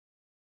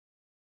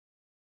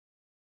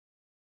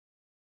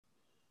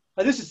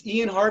This is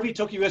Ian Harvey,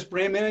 Tokyo US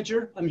brand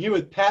manager. I'm here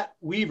with Pat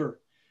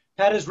Weaver.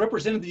 Pat has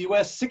represented the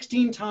US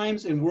 16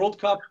 times in World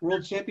Cup,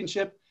 World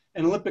Championship,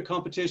 and Olympic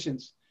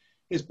competitions.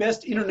 His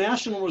best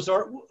international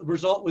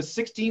result was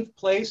 16th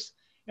place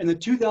in the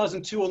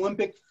 2002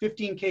 Olympic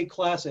 15K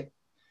Classic.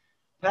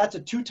 Pat's a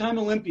two-time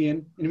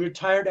Olympian and he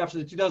retired after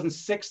the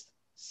 2006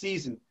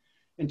 season.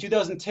 In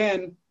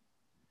 2010,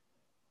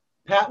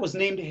 Pat was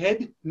named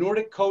head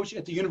Nordic coach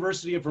at the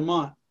University of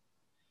Vermont.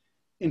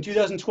 In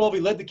 2012, he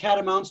led the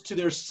Catamounts to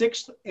their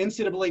 6th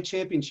NCAA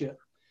championship.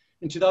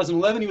 In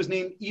 2011, he was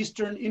named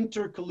Eastern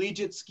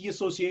Intercollegiate Ski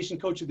Association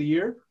Coach of the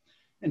Year.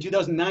 In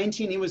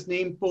 2019, he was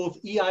named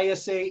both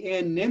EISA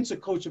and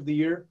NEMSA Coach of the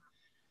Year.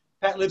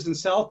 Pat lives in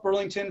South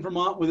Burlington,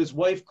 Vermont with his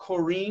wife,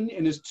 Corrine,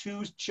 and his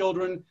 2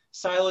 children,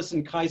 Silas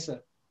and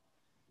Kaisa.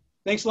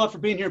 Thanks a lot for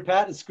being here,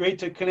 Pat. It's great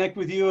to connect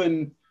with you,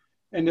 and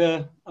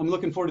I'm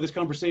looking forward to this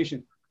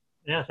conversation.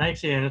 Yeah,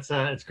 thanks, Ian.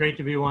 It's great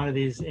to be one of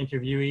these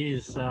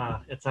interviewees.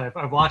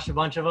 I've watched a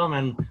bunch of them,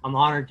 and I'm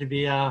honored to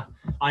be on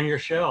your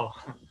show.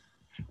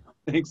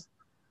 Thanks.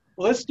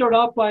 Well, let's start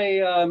off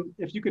by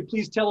if you could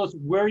please tell us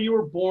where you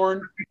were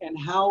born and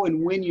how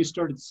and when you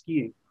started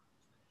skiing.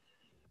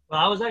 Well,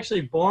 I was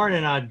actually born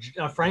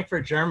in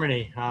Frankfurt,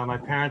 Germany. My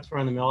parents were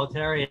in the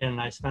military, and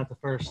I spent the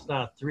first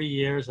 3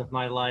 years of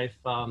my life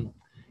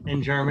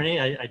in Germany.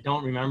 I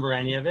don't remember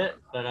any of it,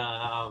 but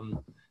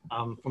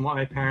from what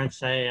my parents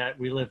say,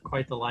 we lived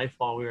quite the life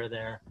while we were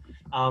there.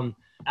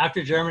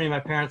 After Germany, my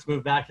parents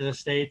moved back to the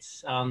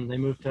States. They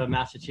moved to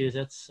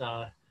Massachusetts,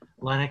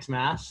 Lenox,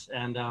 Mass,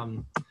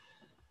 and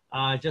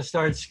just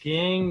started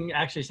skiing.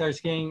 Actually started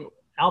skiing,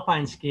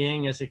 alpine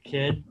skiing as a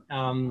kid,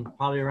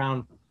 probably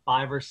around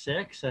 5 or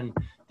 6, and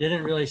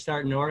didn't really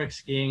start Nordic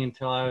skiing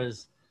until I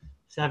was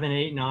 7,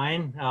 8,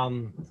 9.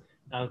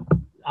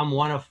 I'm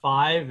one of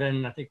 5,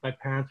 and I think my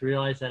parents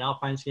realized that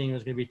alpine skiing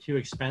was going to be too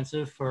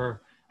expensive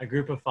for a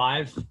group of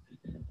 5.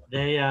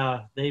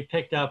 They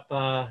picked up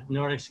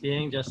Nordic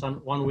skiing just on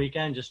one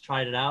weekend, just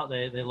tried it out.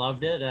 They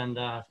loved it and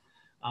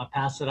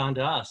passed it on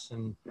to us.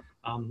 And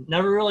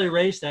never really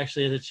raced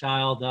actually as a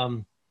child.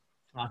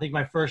 I think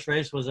my first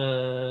race was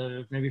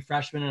maybe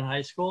freshman in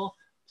high school.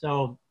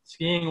 So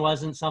skiing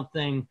wasn't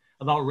something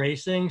about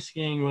racing.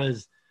 Skiing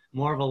was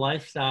more of a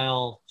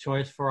lifestyle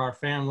choice for our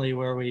family,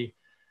 where we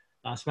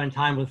spend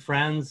time with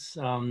friends,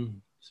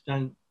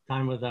 spend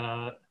time with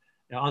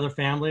other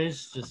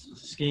families, just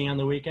skiing on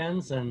the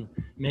weekends, and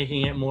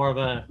making it more of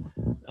a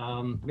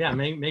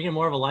making it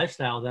more of a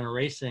lifestyle than a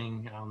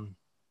racing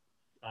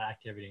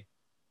activity.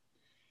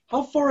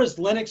 How far is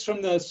Lenox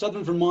from the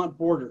southern Vermont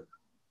border?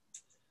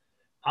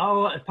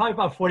 Oh, probably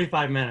about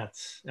 45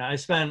 minutes. I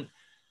spent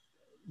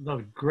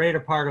the greater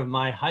part of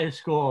my high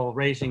school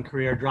racing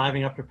career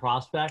driving up to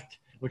Prospect,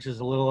 which is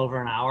a little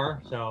over an hour.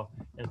 So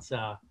it's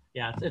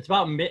it's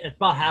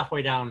about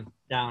halfway down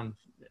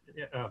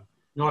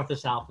north to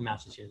south of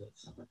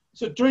Massachusetts.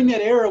 So during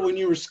that era when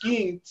you were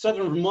skiing,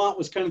 southern Vermont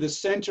was kind of the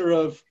center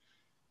of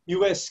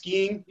U.S.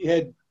 skiing. You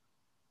had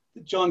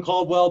John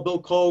Caldwell, Bill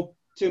Koch,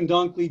 Tim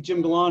Dunkley,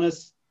 Jim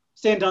Galanis,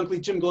 Stan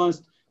Dunkley, Jim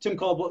Galanis, Tim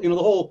Caldwell, the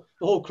whole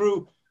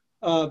crew,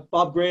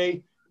 Bob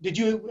Gray.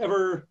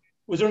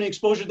 Was there any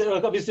exposure there?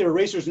 Like, obviously, they were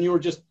racers and you were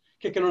just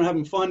kicking around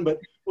having fun, but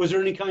was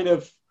there any kind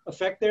of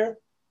effect there?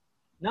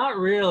 Not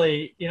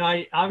really.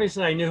 I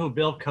knew who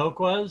Bill Koch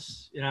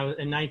was.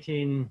 In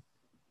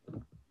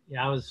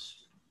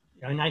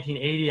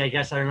 1980, I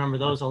guess I remember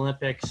those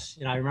Olympics.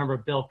 I remember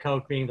Bill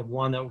Koch being the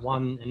one that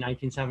won in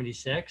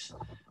 1976.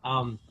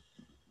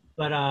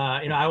 But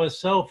I was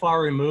so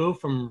far removed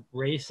from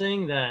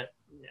racing that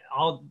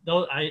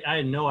I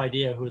had no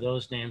idea who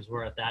those names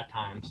were at that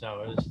time.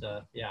 So it was,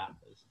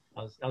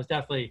 I was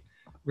definitely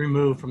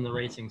removed from the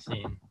racing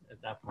scene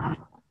at that point.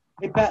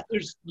 Hey Pat,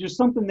 there's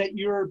something that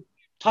you're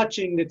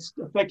touching that's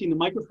affecting the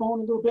microphone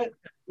a little bit,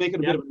 making a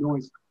bit of a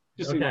noise.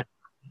 Just okay.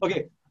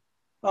 Okay.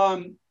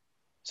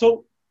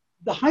 So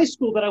the high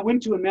school that I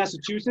went to in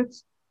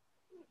Massachusetts,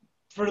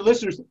 for the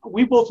listeners,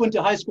 we both went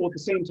to high school at the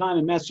same time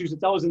in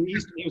Massachusetts. I was in the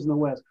east and he was in the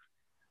west.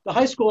 The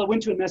high school I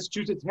went to in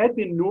Massachusetts had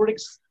been Nordic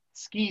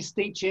ski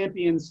state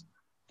champions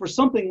for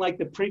something like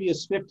the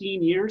previous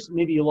 15 years,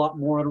 maybe a lot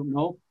more, I don't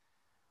know.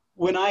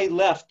 When I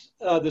left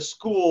the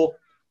school,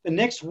 the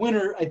next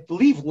winter, I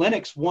believe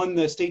Lenox won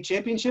the state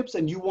championships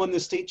and you won the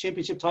state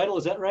championship title.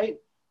 Is that right?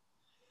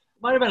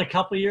 Might have been a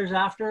couple of years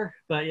after,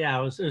 but yeah,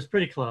 it was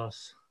pretty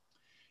close.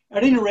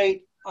 At any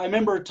rate, I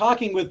remember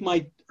talking with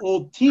my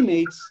old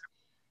teammates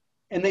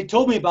and they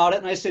told me about it.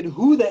 And I said,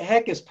 who the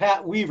heck is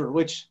Pat Weaver?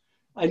 Which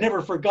I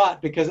never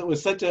forgot because it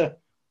was such an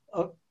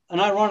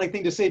ironic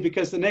thing to say,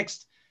 because the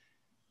next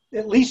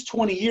at least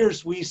 20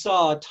 years, we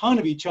saw a ton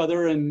of each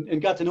other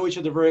and got to know each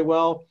other very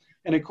well.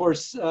 And of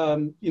course,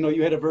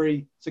 you had a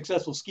very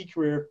successful ski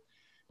career,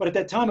 but at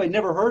that time I'd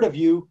never heard of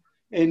you,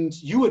 and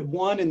you had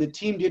won and the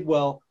team did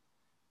well.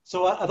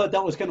 So I thought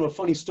that was kind of a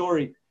funny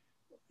story.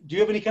 Do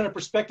you have any kind of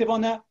perspective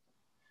on that?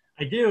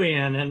 I do,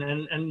 Ian,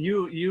 and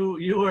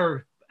you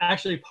were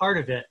actually part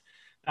of it.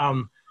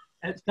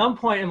 At some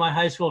point in my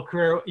high school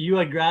career, you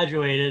had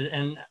graduated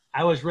and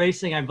I was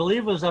racing, I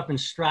believe it was up in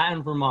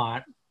Stratton,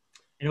 Vermont.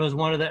 and it was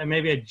one of the,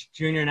 maybe a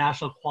junior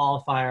national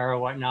qualifier or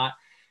whatnot.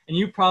 And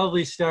you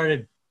probably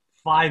started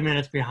 5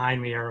 minutes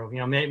behind me, or,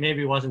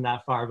 maybe it wasn't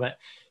that far, but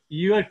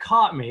you had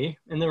caught me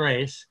in the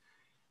race,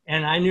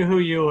 and I knew who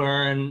you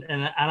were. And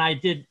I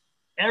did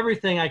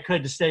everything I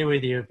could to stay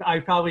with you. I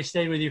probably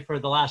stayed with you for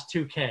the last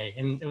 2K,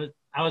 and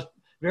I was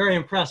very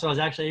impressed. I was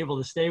actually able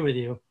to stay with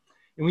you.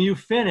 And when you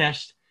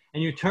finished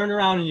and you turned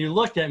around and you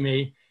looked at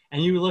me,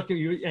 and you looked at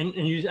you,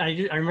 and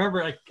I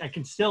remember, I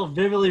can still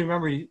vividly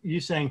remember you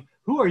saying,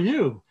 "Who are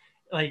you?"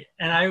 And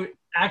I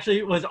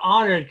actually was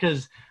honored,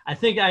 because I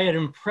think I had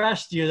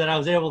impressed you that I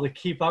was able to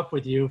keep up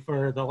with you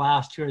for the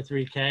last 2 or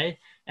 3K.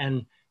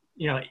 And,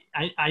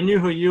 I knew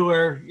who you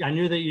were. I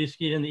knew that you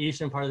skied in the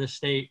eastern part of the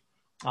state,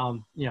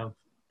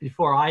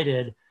 before I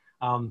did.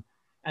 And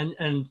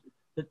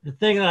the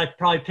thing that I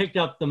probably picked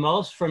up the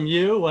most from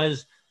you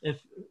was,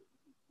 if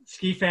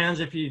ski fans,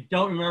 if you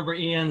don't remember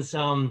Ian's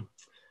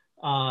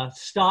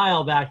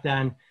style back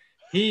then,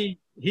 he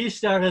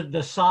started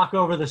the sock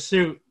over the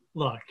suit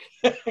look.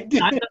 I thought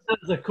that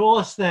was the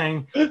coolest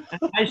thing, and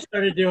I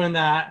started doing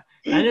that.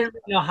 I didn't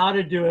really know how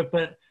to do it,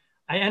 but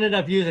I ended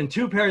up using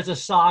 2 pairs of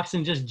socks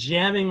and just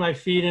jamming my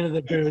feet into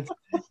the boots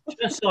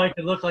just so I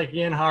could look like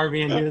Ian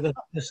Harvey and do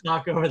the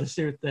sock over the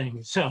suit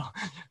thing. So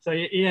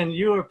Ian,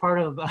 you were part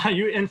of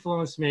you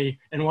influenced me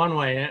in one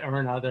way or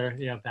another,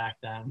 back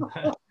then.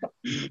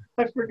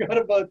 I forgot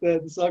about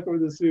that, the sock over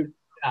the suit.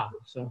 Yeah.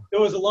 So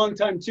there was a long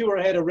time too where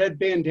I had a red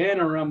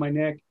bandana around my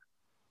neck,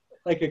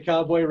 like a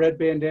cowboy red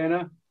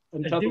bandana.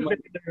 On top of my,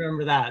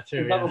 remember that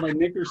too. On top of my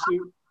knicker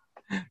suit.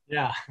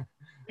 Yeah.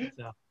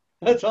 So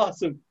that's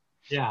awesome.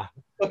 Yeah.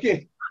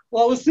 Okay.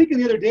 Well, I was thinking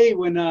the other day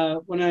when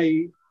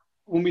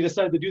we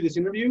decided to do this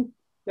interview,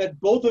 that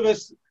both of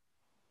us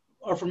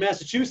are from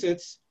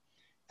Massachusetts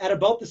at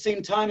about the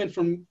same time, and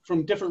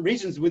from different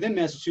regions within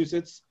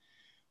Massachusetts,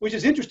 which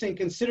is interesting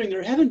considering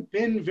there haven't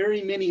been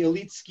very many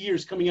elite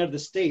skiers coming out of the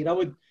state. I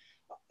would,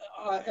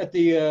 at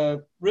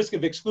the risk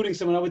of excluding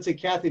someone, I would say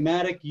Kathy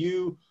Maddock,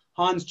 you,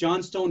 Hans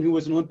Johnstone, who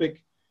was an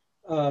Olympic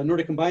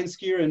Nordic combined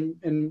skier,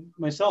 and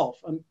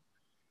myself.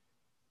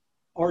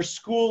 Our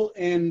school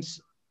and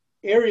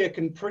area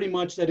can pretty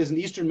much, that is in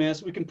Eastern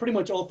Mass, we can pretty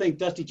much all thank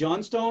Dusty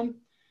Johnstone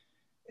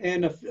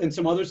and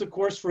some others, of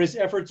course, for his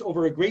efforts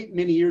over a great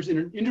many years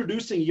in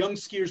introducing young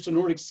skiers to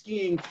Nordic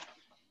skiing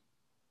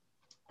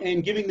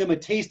and giving them a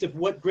taste of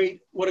what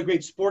a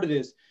great sport it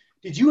is.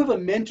 Did you have a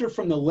mentor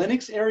from the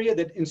Lennox area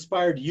that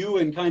inspired you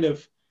and kind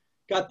of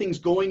got things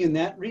going in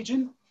that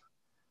region?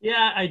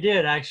 Yeah, I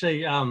did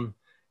actually.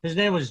 His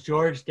name was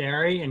George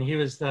Derry, and he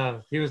was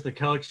the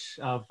coach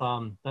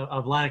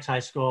of Lennox High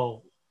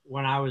School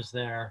when I was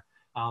there.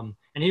 And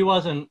he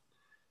wasn't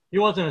a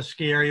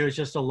skier. He was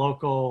just a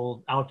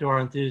local outdoor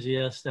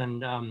enthusiast,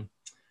 and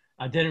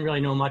I didn't really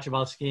know much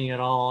about skiing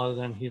at all, other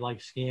than he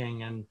liked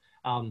skiing. And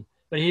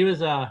but he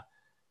was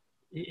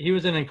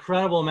an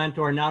incredible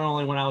mentor, not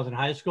only when I was in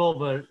high school,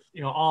 but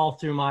all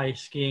through my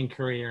skiing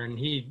career. And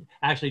he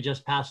actually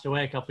just passed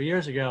away a couple of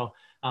years ago.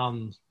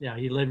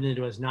 He lived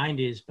into his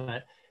 90s,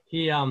 but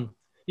he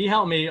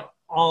helped me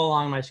all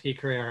along my ski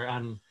career,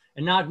 and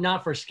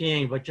not for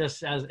skiing, but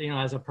just as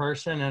as a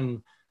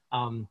person.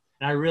 And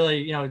I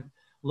really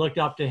looked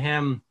up to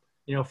him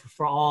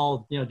for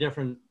all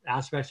different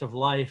aspects of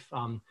life.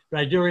 But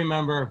I do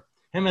remember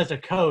him as a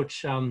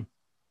coach.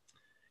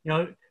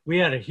 We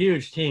had a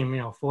huge team,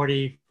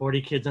 40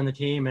 kids on the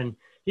team, and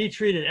he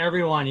treated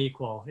everyone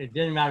equal. It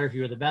didn't matter if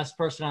you were the best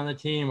person on the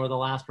team or the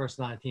last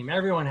person on the team.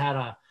 Everyone had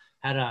a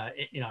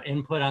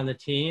input on the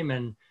team,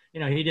 and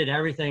he did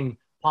everything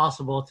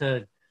possible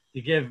to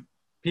give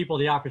people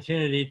the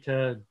opportunity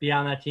to be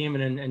on that team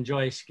and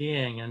enjoy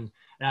skiing. And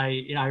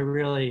I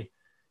really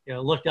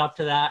looked up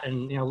to that,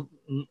 and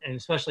and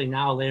especially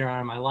now later on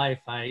in my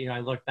life,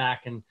 I look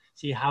back and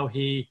see how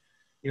he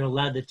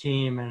led the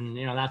team, and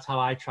that's how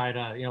I try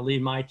to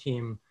lead my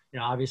team.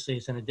 Obviously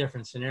it's in a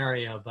different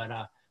scenario,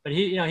 but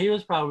he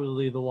was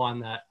probably the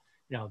one that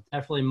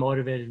definitely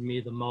motivated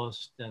me the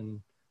most,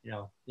 and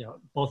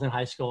both in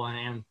high school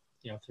and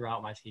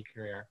throughout my ski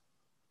career.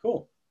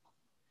 Cool.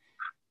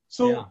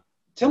 So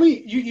tell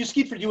me, you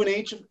skied for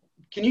UNH.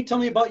 Can you tell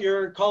me about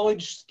your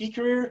college ski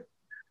career?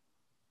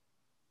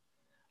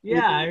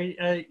 Yeah,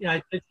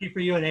 I did ski for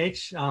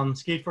UNH.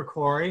 Skied for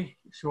Corey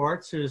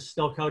Schwartz, who's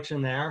still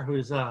coaching there,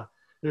 who's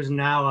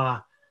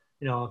now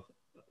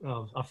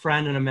a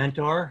friend and a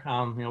mentor.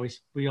 I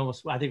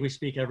think we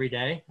speak every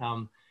day.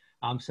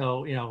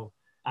 So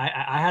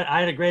I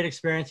had a great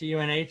experience at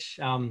UNH.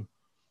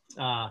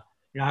 I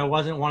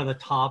wasn't one of the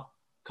top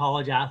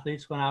college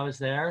athletes when I was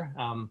there,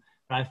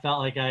 but I felt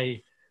like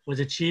I was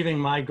achieving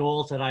my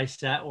goals that I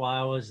set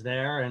while I was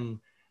there,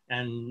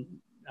 and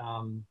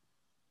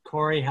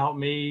Corey helped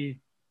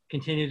me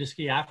continue to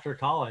ski after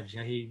college.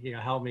 He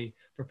helped me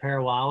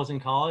prepare while I was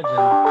in college,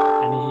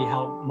 and he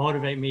helped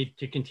motivate me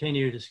to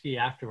continue to ski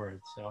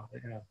afterwards. So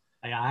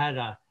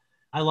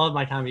I loved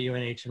my time at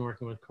UNH and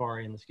working with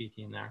Corey and the ski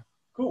team there.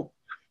 Cool.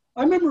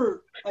 I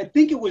remember, I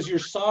think it was your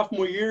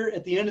sophomore year,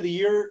 at the end of the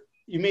year,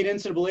 you made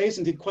NCAAs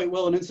and did quite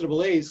well in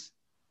NCAAs.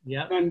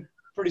 Yeah. And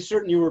pretty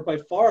certain you were by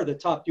far the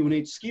top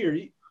UNH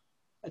skier.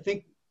 I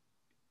think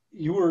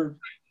you were,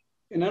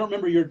 and I don't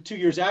remember your 2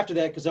 years after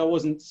that because I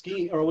wasn't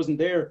skiing or I wasn't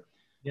there.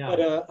 Yeah. But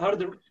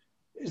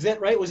is that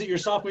right? Was it your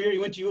sophomore year?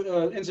 You went to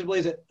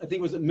NCAA's at, I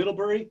think, was it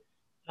Middlebury?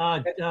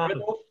 Was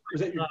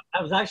that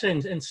I was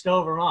actually in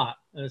Stowe, Vermont.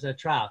 It was at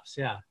Traps.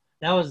 Yeah.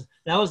 That was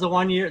the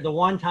 1 year, the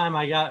one time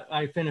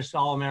I finished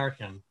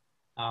All-American.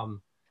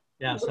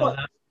 Yeah. So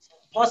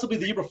possibly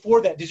the year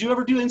before that. Did you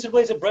ever do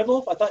NCAA's at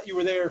Breadloaf? I thought you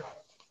were there.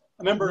 I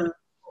remember.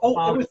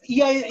 Oh, it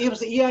was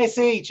the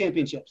EISA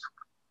championships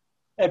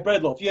at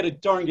Breadloaf. You had a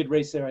darn good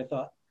race there, I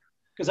thought,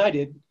 because I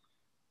did.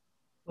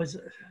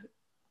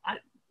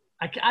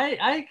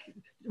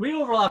 We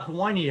overlapped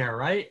 1 year,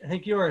 right? I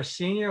think you were a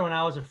senior when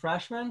I was a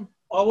freshman.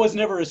 I was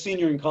never a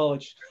senior in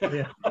college.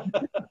 Yeah.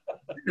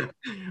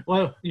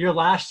 Well, your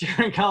last year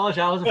in college,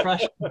 I was a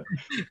freshman.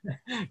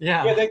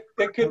 Yeah. Yeah,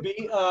 that could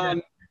be.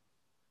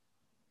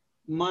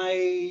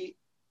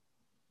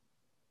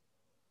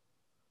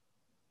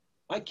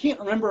 I can't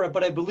remember,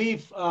 but I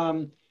believe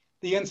the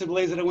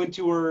NCAAs that I went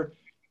to were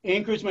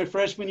Anchorage my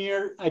freshman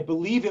year. I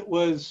believe it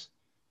was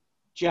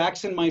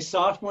Jackson my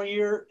sophomore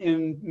year,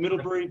 and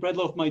Middlebury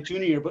Breadloaf my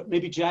junior year, but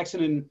maybe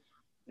Jackson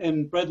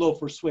and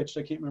Breadloaf were switched.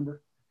 I can't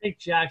remember. I think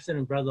Jackson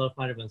and Breadloaf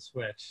might have been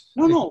switched.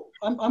 No,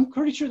 I'm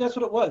pretty sure that's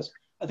what it was.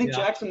 I think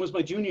Jackson was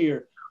my junior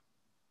year.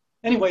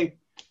 Anyway,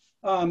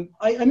 I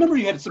remember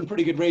you had some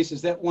pretty good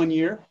races that 1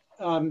 year.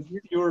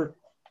 You were.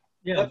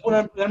 Yeah.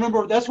 I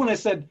remember. That's when I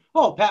said,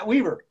 "Oh, Pat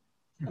Weaver."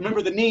 I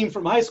remember the name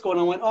from high school, and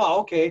I went, "Oh,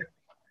 okay.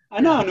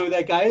 I know who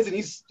that guy is, and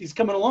he's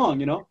coming along,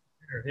 you know."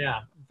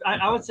 Yeah,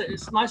 I would say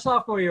my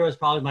sophomore year was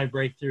probably my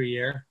breakthrough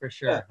year for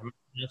sure. Yeah. I mean,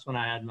 that's when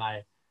I had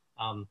my.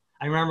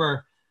 I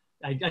remember.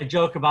 I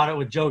joke about it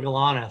with Joe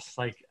Galanis.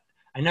 Like,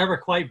 I never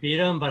quite beat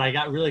him, but I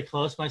got really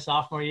close my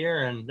sophomore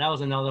year, and that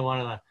was another one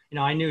of the.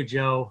 I knew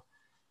Joe,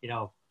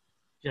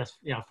 just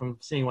from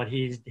seeing what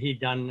he'd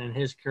done in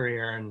his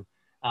career, and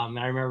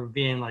I remember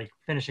being like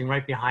finishing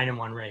right behind him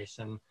one race,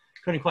 and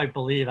couldn't quite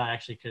believe I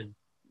actually could,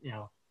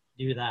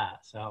 do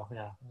that. So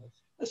yeah.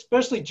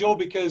 Especially Joe,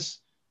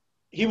 because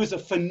he was a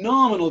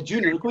phenomenal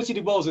junior. Of course, he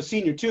did well as a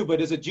senior too, but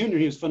as a junior,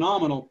 he was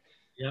phenomenal.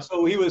 Yep.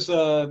 So he was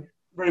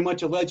very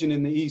much a legend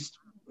in the East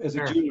as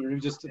a junior. He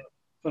was just a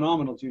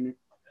phenomenal junior.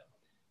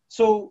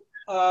 So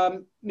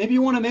maybe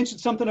you want to mention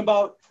something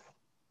about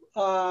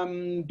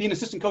being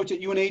assistant coach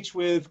at UNH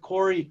with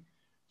Corey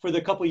for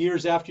the couple of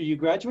years after you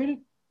graduated.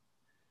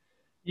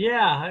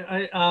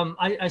 Yeah,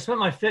 I spent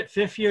my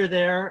fifth year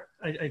there.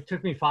 It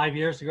took me 5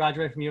 years to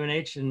graduate from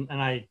UNH, and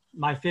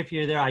my fifth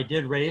year there, I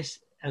did race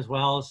as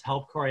well as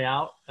help Corey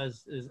out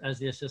as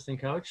the assistant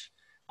coach,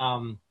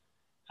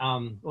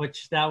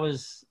 which that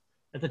was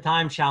at the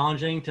time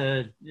challenging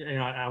to,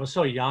 I was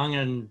so young,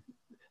 and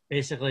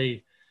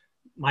basically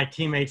my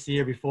teammates the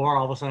year before,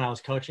 all of a sudden I was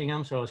coaching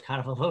them. So it was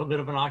kind of a little bit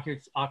of an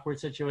awkward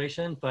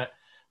situation, but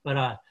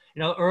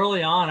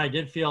early on I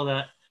did feel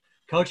that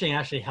coaching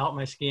actually helped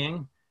my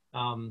skiing.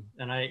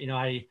 And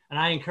I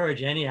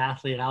encourage any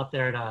athlete out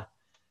there to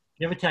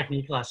give a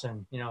technique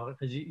lesson,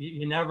 because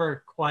you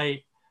never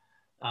quite,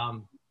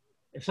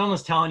 if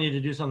someone's telling you to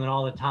do something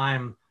all the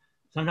time,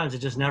 sometimes it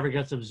just never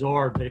gets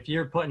absorbed. But if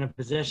you're put in a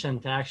position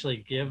to actually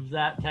give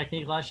that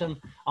technique lesson,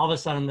 all of a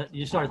sudden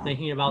you start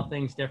thinking about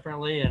things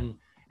differently, and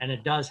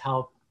it does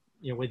help,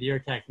 with your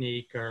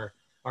technique or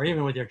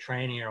even with your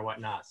training or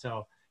whatnot.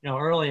 So,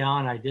 early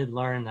on I did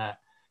learn that,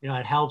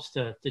 it helps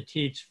to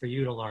teach for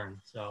you to learn.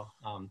 So,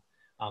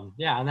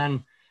 and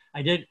then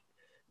I did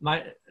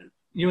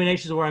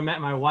UNH is where I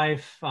met my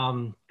wife,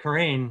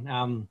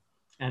 Corrine,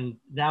 and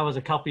that was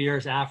a couple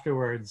years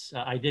afterwards.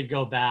 I did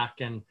go back,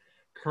 and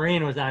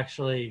Corrine was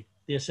actually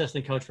the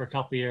assistant coach for a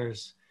couple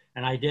years,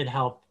 and I did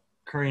help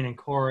Corrine and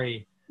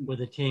Corey with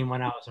the team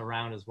when I was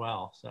around as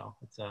well. So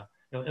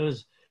it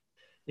was,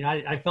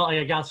 I felt like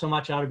I got so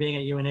much out of being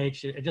at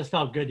UNH. It just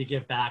felt good to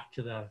give back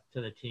to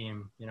the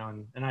team,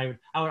 and I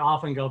would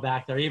often go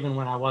back there, even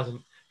when I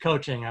wasn't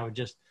coaching. I would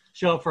just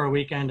show up for a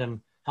weekend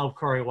and help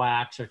Corey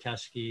wax or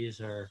test skis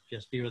or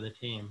just be with the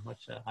team,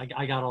 which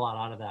I got a lot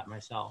out of that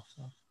myself.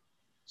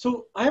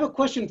 So I have a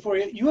question for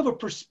you. You have a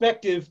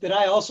perspective that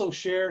I also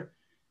share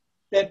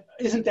that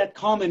isn't that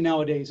common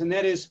nowadays. And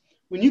that is,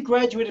 when you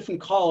graduated from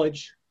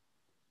college,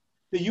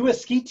 the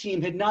U.S. ski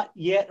team had not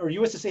yet, or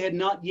USSA had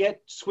not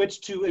yet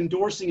switched to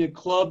endorsing a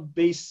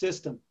club-based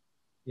system.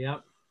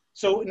 Yep.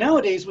 So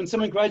nowadays, when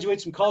someone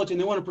graduates from college and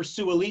they want to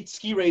pursue elite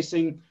ski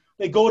racing,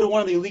 they go to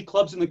one of the elite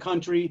clubs in the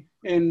country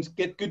and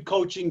get good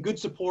coaching, good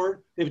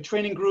support. They have a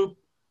training group,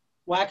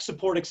 wax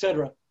support,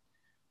 etc.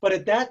 But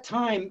at that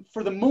time,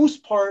 for the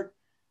most part,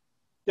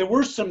 there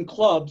were some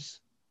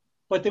clubs,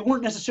 but they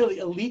weren't necessarily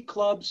elite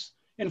clubs.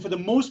 And for the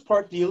most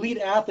part, the elite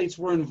athletes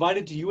were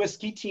invited to U.S.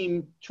 ski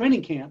team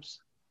training camps.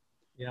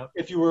 Yep.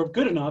 If you were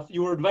good enough,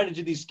 you were invited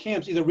to these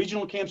camps, either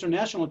regional camps or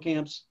national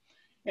camps.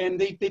 And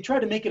they tried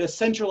to make it a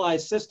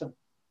centralized system.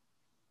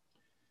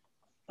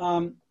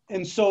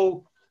 And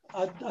so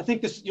I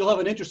think you'll have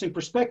an interesting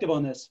perspective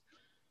on this.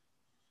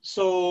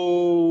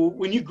 So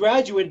when you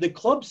graduated, the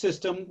club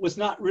system was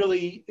not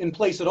really in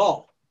place at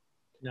all.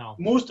 No.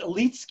 Most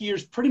elite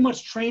skiers pretty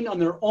much trained on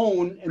their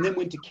own and then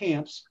went to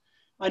camps.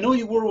 I know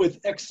you were with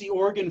XC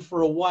Oregon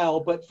for a while,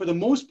 but for the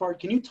most part,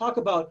 can you talk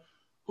about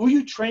who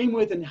you train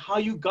with and how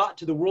you got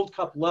to the World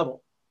Cup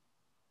level?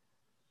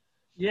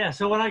 Yeah.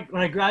 So when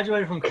I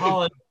graduated from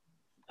college,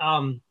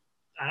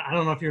 I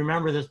don't know if you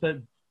remember this, but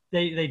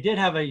they did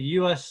have a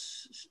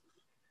U.S.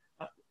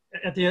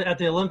 At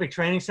the Olympic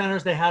training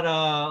centers. They had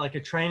a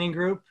training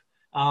group,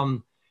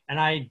 and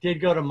I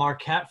did go to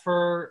Marquette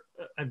for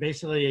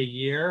basically a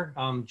year.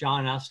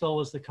 John Estel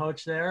was the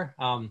coach there,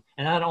 and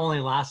that only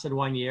lasted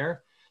 1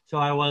 year. So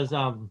I was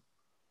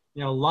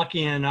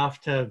lucky enough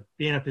to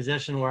be in a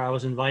position where I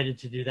was invited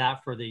to do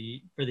that for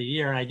the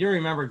year. And I do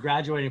remember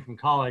graduating from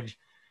college,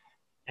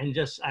 and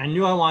I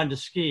knew I wanted to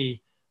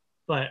ski,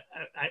 but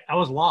I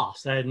was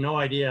lost. I had no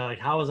idea, like,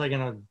 how was I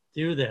going to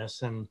do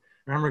this? And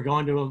I remember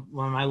going to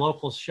my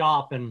local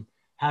shop and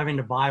having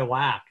to buy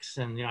wax.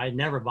 And, I'd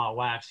never bought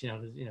wax.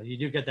 You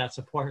do get that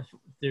support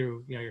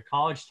through, your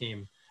college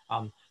team.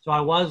 So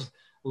I was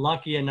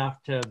lucky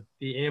enough to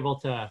be able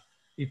to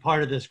be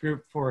part of this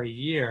group for a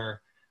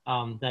year.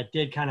 That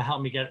did kind of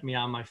help me get me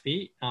on my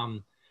feet.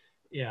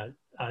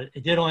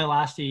 It did only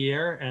last a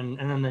year. And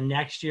then the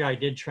next year I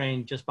did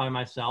train just by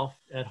myself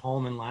at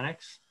home in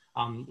Lenox,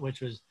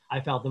 which was, I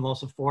felt, the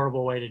most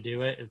affordable way to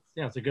do it.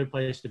 It's a good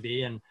place to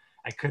be. And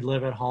I could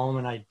live at home,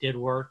 and I did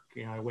work,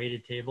 I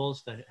waited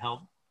tables to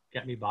help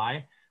get me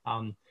by.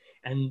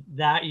 And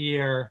that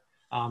year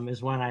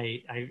is when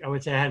I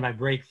would say I had my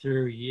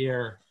breakthrough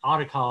year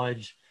out of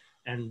college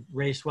and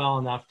raced well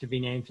enough to be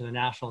named to the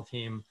national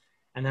team.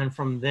 And then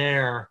from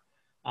there,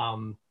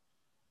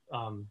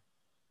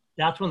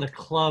 that's when the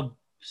club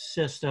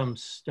system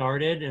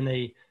started, and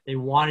they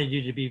wanted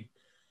you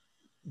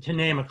to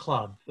name a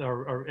club,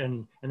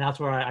 and that's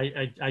where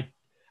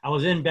I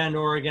was in Bend,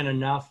 Oregon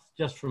enough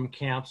just from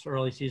camps,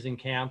 early season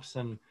camps,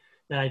 and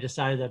that I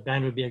decided that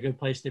Bend would be a good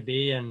place to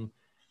be. And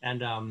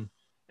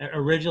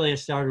originally it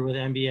started with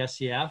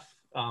NBSCF.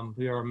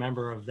 We were a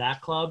member of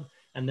that club,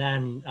 and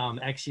then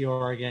XC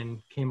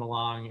Oregon came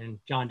along, and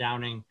John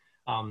Downing,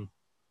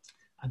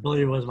 I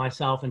believe it was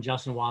myself and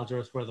Justin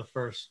Wadsworth were the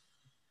first,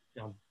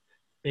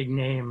 big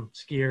name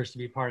skiers to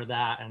be part of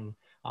that. And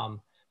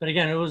but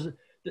again, it was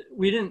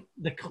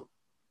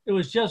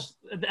just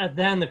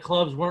then the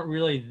clubs weren't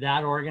really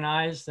that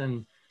organized,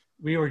 and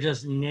we were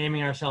just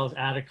naming ourselves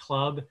at a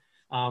club.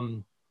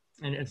 And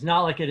it's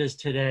not like it is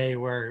today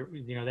where,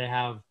 they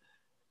have,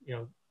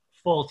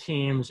 full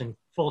teams and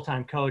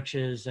full-time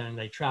coaches, and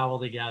they travel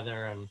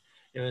together. And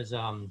it was,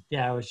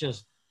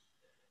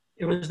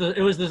 it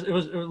was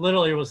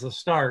the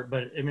start,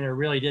 but I mean, it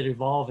really did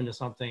evolve into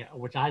something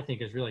which I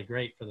think is really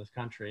great for this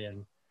country.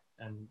 And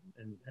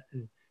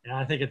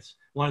I think it's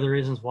one of the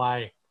reasons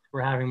why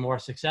we're having more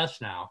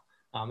success now.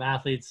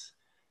 Athletes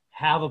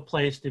have a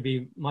place to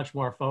be much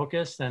more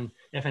focused. And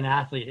if an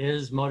athlete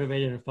is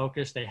motivated and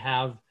focused, they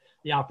have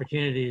the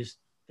opportunities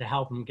to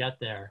help them get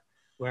there.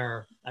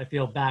 Where I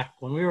feel back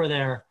when we were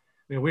there,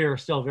 we were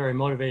still very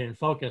motivated and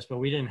focused, but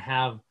we didn't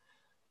have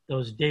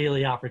those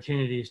daily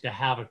opportunities to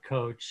have a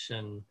coach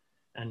and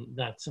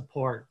that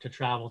support to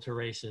travel to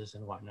races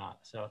and whatnot.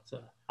 So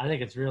I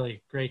think it's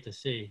really great to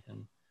see.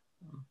 And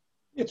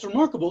it's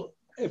remarkable.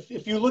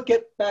 If you look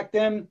at back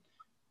then,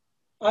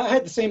 I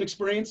had the same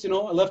experience. I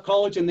left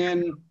college, and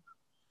then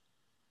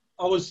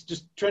I was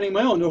just training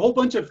my own. There were a whole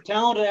bunch of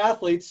talented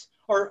athletes,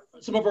 or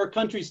some of our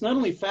country's not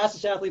only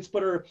fastest athletes,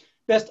 but our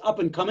best up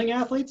and coming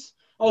athletes.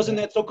 I was in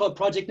that so-called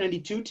Project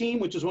 92 team,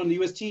 which was one of the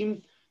U.S.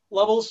 team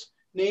levels,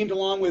 named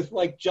along with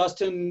like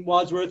Justin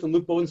Wadsworth and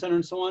Luke Bowencenter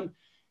and so on.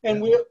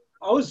 And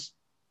I was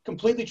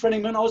completely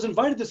training men. I was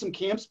invited to some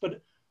camps,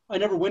 but I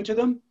never went to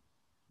them.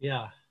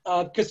 Yeah.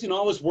 Because, I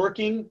was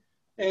working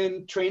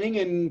and training,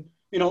 and,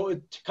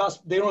 it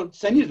costs, they don't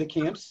send you to the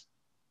camps.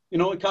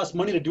 It costs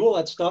money to do all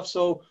that stuff.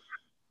 So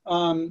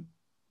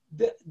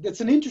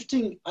that's an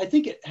interesting, I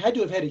think it had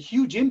to have had a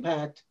huge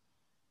impact,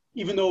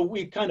 even though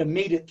we kind of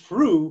made it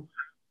through.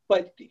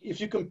 But if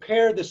you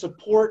compare the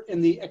support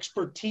and the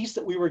expertise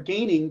that we were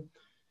gaining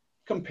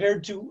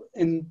compared to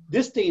in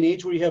this day and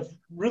age, where you have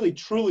really,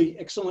 truly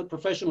excellent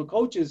professional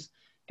coaches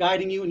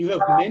guiding you, and you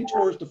have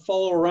mentors to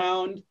follow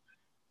around,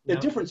 the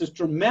difference is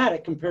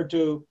dramatic compared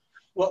to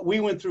what we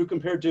went through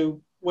compared to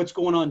what's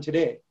going on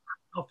today.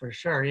 Oh, for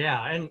sure.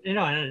 Yeah. And,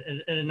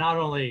 and it not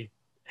only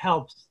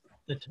helps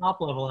the top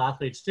level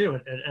athletes too,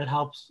 it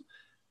helps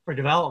for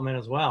development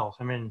as well.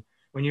 I mean,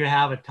 when you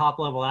have a top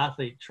level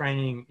athlete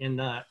training in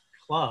the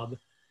club,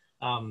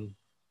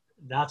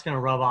 that's going to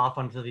rub off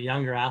onto the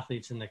younger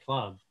athletes in the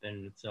club.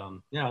 And it's,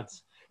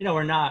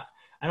 we're not,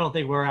 I don't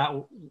think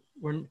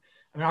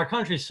our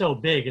country's so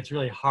big, it's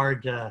really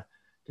hard to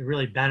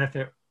really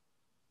benefit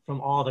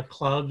from all the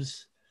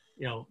clubs,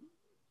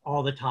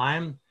 all the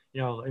time.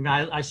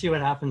 I see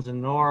what happens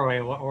in Norway,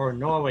 or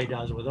Norway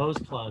does with those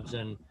clubs.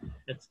 And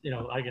it's,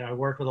 I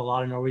work with a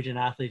lot of Norwegian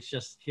athletes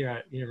just here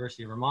at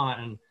University of Vermont.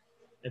 And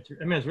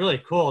it's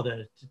really cool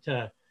to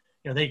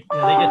they get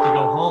to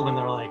go home and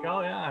they're like,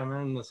 oh yeah, I'm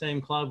in the same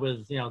club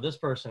with, this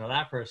person or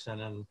that person.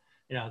 And,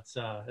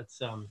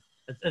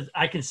 it's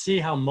I can see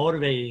how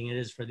motivating it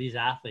is for these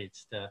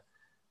athletes to,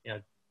 you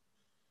know,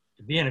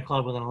 to be in a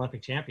club with an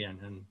Olympic champion.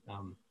 And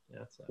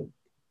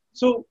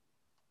so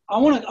I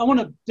want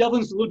to delve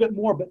into this a little bit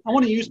more, but I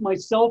want to use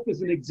myself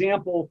as an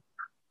example.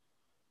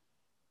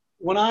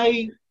 When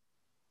I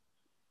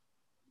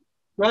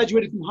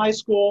graduated from high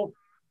school,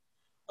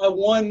 I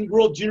won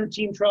World Junior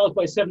Team Trials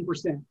by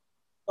 7%.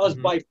 I was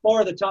by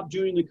far the top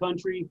junior in the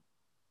country.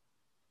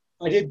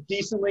 I did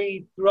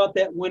decently throughout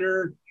that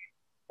winter.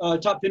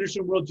 Top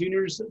finisher in World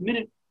Juniors,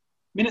 minute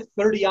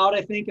 30 out,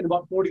 I think, in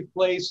about 40th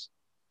place.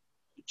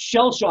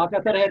 Shell shock.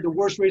 I thought I had the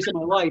worst race of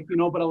my life, you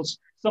know, but I was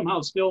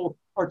somehow still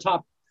our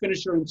top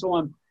finisher and so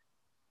on.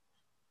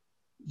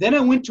 Then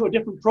I went to a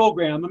different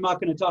program. I'm not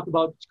going to talk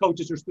about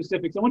coaches or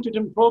specifics. I went to a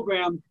different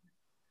program,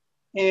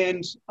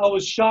 and I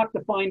was shocked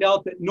to find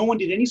out that no one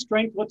did any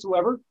strength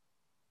whatsoever,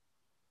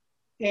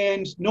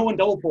 and no one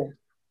double pulled.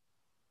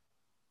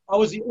 I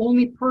was the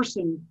only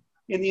person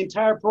in the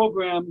entire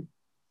program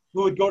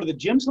who would go to the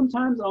gym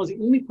sometimes. I was the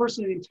only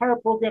person in the entire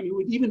program who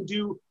would even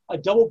do a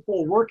double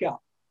pull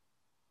workout.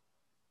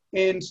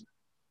 And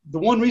the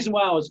one reason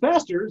why I was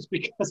faster is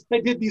because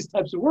I did these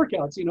types of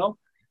workouts, you know.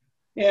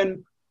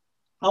 And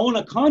I want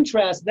to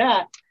contrast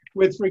that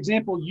with, for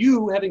example,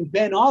 you having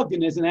Ben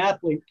Ogden as an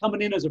athlete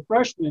coming in as a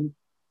freshman.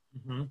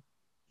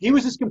 He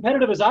was as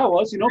competitive as I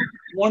was, you know,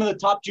 one of the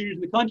top juniors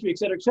in the country, et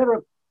cetera, et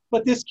cetera.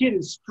 But this kid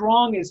is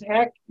strong as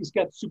heck. He's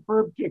got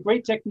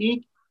great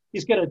technique.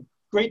 He's got a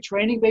great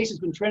training base. He's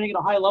been training at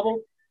a high level.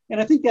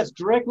 And I think that's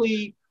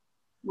directly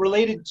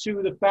related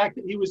to the fact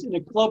that he was in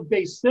a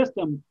club-based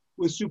system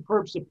with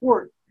superb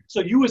support. So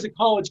you as a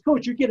college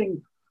coach, you're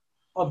getting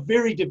a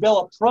very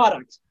developed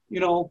product, you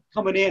know,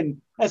 coming in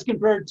as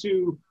compared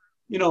to,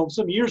 you know,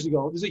 some years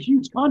ago. There's a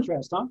huge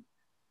contrast, huh?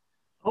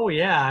 Oh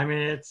yeah. I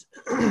mean,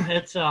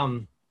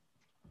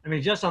 I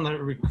mean, just on the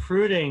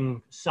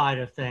recruiting side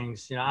of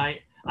things, you know, I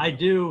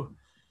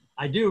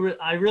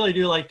really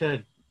do like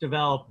to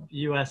develop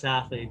U.S.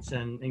 athletes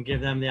and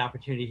give them the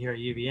opportunity here at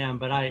UVM.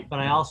 But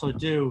I also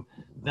do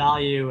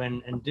value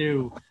and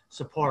do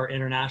support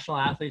international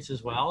athletes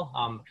as well,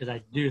 because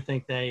I do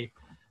think they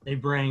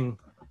bring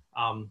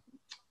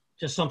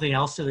just something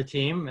else to the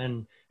team,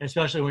 and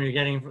especially when you're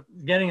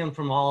getting them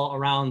from all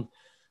around,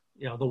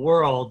 you know, the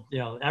world. You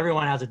know,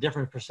 everyone has a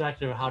different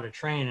perspective of how to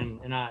train,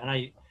 and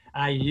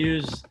I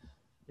use,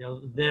 you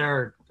know,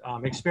 their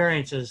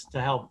experiences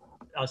to help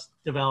us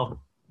develop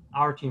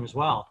our team as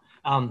well.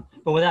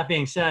 But with that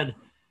being said,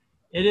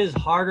 it is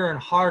harder and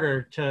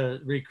harder to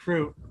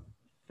recruit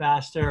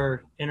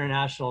faster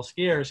international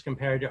skiers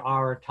compared to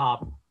our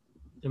top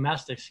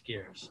domestic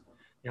skiers.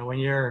 You know, when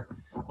you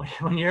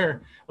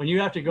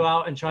have to go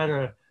out and try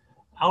to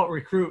out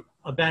recruit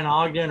a Ben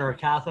Ogden or a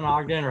Catherine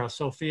Ogden or a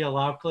Sophia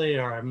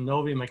Laukley or a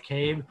Novi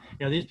McCabe,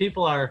 you know, these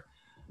people are,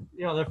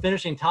 you know, they're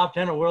finishing top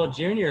 10 at World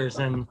Juniors,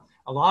 and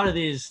a lot of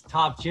these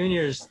top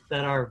juniors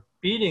that are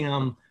beating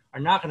them are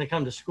not going to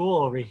come to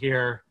school over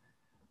here.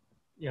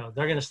 You know,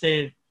 they're going to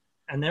stay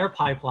in their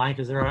pipeline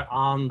because they're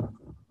on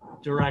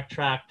direct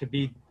track to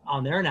be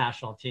on their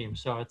national team.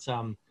 So it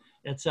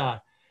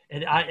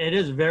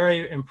is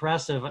very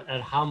impressive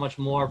at how much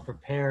more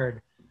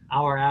prepared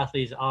our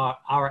athletes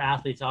are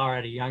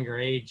at a younger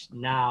age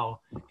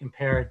now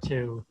compared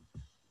to,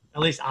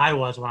 at least I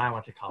was when I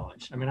went to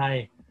college. I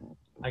mean,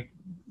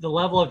 the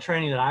level of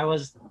training that I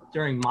was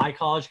during my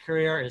college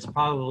career is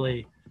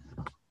probably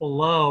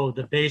below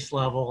the base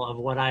level of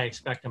what I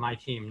expect of my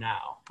team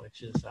now,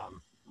 which is,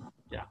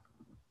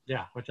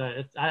 which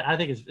I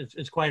think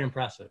it's quite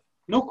impressive.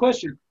 No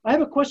question. I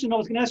have a question I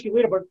was going to ask you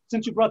later, but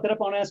since you brought that up,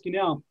 I want to ask you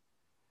now.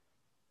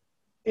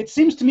 It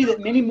seems to me that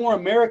many more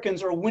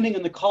Americans are winning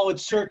in the college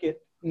circuit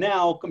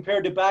now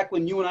compared to back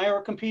when you and I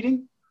were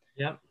competing.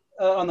 Yep.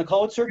 On the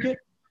college circuit.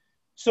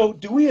 So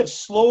do we have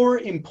slower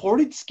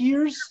imported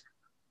skiers,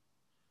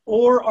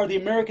 or are the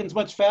Americans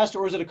much faster,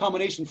 or is it a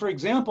combination? For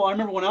example, I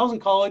remember when I was in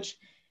college,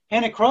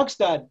 Hannah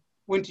Krogstad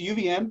went to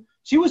UVM.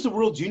 She was the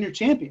world junior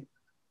champion.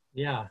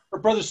 Yeah. Her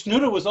brother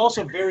Snuda was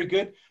also very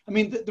good. I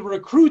mean, the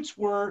recruits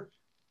were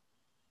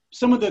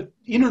some of the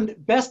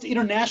best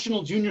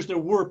international juniors there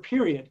were,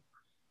 period.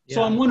 Yeah.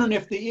 So I'm wondering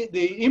if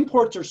the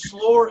imports are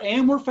slower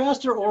and we're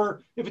faster,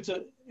 or if it's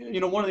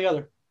one or the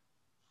other.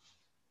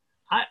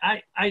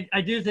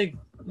 I do think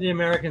the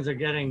Americans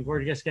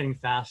we're just getting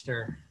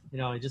faster. You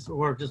know,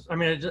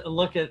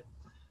 look at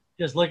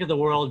the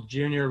world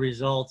junior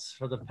results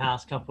for the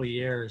past couple of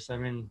years. I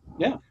mean,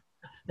 yeah,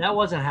 that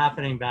wasn't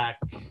happening back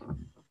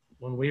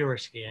when we were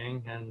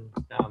skiing, and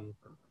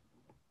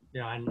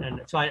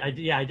so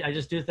I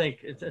just do think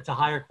it's a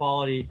higher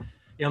quality.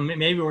 You know,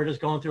 maybe we're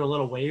just going through a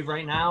little wave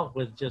right now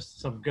with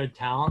just some good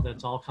talent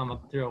that's all come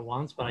up through at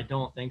once, but I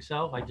don't think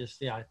so. I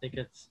think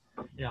it's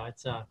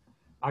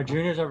our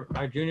juniors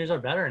are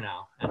better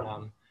now,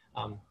 and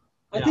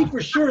I think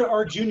for sure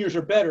our juniors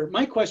are better.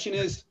 My question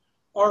is,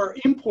 are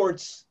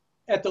imports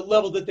at the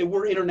level that they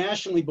were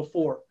internationally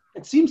before?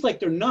 It seems like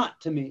they're not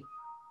to me.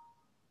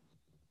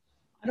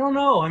 I don't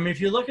know. I mean,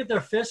 if you look at their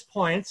FIS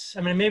points,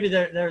 I mean, maybe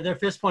their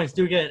FIS points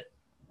do get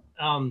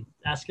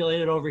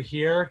escalated over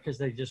here because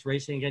they're just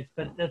racing against,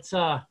 but it's,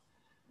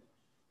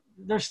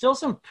 there's still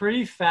some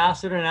pretty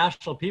fast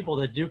international people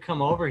that do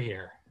come over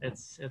here. And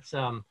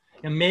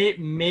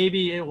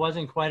maybe it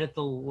wasn't quite at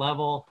the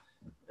level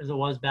as it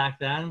was back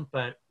then,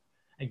 but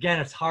again,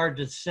 it's hard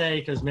to say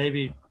because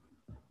maybe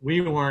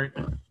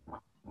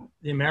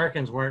the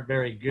Americans weren't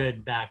very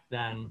good back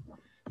then.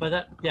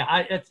 But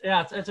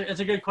it's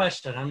a good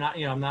question. I'm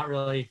not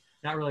really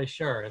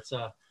sure. It's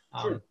a,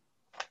 Sure.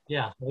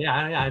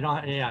 I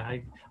don't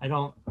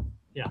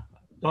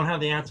have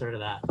the answer to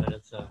that, but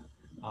it's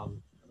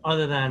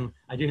other than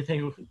I do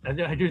think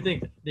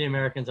the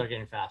Americans are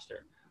getting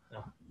faster.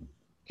 So.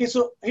 Okay,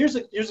 so here's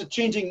a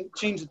change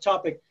the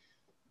topic.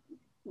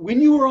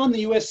 When you were on the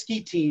U.S.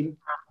 ski team,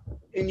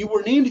 and you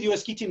were named to the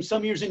U.S. ski team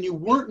some years, and you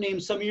weren't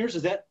named some years,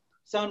 does that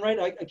sound right?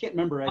 I can't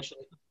remember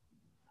actually.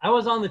 I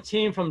was on the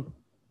team from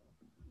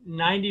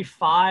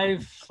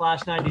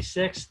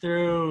 95/96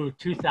 through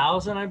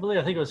 2000, I believe.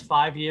 I think it was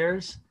 5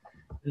 years.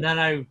 And then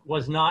I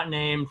was not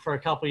named for a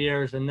couple of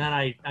years. And then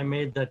I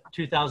made the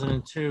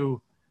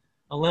 2002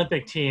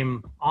 Olympic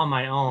team on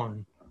my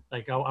own.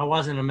 Like I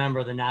wasn't a member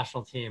of the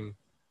national team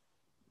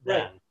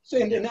then. Right. So,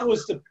 and that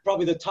was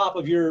probably the top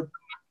of your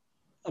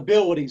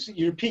abilities,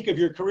 your peak of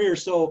your career.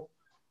 So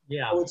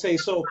yeah, I would say,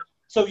 so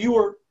you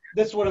were,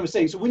 that's what I'm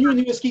saying. So when you were in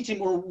the U.S. ski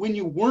team or when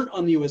you weren't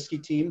on the U.S. ski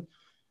team,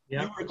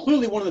 yeah, you were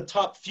clearly one of the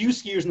top few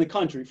skiers in the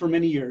country for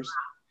many years.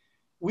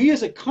 We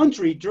as a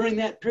country during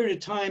that period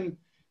of time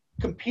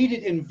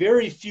competed in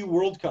very few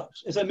World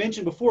Cups. As I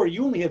mentioned before,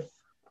 you only have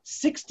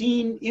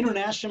 16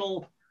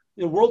 international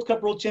World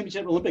Cup, World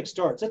Championship, Olympic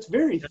starts. That's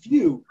very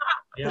few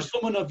for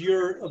someone of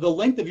the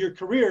length of your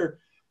career.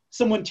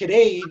 Someone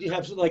today, you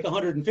have like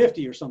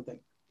 150 or something.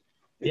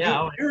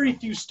 Yeah. Very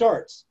few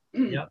starts.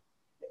 Yeah.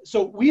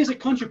 So we as a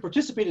country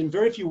participated in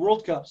very few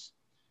World Cups.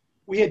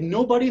 We had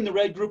nobody in the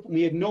red group and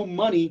we had no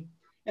money.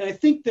 And I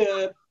think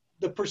the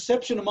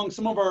perception among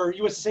some of our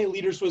USSA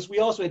leaders was we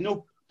also had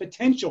no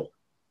potential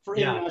for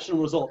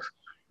international results.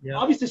 Yeah.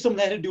 Obviously, some of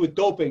that had to do with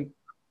doping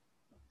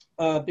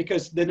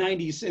because the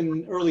 90s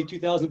and early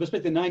 2000s, but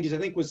especially the 90s, I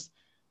think was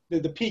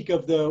the peak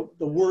of the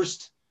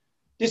worst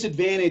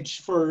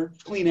disadvantage for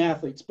clean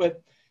athletes.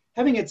 But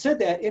having said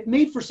that, it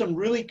made for some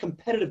really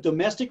competitive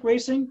domestic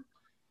racing.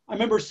 I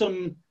remember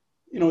some,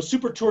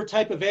 super tour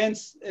type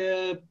events.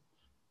 It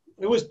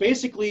was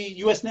basically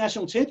U.S.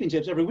 national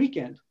championships every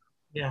weekend.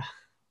 Yeah.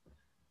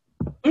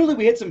 Clearly,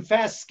 we had some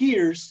fast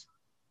skiers,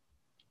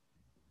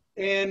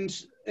 and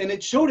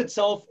it showed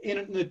itself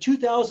in the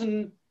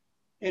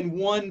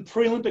 2001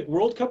 pre-Olympic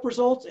World Cup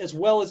results as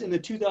well as in the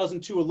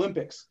 2002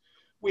 Olympics.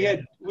 We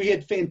had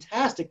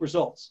fantastic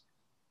results.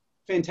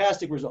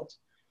 Fantastic results.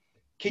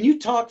 Can you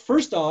talk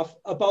first off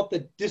about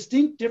the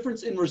distinct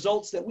difference in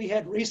results that we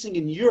had racing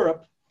in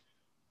Europe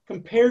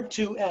compared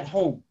to at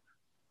home?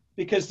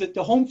 Because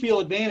the home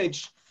field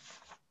advantage,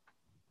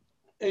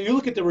 and you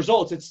look at the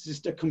results, it's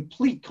just a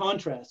complete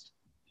contrast.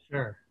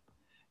 Sure.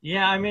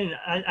 Yeah, I mean,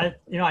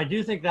 I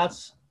do think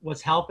that's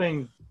what's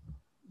helping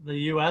the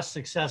U.S.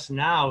 success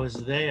now is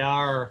they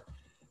are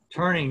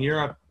turning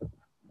Europe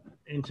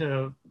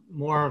into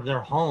more of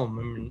their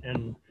home,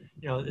 and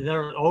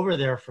they're over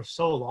there for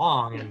so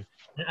long,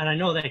 and I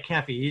know that it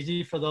can't be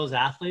easy for those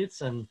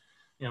athletes, and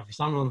for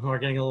some of them who are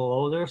getting a little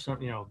older, so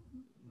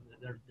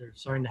they're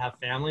starting to have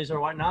families or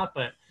whatnot,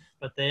 but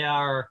they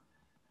are,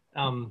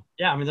 I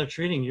mean, they're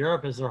treating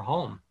Europe as their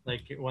home,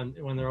 like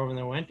when they're over in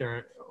the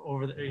winter,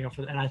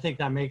 and I think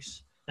that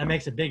makes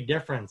a big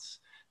difference,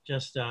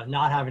 just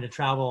not having to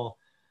travel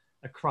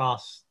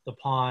across the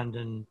pond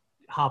and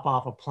hop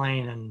off a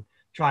plane and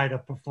try to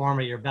perform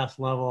at your best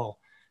level,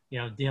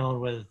 dealing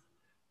with,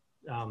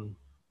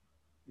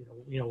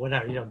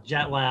 whatever,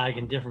 jet lag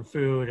and different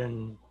food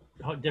and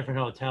different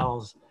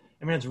hotels.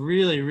 I mean, it's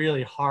really,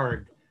 really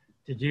hard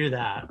to do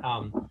that,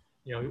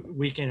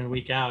 week in and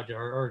week out,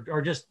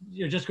 or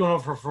just going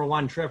over for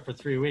one trip for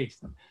 3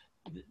 weeks.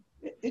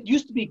 It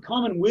used to be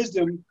common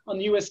wisdom on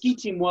the U.S. ski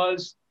team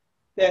was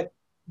that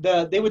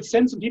they would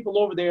send some people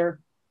over there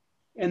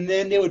and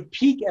then they would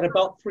peak at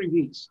about 3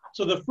 weeks.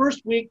 So the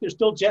first week, they're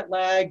still jet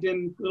lagged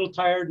and a little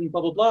tired and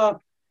blah, blah, blah.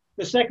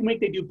 The second week,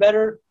 they do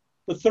better.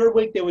 The third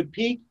week, they would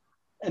peak.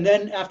 And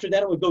then after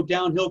that, it would go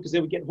downhill because they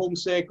would get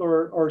homesick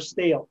or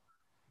stale.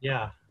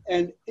 Yeah.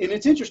 And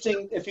it's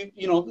interesting if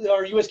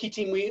our U.S. ski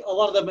team, a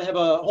lot of them have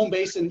a home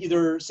base in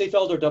either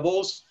Seefeld or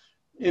Davos,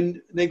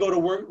 and they go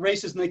to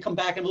races and they come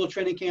back in a little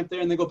training camp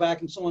there and they go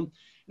back and so on.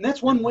 And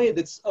that's one way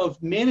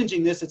of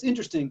managing this. It's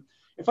interesting.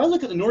 If I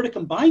look at the Nordic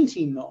combined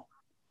team though,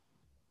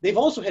 they've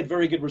also had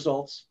very good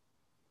results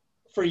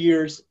for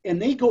years,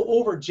 and they go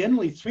over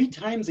generally 3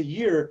 times a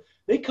year.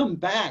 They come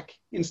back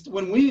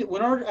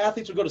when our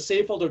athletes would go to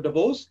Seefeld or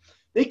Davos,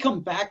 they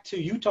come back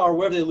to Utah or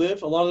wherever they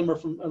live. A lot of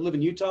them live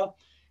in Utah,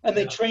 and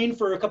they train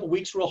for a couple of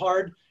weeks real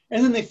hard,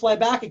 and then they fly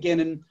back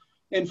again.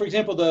 And for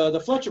example, the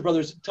Fletcher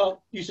brothers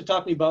used to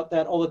talk to me about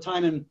that all the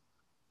time, and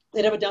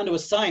they'd have it down to a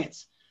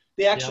science.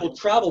 The actual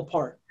travel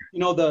part,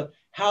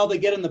 how they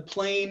get in the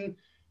plane,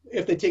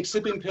 if they take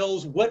sleeping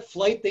pills, what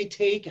flight they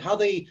take, how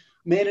they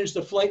manage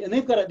the flight, and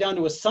they've got it down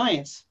to a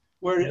science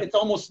where it's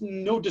almost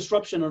no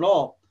disruption at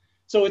all.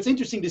 So it's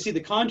interesting to see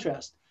the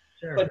contrast.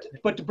 Sure.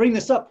 But to bring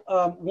this up,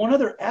 one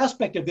other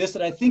aspect of this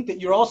that I think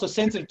that you're also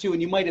sensitive to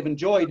and you might have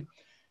enjoyed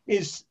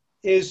is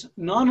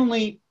not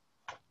only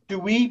do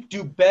we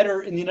do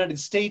better in the United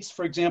States,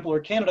 for example, or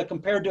Canada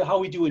compared to how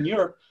we do in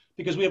Europe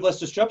because we have less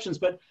disruptions,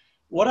 but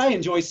what I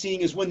enjoy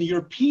seeing is when the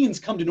Europeans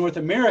come to North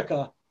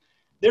America,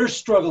 they're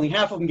struggling.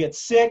 Half of them get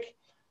sick.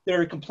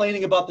 They're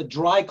complaining about the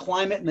dry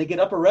climate and they get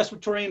upper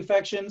respiratory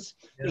infections.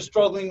 Yeah. They're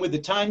struggling with the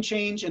time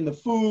change and the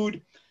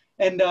food.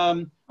 And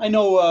I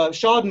know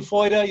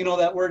schadenfreude, you know,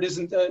 that word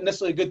isn't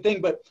necessarily a good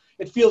thing, but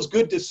it feels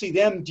good to see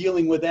them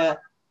dealing with that.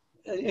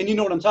 And you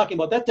know what I'm talking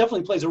about. That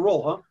definitely plays a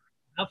role, huh?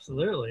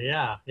 Absolutely.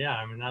 Yeah. Yeah.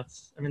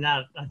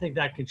 I think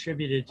that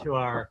contributed to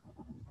our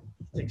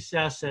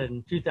success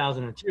in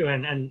 2002.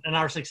 And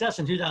our success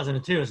in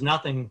 2002 is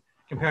nothing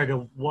compared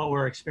to what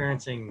we're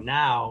experiencing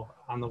now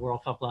on the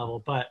World Cup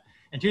level. But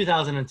in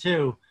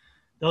 2002,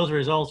 those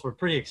results were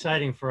pretty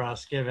exciting for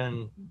us,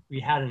 given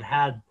we hadn't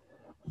had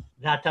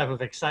that type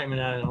of excitement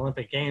at an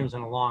Olympic Games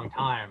in a long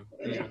time.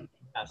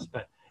 Yes,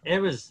 but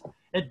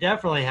it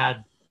definitely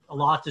had a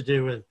lot to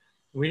do with,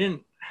 we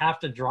didn't have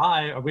to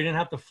drive, or we didn't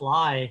have to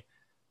fly,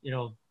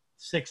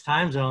 6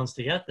 time zones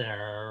to get there,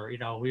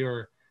 or, we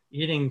were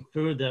eating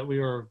food that we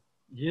were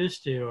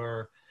used to,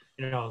 or,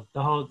 the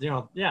whole,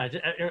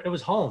 it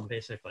was home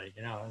basically,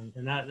 and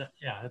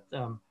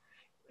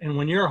and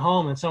when you're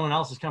home and someone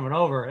else is coming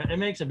over, it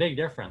makes a big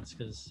difference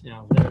because,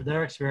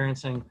 they're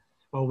experiencing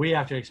what we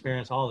have to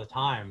experience all the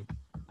time.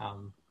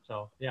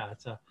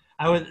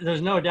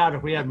 There's no doubt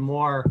if we had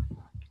more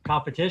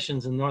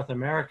competitions in North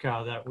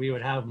America that we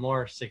would have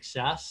more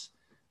success.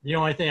 The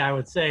only thing I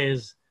would say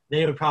is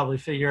they would probably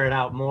figure it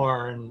out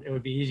more and it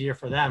would be easier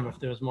for them if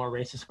there was more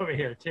races over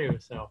here too.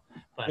 So,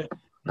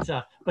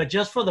 but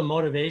just for the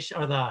motivation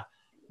or the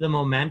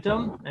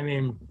momentum,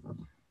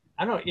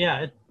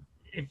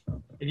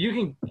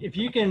 if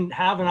you can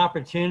have an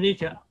opportunity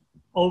to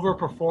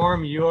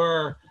overperform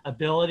your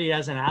ability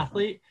as an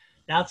athlete,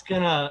 that's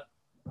going to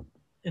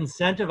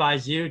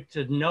incentivize you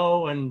to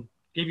know and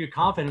give you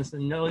confidence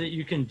and know that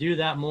you can do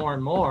that more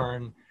and more.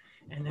 And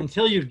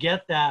until you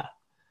get that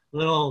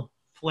little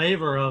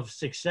flavor of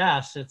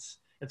success,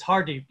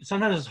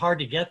 sometimes it's hard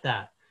to get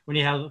that when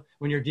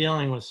you're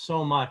dealing with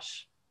so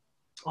much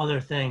other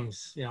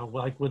things,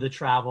 like with the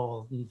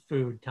travel and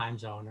food time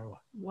zone or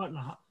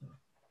whatnot.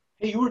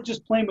 Hey, you were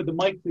just playing with the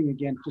mic thing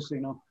again, just so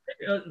you know.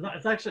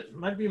 It's actually, it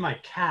might be my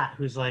cat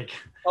who's like.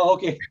 Oh,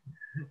 okay.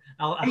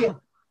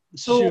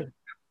 So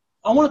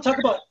I want to talk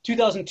about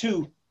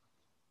 2002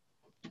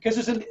 because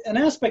there's an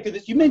aspect of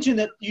this. You mentioned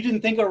that you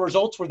didn't think our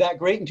results were that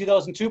great in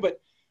 2002,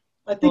 but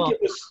I think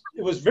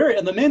it was very,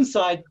 on the men's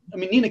side,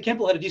 Nina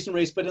Kempel had a decent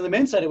race, but on the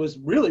men's side, it was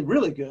really,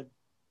 really good.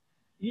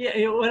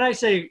 Yeah, when I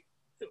say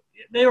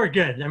they were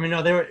good, they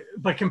were,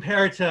 but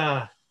compared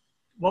to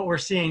what we're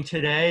seeing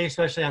today,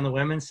 especially on the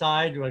women's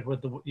side, like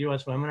what the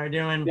U.S. women are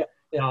doing,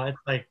 it's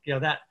like,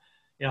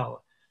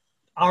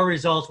 our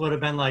results would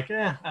have been like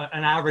an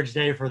average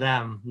day for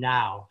them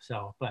now.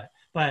 So,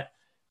 but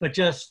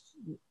just,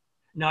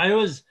 no, it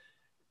was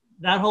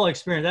that whole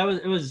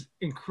experience. It was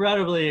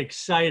incredibly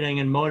exciting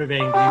and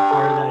motivating to be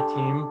part of that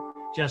team,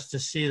 just to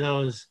see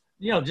those,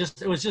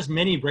 it was just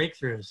mini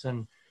breakthroughs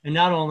and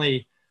not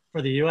only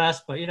for the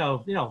U.S., but,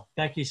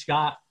 Becky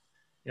Scott,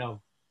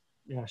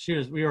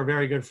 we were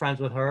very good friends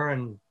with her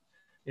and,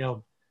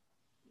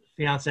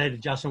 fiance to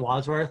Justin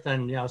Wadsworth.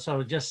 And,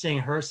 so just seeing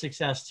her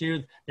success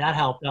too, that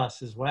helped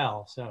us as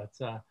well. So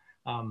it's,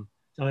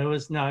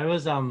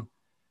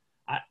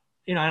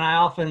 and I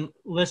often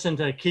listen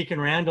to Keegan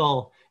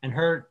Randall and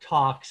her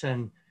talks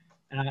and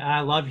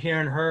I love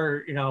hearing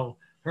her,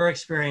 her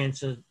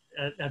experience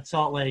at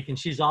Salt Lake. And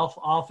she's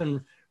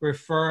often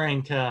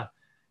referring to,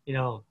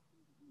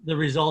 the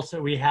results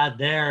that we had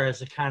there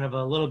as a kind of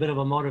a little bit of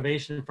a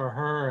motivation for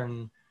her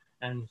and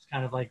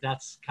kind of like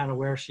that's kind of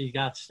where she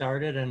got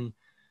started and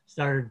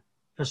started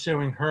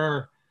pursuing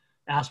her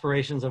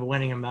aspirations of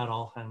winning a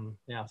medal. And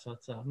so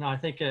it's I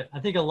think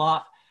a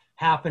lot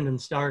happened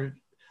and started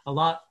a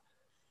lot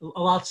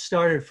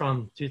started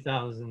from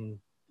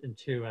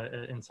 2002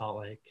 in Salt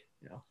Lake.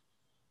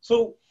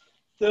 So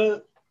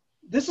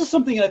this is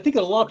something I think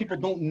a lot of people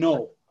don't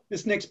know,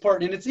 this next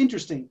part, and it's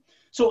interesting.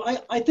 So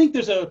I think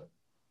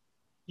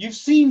you've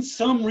seen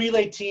some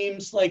relay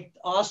teams like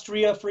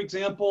Austria, for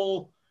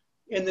example,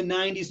 in the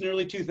 90s and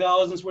early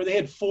 2000s, where they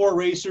had 4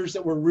 racers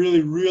that were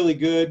really, really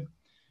good,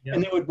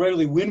 and they would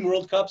regularly win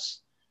World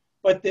Cups,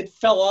 but it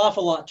fell off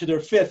a lot to their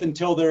 5th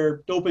until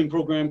their doping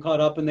program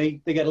caught up and they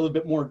got a little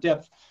bit more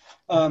depth.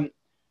 But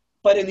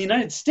in the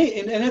United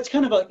States, and that's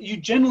kind of you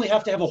generally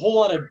have to have a whole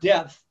lot of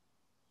depth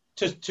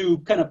to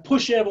kind of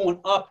push everyone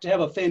up to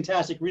have a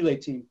fantastic relay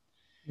team.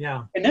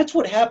 Yeah. And that's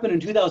what happened in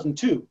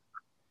 2002.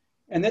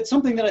 And that's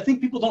something that I think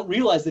people don't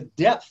realize, the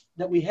depth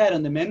that we had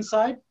on the men's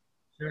side.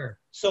 Sure.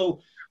 So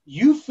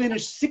you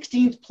finished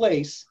 16th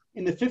place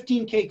in the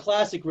 15K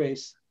Classic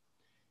race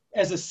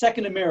as a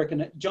second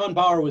American. John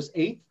Bauer was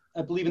 8th,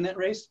 I believe, in that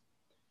race.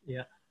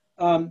 Yeah.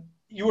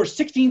 you were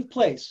 16th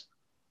place.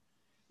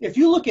 If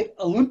you look at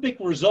Olympic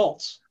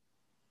results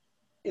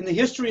in the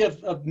history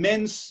of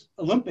men's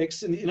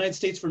Olympics in the United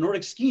States for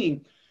Nordic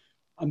skiing,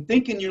 I'm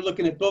thinking you're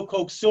looking at Bill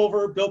Koch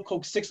silver, Bill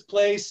Koch 6th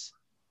place,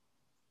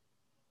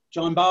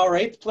 John Bauer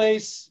 8th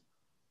place.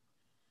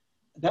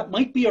 That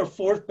might be our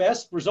 4th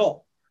best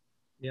result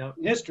in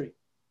history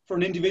for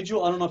an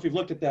individual. I don't know if you've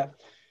looked at that.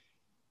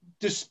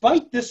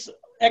 Despite this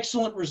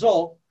excellent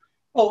result,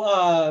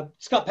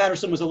 Scott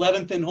Patterson was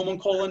 11th in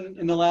Holmenkollen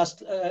in the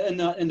last in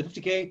the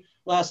 50K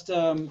last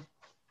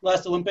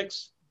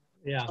Olympics.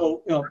 Yeah.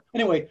 So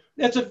anyway,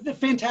 that's a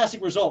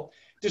fantastic result.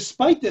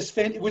 Despite this,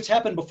 which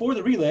happened before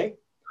the relay,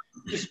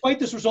 despite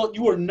this result,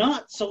 you were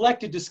not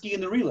selected to ski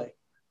in the relay.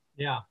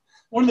 Yeah.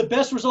 One of the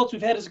best results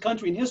we've had as a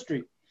country in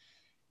history.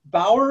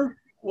 Bauer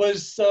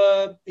was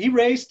he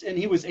raced and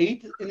he was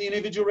 8th in the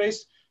individual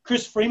race.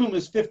 Chris Freeman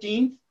was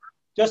 15th.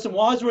 Justin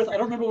Wadsworth, I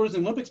don't remember what it was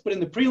in the Olympics, but in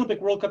the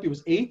pre-Olympic World Cup, he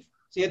was 8th.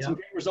 So he had some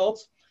great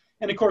results.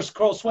 And of course,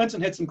 Carl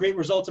Swenson had some great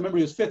results. I remember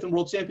he was 5th in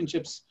World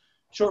Championships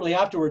shortly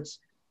afterwards.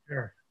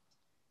 Sure.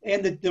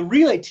 And the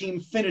relay team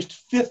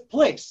finished 5th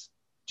place,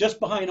 just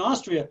behind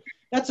Austria.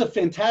 That's a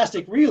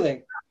fantastic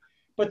relay.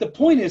 But the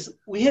point is,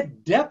 we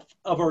had depth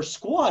of our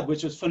squad,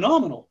 which was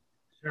phenomenal.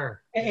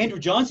 Sure. Andrew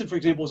Johnson, for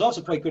example, was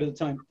also quite good at the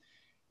time.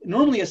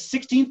 Normally, a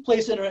 16th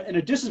place in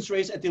a distance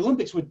race at the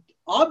Olympics would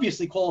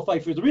obviously qualify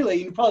for the relay.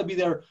 You'd probably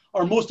be our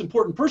most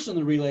important person in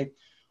the relay.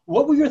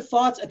 What were your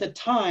thoughts at the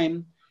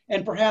time,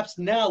 and perhaps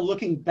now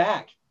looking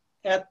back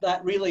at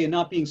that relay and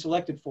not being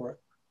selected for it?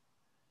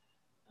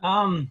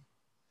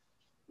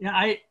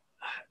 I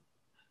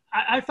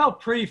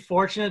felt pretty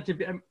fortunate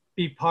to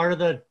be part of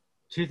the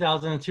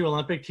 2002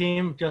 Olympic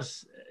team,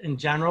 just in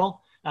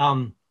general.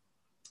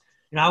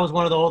 I was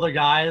one of the older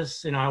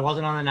guys. I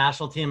wasn't on the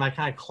national team. I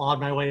kind of clawed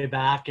my way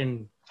back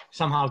and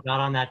somehow got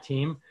on that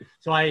team.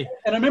 And I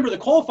remember the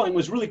qualifying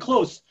was really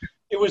close.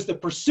 It was the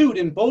pursuit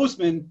in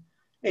Bozeman,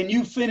 and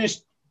you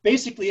finished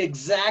basically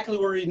exactly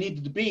where you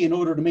needed to be in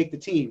order to make the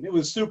team. It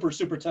was super,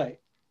 super tight.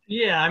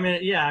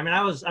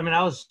 I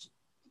was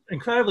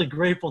incredibly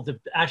grateful to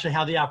actually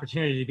have the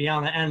opportunity to be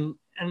on it.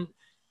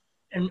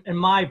 And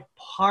my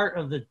part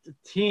of the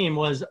team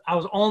was I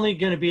was only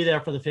going to be there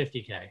for the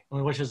 50K,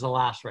 which is the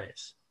last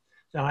race.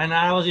 And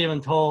I was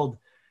even told,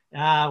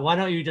 why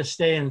don't you just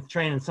stay and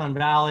train in Sun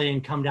Valley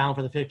and come down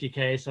for the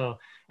 50K?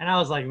 And I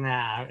was like,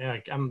 nah,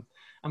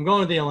 I'm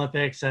going to the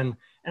Olympics. And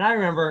I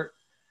remember,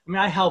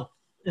 I helped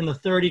in the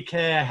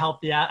 30K.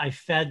 I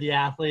fed the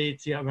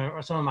athletes,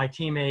 some of my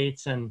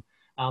teammates. And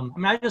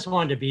I just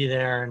wanted to be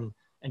there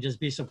and just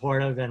be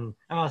supportive. And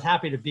I was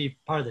happy to be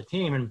part of the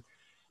team.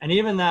 And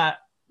even that,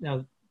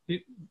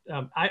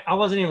 I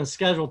wasn't even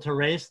scheduled to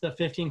race the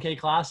 15K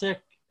Classic.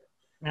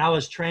 I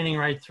was training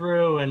right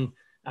through, and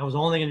I was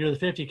only going to do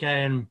the 50K.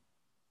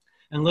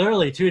 And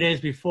literally 2 days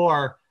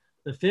before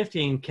the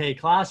 15K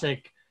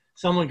Classic,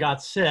 someone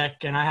got sick,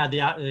 and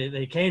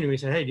they came to me and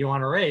said, hey, do you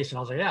want to race? And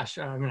I was like, yeah,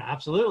 sure.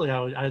 Absolutely.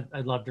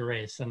 I'd love to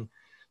race. And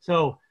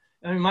so,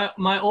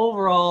 my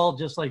overall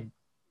just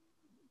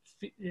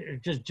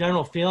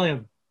general feeling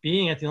of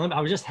being at the Olympics,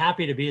 I was just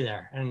happy to be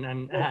there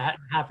and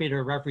happy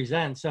to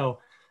represent. So,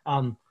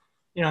 and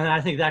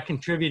I think that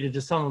contributed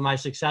to some of my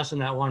success in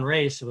that one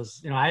race. It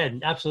was, I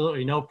had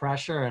absolutely no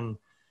pressure, and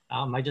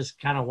I just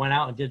kind of went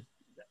out and did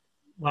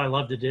what I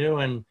love to do.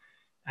 And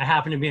I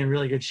happened to be in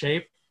really good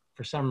shape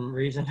for some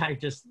reason. I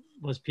just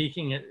was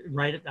peaking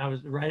I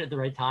was right at the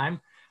right time.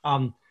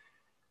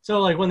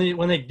 So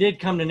when they did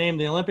come to name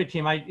the Olympic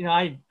team,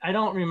 I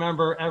don't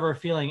remember ever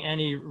feeling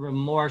any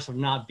remorse of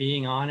not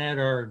being on it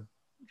or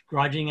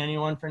grudging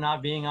anyone for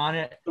not being on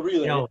it. The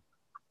relay.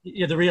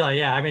 The relay.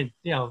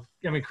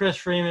 Yeah. Chris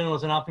Freeman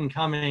was an up and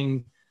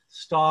coming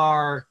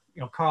star.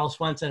 Carl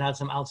Swenson had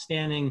some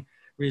outstanding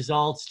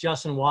results.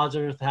 Justin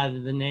Wadsworth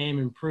had the name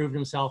and proved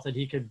himself that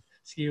he could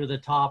ski with the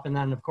top. And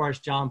then of course,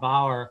 John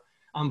Bauer,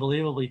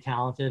 unbelievably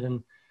talented.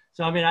 And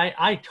so,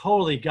 I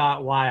totally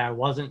got why I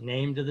wasn't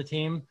named to the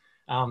team.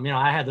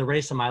 I had the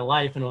race of my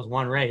life, and it was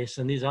one race.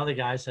 And these other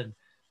guys had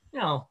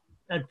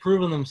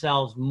proven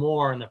themselves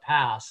more in the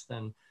past.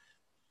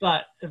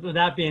 But with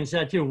that being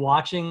said too,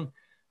 watching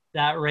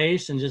that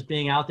race and just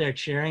being out there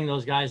cheering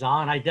those guys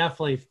on, I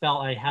definitely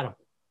felt I had a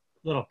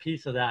little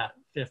piece of that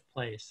 5th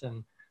place.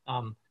 And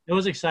it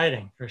was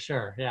exciting for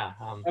sure. Yeah.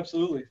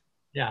 Absolutely.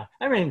 Yeah.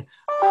 There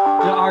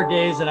are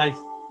days that I,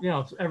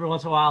 every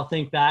once in a while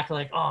think back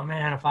like, oh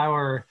man, if I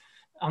were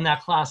on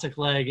that classic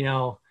leg,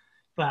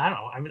 but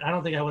I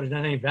don't think I would have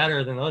done any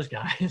better than those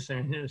guys.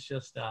 It was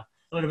just, it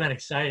would have been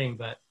exciting,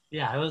 but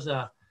yeah, it was,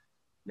 I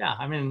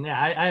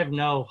have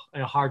no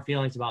hard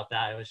feelings about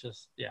that. It was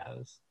just, it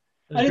was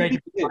great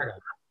to be part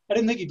of. I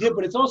didn't think you did,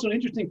 but it's also an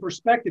interesting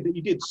perspective that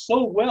you did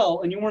so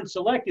well and you weren't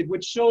selected,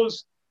 which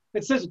says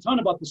a ton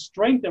about the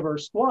strength of our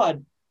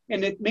squad,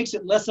 and it makes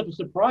it less of a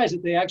surprise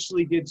that they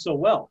actually did so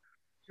well.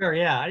 Sure,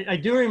 yeah. I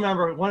do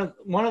remember one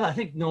of the, I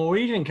think,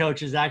 Norwegian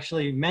coaches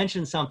actually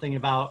mentioned something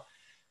about,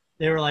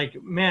 they were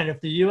like, man, if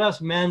the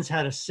U.S. men's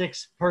had a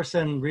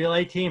 6-person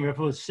relay team, if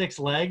it was 6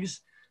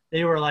 legs,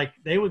 they were like,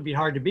 they would be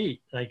hard to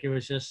beat. Like, it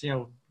was just,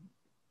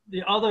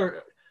 the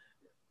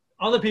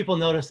other people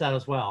noticed that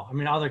as well. I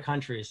mean, other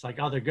countries, like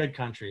other good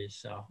countries.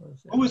 So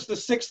who was the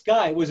sixth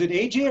guy? Was it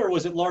AJ or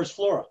was it Lars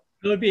Flora?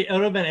 it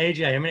would have been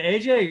AJ. I mean,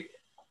 AJ,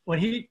 when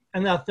he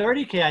in the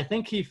 30K, I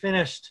think he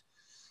finished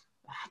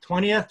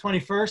 20th,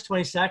 21st,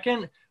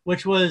 22nd,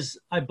 which was,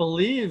 I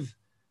believe,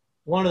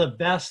 one of the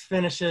best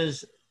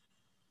finishes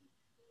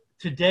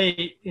to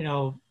date, you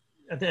know,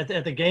 at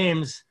the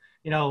games,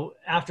 you know,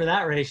 after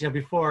that race, you know,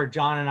 before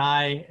John and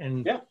I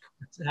and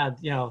had,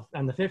 you know,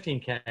 on the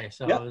 15K.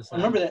 So it was, I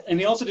remember that. And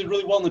he also did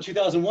really well in the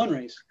 2001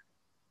 race.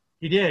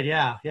 He did,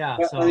 yeah.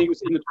 So I think he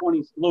was in the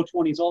 20s, low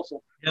 20s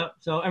also. Yep.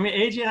 So I mean,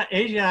 AJ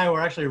and I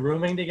were actually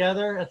rooming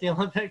together at the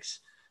Olympics.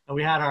 And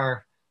we had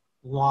our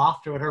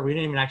loft or whatever. We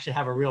didn't even actually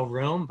have a real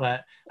room,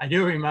 but I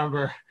do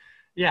remember.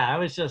 Yeah, it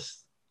was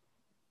just.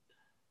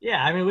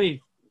 Yeah, I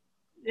mean,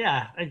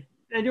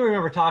 I do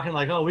remember talking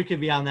like, oh, we could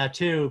be on that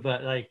too,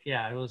 but like,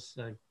 yeah, it was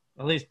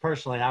at least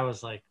personally, I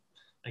was like,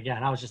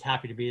 again, I was just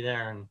happy to be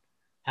there and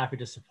happy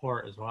to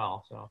support as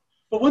well. So,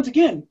 but once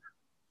again,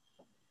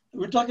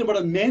 we're talking about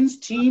a men's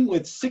team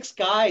with 6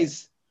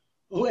 guys,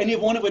 who any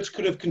one of which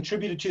could have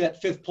contributed to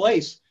that 5th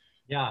place.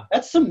 Yeah,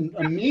 that's some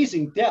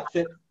amazing depth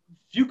that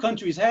few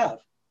countries have.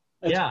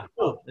 That's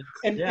cool.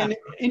 And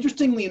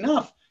interestingly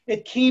enough,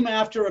 it came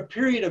after a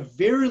period of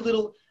very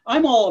little.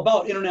 I'm all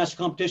about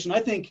international competition. I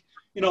think,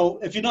 you know,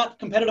 if you're not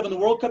competitive in the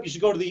World Cup, you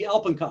should go to the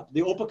Alpen Cup,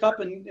 the OPA Cup,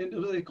 and what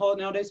do they call it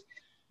nowadays?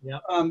 Yeah.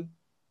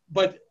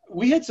 But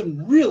we had some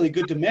really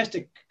good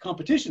domestic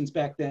competitions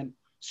back then,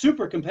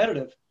 super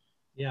competitive.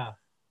 Yeah.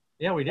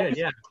 Yeah, we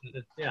did.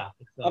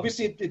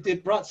 Obviously,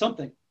 it brought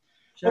something.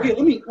 Sure. Okay,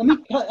 let me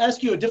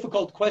ask you a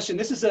difficult question.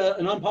 This is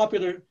an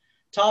unpopular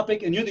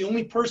topic, and you're the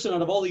only person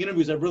out of all the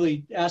interviews I've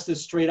really asked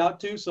this straight out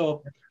to.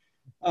 So,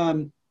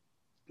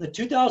 the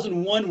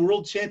 2001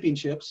 World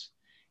Championships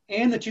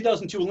and the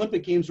 2002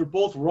 Olympic Games were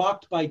both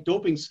rocked by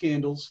doping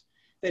scandals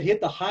that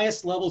hit the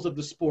highest levels of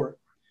the sport.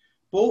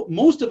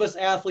 Most of us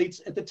athletes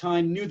at the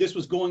time knew this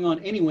was going on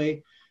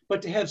anyway,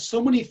 but to have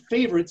so many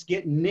favorites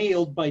get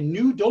nailed by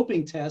new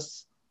doping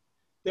tests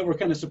that were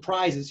kind of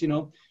surprises, you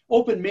know,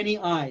 opened many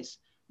eyes.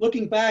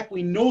 Looking back,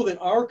 we know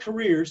that our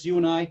careers, you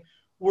and I,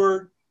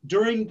 were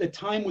during the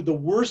time with the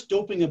worst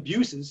doping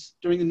abuses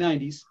during the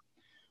 90s.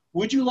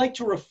 Would you like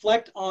to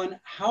reflect on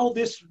how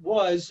this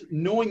was,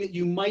 knowing that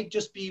you might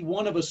just be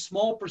one of a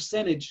small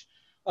percentage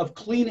of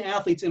clean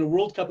athletes in a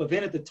World Cup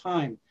event at the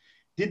time?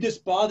 Did this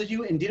bother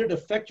you, and did it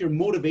affect your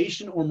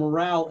motivation or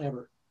morale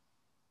ever?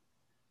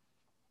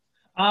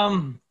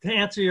 To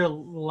answer your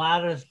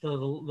latest,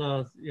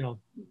 the you know,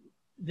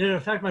 did it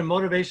affect my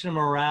motivation and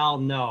morale?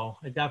 No,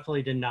 it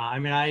definitely did not. I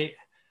mean,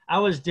 I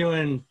was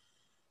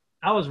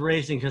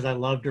racing because I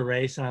loved to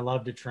race and I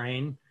loved to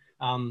train.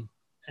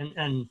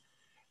 And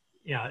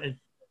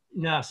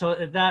yeah, so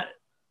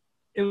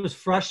it was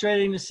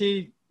frustrating to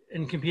see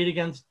and compete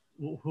against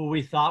who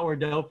we thought were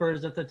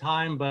dopers at the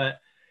time, but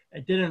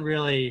it didn't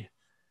really,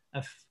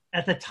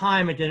 at the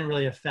time, it didn't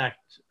really affect,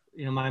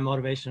 you know, my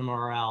motivation and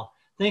morale.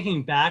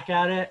 Thinking back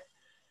at it,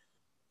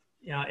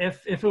 you know,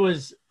 if it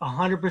was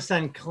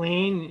 100%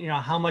 clean, you know,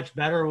 how much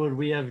better would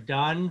we have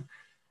done?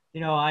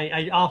 You know,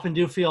 I often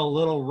do feel a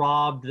little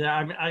robbed there.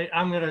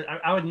 I mean,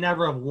 I would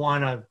never have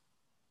won a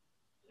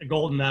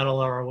gold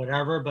medal or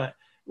whatever, but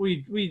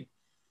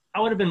I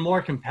would have been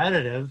more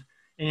competitive,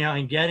 you know,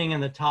 and getting in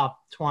the top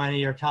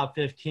 20 or top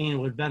 15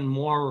 would have been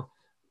more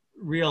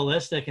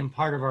realistic and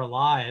part of our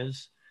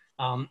lives.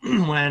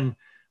 When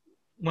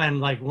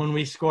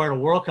we scored a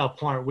World Cup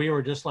point, we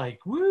were just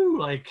like, woo,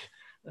 like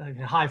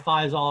high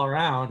fives all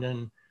around.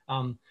 And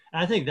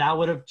I think that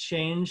would have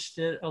changed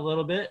it a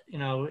little bit. You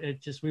know,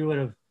 we would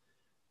have,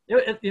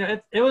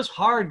 it was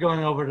hard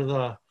going over to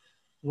the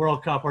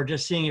World Cup or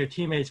just seeing your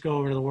teammates go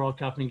over to the World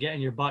Cup and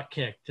getting your butt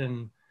kicked.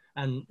 And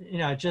you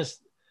know,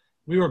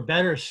 we were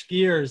better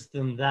skiers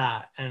than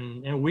that.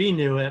 And we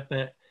knew it,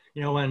 but,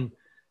 you know, when,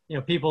 you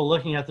know, people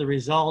looking at the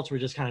results were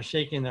just kind of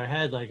shaking their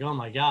head like, oh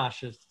my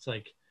gosh, it's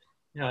like,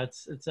 you know,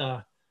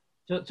 so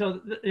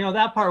you know,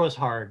 that part was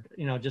hard,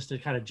 you know, just to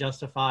kind of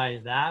justify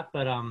that.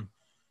 But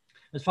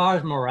as far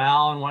as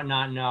morale and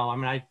whatnot, no. I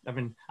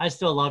mean, I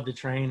still love to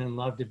train and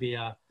love to be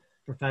a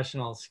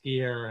professional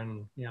skier,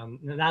 and you know,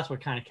 that's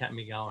what kind of kept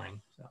me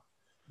going.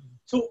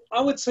 So I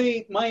would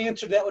say my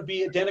answer to that would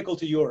be identical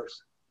to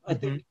yours. I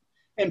think,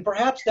 and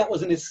perhaps that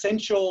was an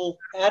essential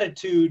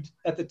attitude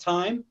at the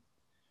time.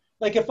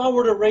 Like if I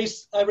were to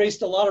race, I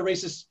raced a lot of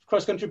races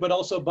cross country, but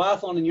also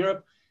biathlon in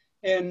Europe,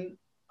 and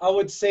I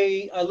would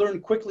say I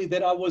learned quickly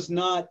that I was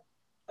not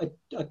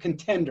a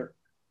contender.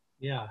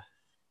 Yeah.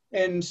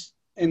 And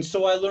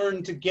so I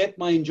learned to get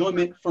my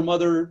enjoyment from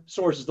other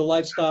sources, the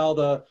lifestyle,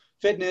 the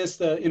fitness,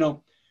 you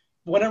know,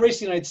 when I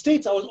raced in the United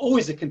States, I was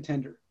always a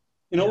contender.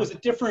 You know, It was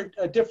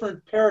a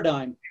different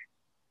paradigm.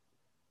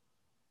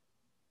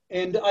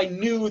 And I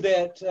knew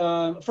that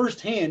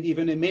firsthand,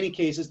 even in many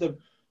cases,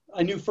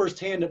 I knew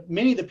firsthand that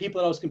many of the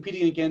people that I was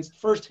competing against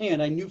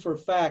firsthand, I knew for a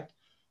fact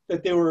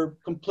that they were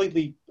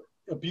completely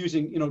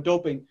abusing, you know,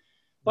 doping.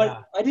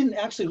 But I didn't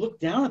actually look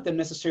down at them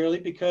necessarily,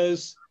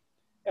 because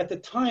at the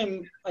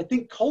time, I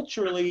think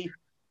culturally,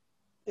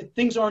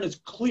 things aren't as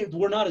clear.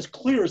 We're not as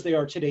clear as they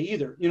are today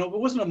either. You know, it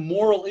wasn't a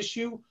moral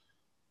issue.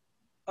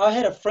 I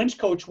had a French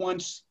coach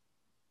once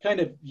kind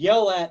of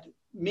yell at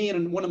me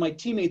and one of my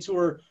teammates who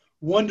were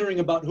wondering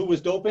about who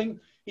was doping.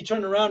 He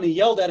turned around and he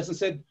yelled at us and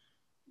said,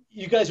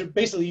 you guys,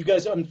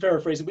 I'm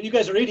paraphrasing, but you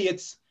guys are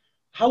idiots.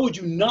 How would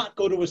you not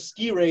go to a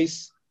ski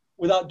race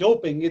without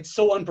doping? It's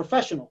so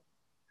unprofessional.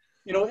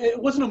 You know,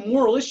 it wasn't a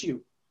moral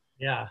issue.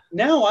 Yeah.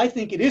 Now I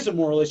think it is a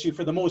moral issue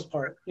for the most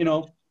part, you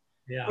know.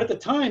 Yeah. But at the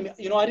time,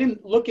 you know, I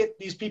didn't look at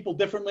these people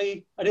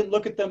differently. I didn't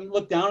look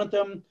down at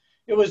them.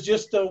 It was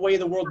just the way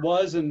the world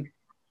was. And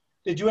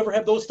did you ever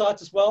have those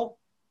thoughts as well?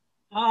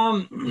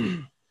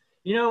 You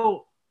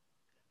know,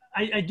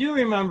 I do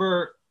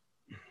remember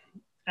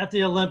at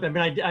the Olympic,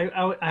 I mean,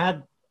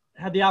 I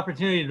had the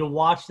opportunity to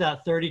watch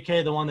that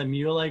 30K, the one that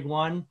Muleg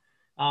won,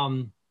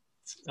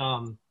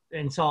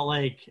 in Salt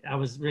Lake. I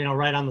was, you know,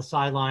 right on the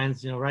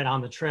sidelines, you know, right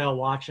on the trail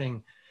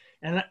watching.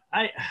 And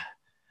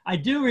I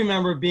do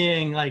remember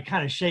being like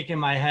kind of shaking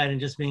my head and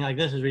just being like,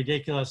 this is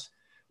ridiculous,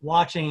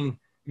 watching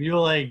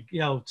Muleg, you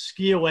know,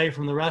 ski away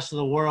from the rest of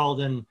the world.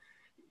 And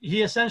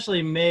he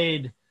essentially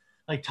made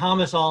like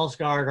Thomas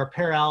Alsgaard or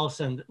Per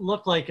Allison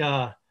look like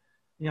a,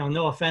 you know,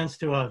 no offense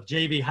to a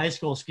JV high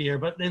school skier,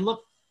 but they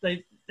looked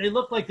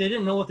like they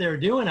didn't know what they were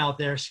doing out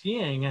there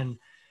skiing. And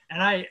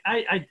I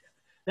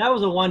that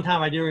was the one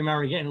time I do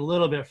remember getting a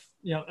little bit,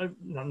 you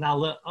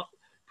know,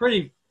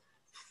 pretty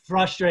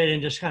frustrated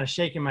and just kind of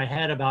shaking my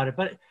head about it.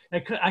 But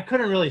I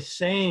couldn't really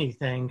say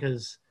anything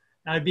because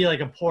I'd be like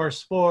a poor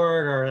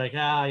sport or like,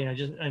 you know,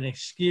 just an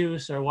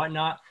excuse or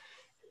whatnot,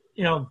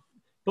 you know.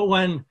 But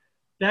when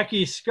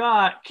Becky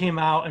Scott came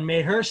out and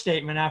made her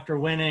statement after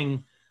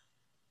winning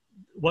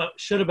what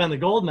should have been the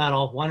gold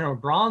medal, won a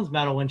bronze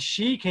medal, when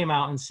she came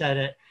out and said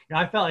it, you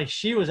know, I felt like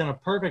she was in a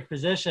perfect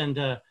position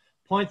to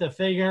point the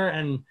finger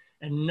and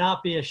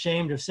not be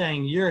ashamed of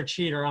saying, you're a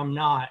cheater, I'm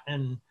not.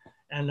 And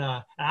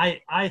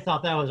I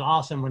thought that was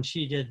awesome when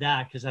she did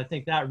that, because I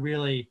think that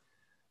really,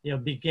 you know,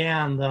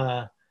 began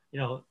the, you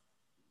know,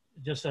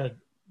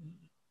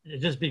 it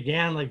just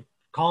began like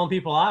calling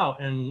people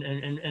out and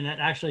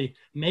actually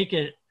make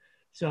it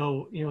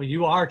so, you know,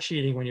 you are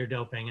cheating when you're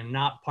doping and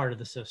not part of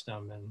the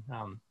system.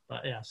 And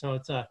but yeah, so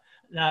it's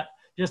that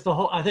just the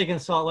whole, I think in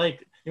Salt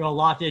Lake, you know, a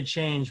lot did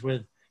change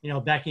with, you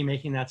know, Becky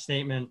making that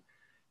statement.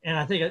 And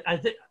I think,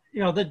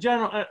 you know,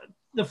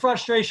 the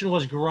frustration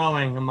was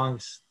growing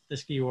amongst the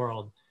ski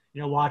world,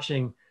 you know,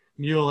 watching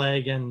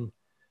Muleg and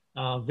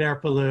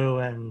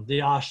Verpelu and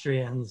the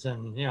Austrians,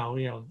 and, you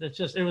know, it's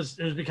just, it was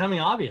becoming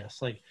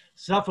obvious, like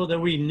stuff that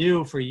we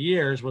knew for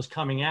years was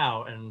coming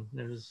out, and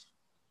it was,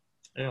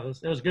 you know,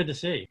 it was good to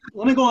see.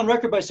 Let me go on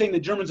record by saying the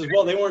Germans as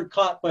well, they weren't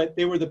caught, but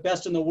they were the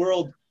best in the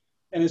world.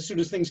 And as soon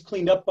as things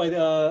cleaned up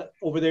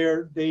over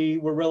there, they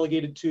were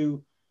relegated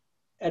to,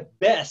 at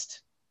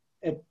best,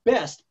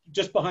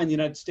 just behind the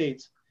United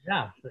States.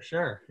 Yeah, for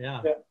sure.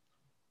 Yeah.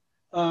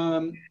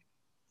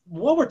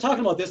 While we're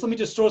talking about this, let me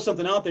just throw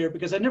something out there,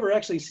 because I never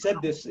actually said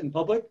this in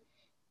public.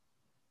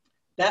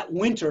 That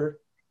winter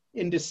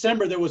in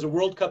December, there was a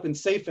World Cup in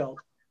Seefeld.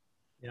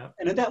 Yeah.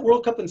 And at that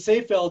World Cup in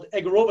Seefeld,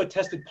 Egorova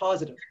tested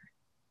positive.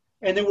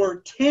 And there were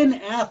 10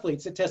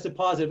 athletes that tested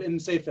positive in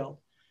Seefeld.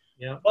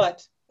 Yeah.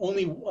 But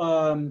only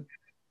one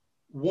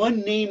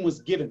name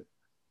was given,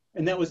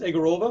 and that was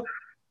Egorova.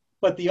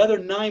 But the other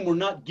 9 were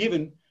not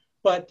given.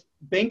 But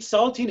Bengt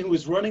Saltin, who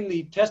was running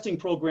the testing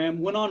program,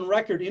 went on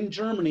record in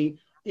Germany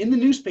in the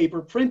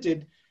newspaper,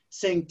 printed,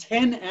 saying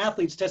 10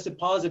 athletes tested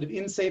positive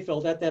in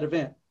Seefeld at that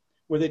event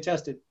where they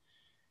tested.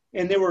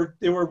 And they were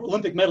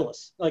Olympic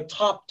medalists, like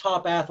top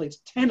athletes.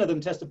 10 of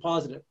them tested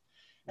positive.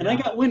 And I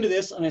got wind of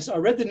this, and I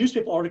read the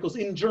newspaper articles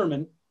in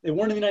German. They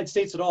weren't in the United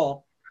States at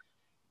all.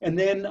 And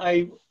then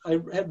I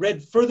had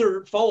read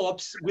further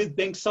follow-ups with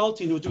Bengt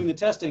Saltin, who was doing the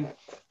testing.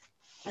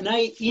 And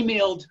I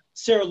emailed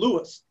Sarah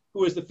Lewis,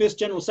 who was the FIS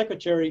General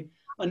Secretary,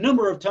 a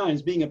number of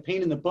times, being a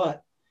pain in the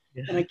butt.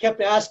 Yeah. And I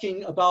kept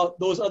asking about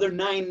those other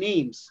 9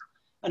 names.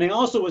 And I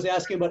also was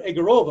asking about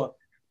Egorova.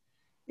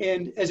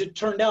 And as it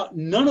turned out,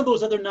 none of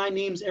those other 9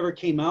 names ever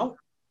came out,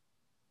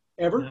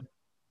 ever. Yeah.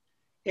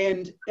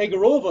 And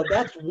Egorova,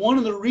 that's one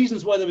of the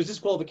reasons why there was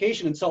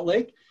disqualification in Salt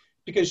Lake,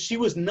 because she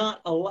was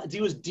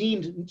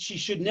deemed she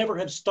should never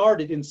have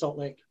started in Salt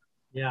Lake.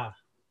 Yeah.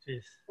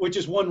 Jeez. Which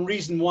is one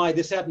reason why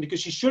this happened,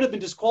 because she should have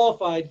been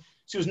disqualified.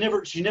 She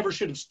never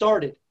should have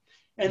started.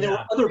 And there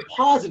were other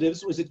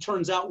positives, as it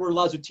turns out, were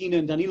Lazutina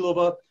and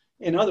Danilova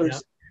and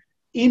others.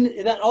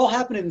 Yeah. That all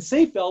happened in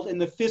Seefeld,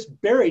 and the FIS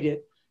buried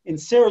it. And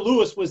Sarah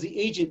Lewis was the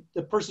agent,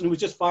 the person who was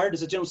just fired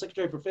as a general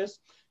secretary for FIS.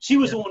 She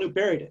was the one who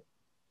buried it.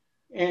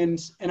 And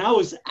I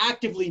was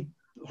actively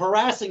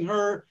harassing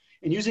her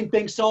and using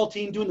Bengt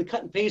Saltin, doing the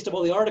cut and paste of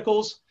all the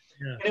articles.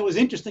 Yeah. And it was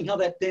interesting how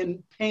that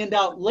then panned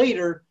out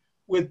later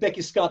with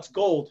Becky Scott's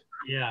gold.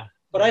 Yeah.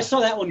 But I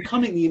saw that one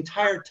coming the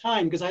entire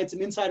time, because I had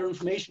some insider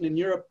information in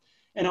Europe,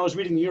 and I was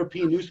reading the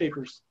European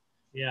newspapers.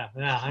 Yeah.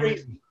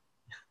 Crazy.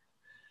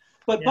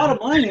 But bottom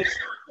line is,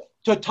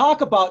 to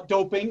talk about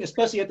doping,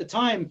 especially at the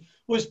time,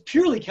 was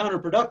purely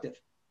counterproductive.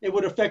 It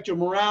would affect your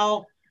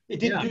morale. It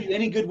didn't do you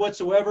any good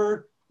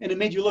whatsoever. and it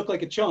made you look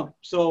like a chump.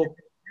 So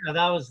Yeah,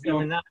 that was, I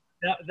mean,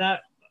 that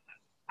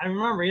I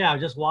remember, yeah,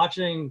 just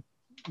watching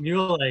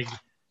Muleg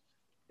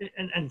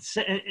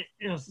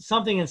you know,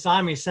 something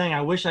inside me saying,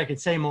 I wish I could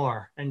say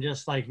more and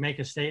just like make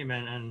a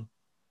statement. And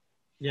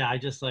yeah, I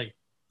just like,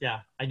 yeah,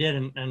 I did.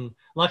 And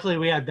luckily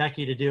we had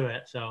Becky to do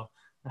it. So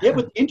yeah,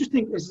 but the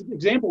interesting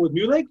example with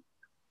Muleg,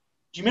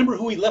 do you remember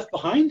who he left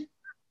behind?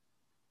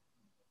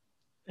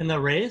 in the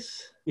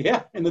race,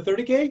 Yeah, in the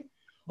 30K?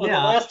 On the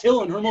yeah, last hill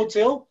on Hermod's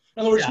Hill?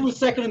 In other words, yeah, who was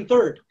second and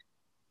third?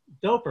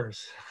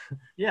 dopers.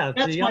 Yeah,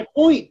 That's my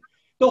point.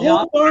 The yeah,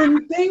 whole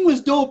darn thing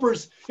was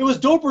dopers. It was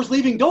dopers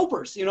leaving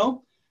dopers, you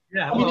know?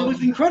 yeah. I mean, it Well,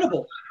 was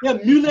incredible. Yeah,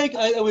 Muleg,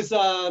 it was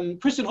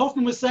Christian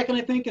Hoffman was second,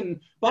 I think, and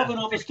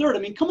Botvinov was third. I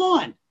mean, come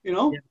on, you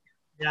know? yeah,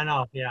 yeah, I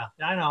know. Yeah,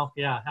 I know.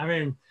 Yeah, I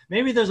mean,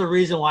 maybe there's a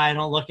reason why I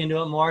don't look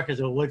into it more because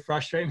it would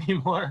frustrate me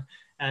more.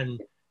 And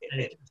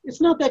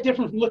It's not that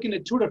different from looking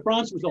at Tour de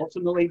France results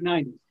in the late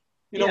 90s.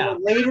 You know, yeah,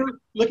 later,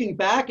 looking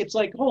back, it's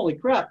like, holy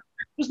crap,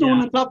 there's no yeah,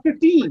 one in the top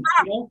 15, you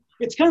know?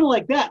 It's kind of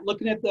like that,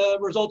 looking at the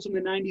results in the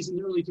 90s and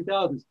the early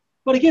 2000s.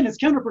 But again, it's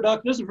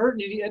counterproductive. It doesn't hurt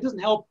anybody. It doesn't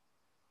help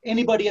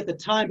anybody at the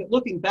time. But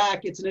looking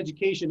back, it's an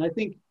education. I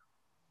think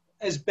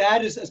as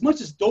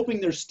much as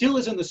doping there still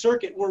is in the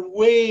circuit, we're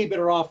way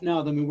better off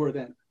now than we were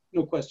then.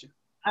 No question.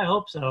 I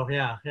hope so.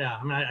 Yeah, yeah.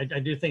 I mean, I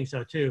do think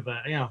so too.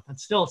 But you know,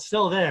 it's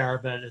still there.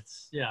 But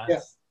it's yeah,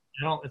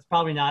 Yeah. it's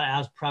probably not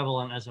as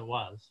prevalent as it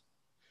was.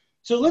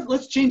 So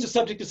let's change the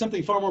subject to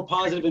something far more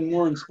positive and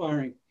more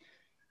inspiring.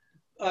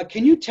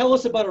 Can you tell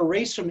us about a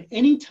race from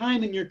any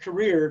time in your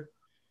career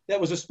that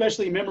was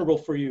especially memorable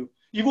for you?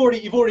 You've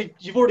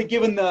already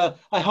given the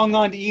I hung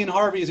on to Ian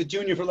Harvey as a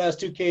junior for the last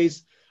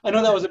 2Ks. I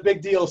know that was a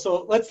big deal,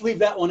 so let's leave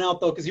that one out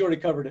though because you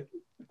already covered it.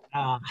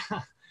 Uh,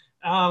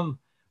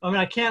 I mean,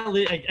 I can't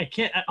leave. I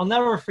can't. I'll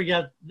never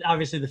forget.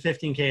 Obviously, the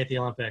 15K at the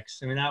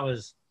Olympics. I mean, that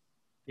was,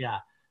 yeah,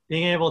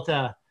 being able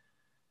to,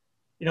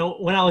 you know,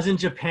 when I was in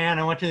Japan,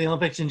 I went to the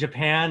Olympics in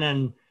Japan,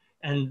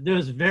 and there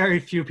was very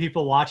few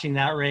people watching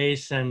that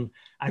race. And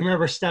I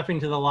remember stepping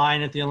to the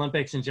line at the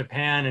Olympics in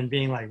Japan and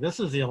being like, "This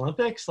is the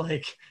Olympics!"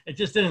 Like, it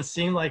just didn't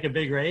seem like a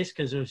big race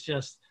because it was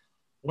just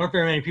weren't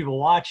very many people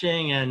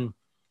watching, and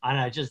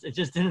it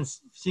just didn't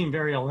seem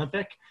very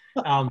Olympic.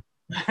 But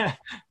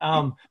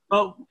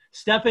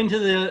stepping to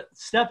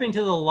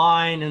the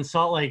line in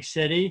Salt Lake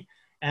City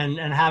and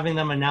having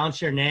them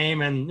announce your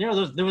name, and you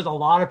know there was a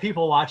lot of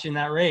people watching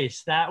that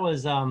race. That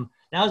was a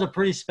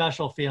pretty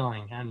special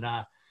feeling, and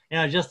you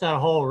know, just that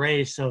whole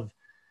race of,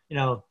 you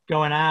know,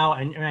 going out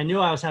and I knew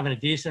I was having a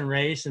decent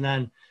race,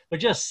 but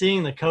just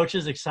seeing the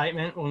coaches'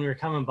 excitement when we were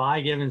coming by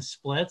giving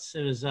splits,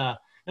 it was you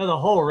know, the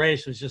whole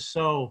race was just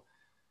so.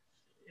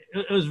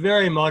 It was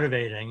very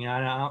motivating. You know,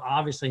 I'll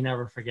obviously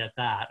never forget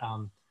that.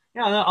 You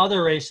know, the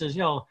other races,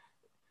 you know,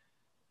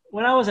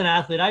 when I was an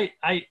athlete,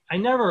 I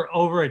never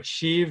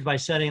overachieved by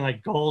setting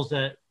like goals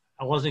that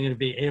I wasn't going to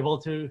be able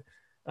to.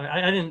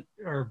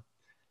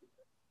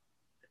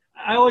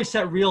 I always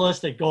set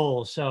realistic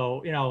goals.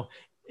 So, you know,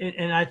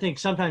 and I think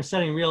sometimes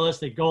setting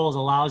realistic goals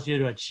allows you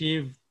to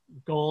achieve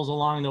goals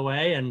along the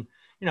way. And,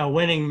 you know,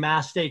 winning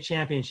Mass State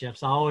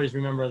championships, I always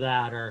remember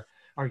that, or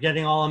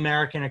getting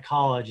All-American at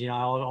college, you know,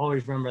 I'll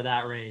always remember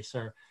that race,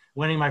 or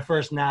winning my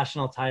first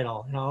national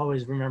title, you know, I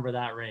always remember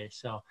that race.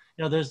 So,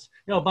 you know, there's,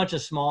 you know, a bunch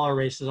of smaller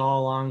races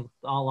all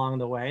along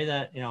the way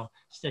that, you know,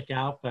 stick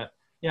out. But,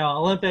 you know,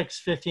 Olympics,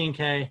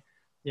 15K,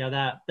 you know,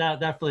 that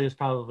definitely was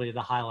probably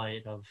the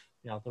highlight of,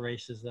 you know, the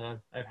races that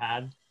I've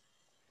had.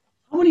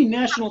 How many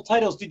national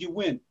titles did you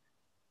win?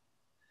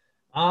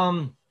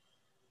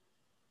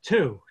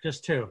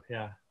 Just two.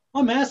 Yeah.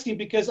 I'm asking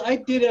because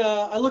I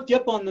looked you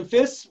up on the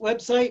FIS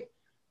website.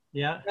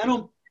 Yeah.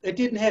 It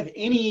didn't have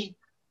any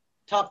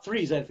top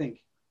threes, I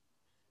think.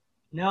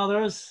 No,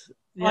 there's.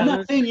 Yeah, I'm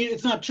not saying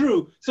it's not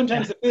true.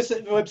 Sometimes the FIS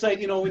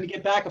website, you know, when you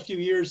get back a few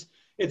years,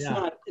 it's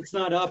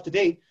not up to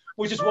date,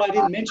 which is why I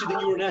didn't mention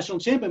that you were a national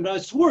champion, but I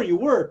swore you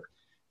were.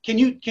 Can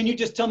you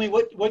just tell me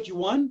what you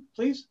won,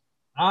 please?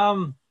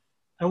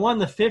 I won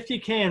the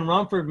 50K in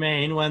Rumford,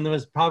 Maine, when there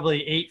was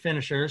probably 8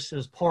 finishers. It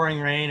was pouring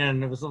rain,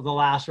 and it was the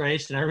last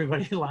race, and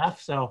everybody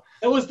left. So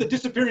that was the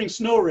disappearing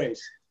snow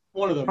race,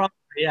 one of them. Probably,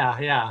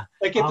 yeah.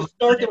 Like at the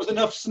start, there was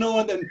enough snow,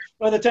 and then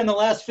by the time the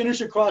last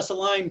finisher crossed the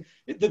line,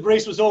 the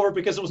race was over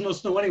because there was no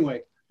snow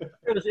anyway.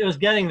 It was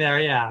getting there,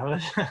 yeah.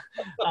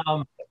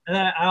 And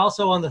then I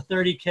also won the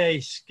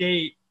 30K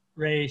skate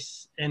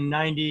race in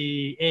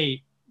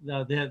 '98,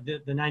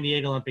 the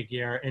 '98 Olympic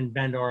year in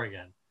Bend,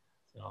 Oregon.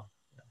 So.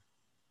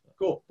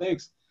 Cool,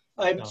 thanks.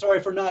 I'm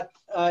sorry for not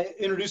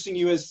introducing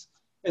you as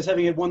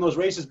having had won those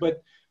races,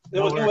 but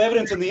there was no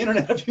evidence on the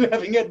internet of you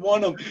having had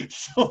won them,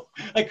 so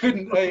I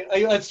couldn't.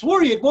 I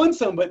swore you had won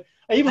some, but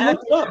I even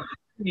looked it up.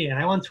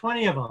 Yeah, I won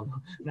 20 of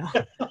them.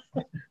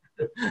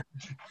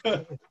 No.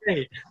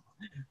 Great.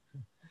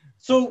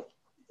 So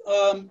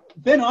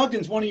Ben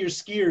Ogden's one of your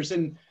skiers,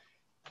 and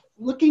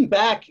looking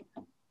back,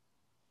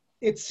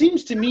 it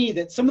seems to me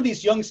that some of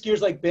these young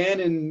skiers like Ben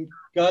and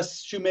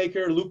Gus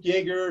Shoemaker, Luke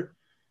Yeager,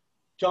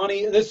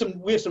 Johnny,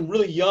 we have some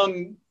really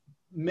young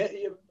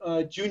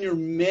junior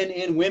men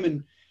and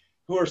women.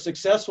 who are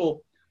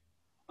successful,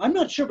 I'm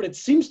not sure, but it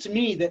seems to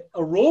me that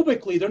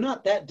aerobically, they're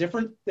not that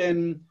different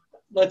than,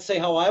 let's say,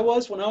 how I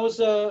was when I was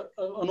an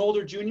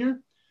older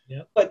junior.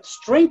 Yep. But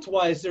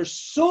strength-wise, they're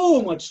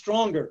so much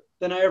stronger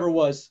than I ever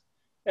was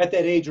at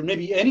that age, or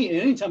maybe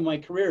any time in my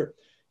career.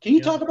 Can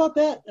you talk about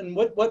that and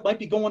what might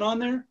be going on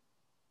there?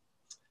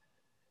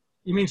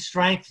 You mean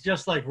strength,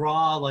 just like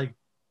raw, like?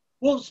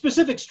 Well,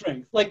 specific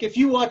strength. Like if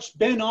you watch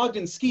Ben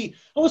Ogden ski,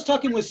 I was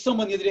talking with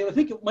someone the other day, I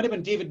think it might have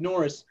been David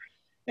Norris,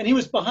 and he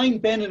was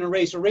behind Ben in a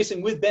race or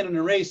racing with Ben in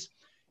a race,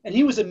 and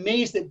he was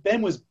amazed that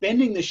Ben was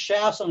bending the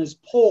shafts on his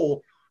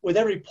pole with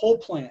every pole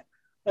plant.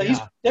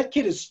 Now, that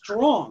kid is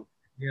strong.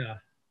 Yeah.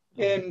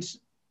 And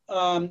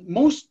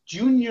most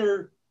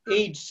junior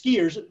age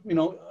skiers,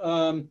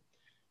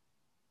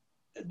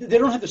 they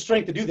don't have the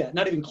strength to do that,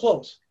 not even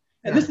close.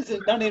 And this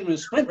isn't not even a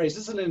sprint race.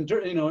 This is in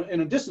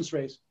a distance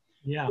race.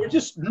 Yeah. They're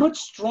just much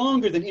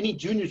stronger than any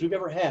juniors we've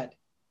ever had.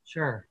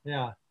 Sure.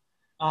 Yeah.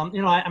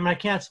 I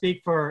can't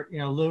speak for,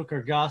 Luke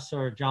or Gus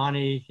or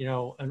Johnny,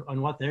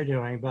 on what they're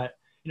doing, but,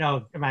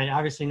 I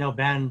obviously know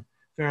Ben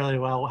fairly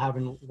well,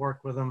 having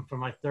worked with him for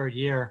my third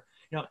year.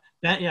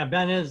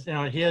 Ben is,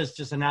 he is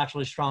just a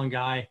naturally strong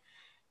guy.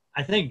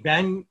 I think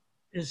Ben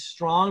is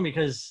strong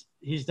because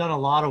he's done a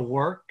lot of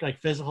work, like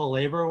physical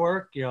labor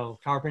work,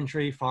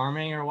 carpentry,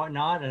 farming or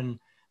whatnot. And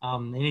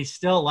he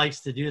still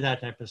likes to do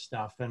that type of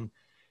stuff. And,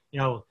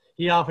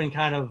 he often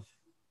kind of,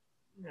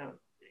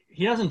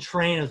 he doesn't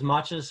train as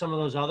much as some of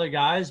those other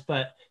guys,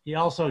 but he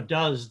also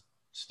does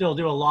still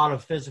do a lot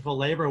of physical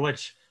labor,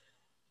 which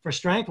for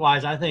strength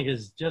wise, I think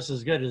is just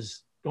as good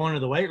as going to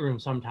the weight room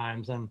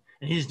sometimes. And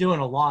he's doing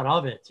a lot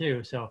of it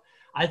too. So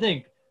I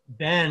think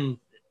Ben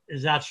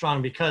is that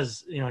strong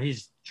because,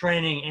 he's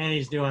training and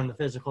he's doing the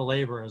physical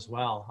labor as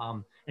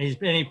well. And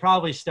he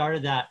probably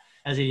started that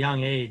as a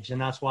young age.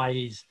 And that's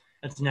why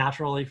that's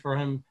natural for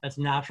him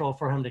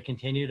to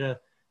continue to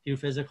do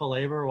physical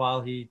labor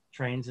while he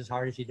trains as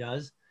hard as he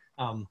does.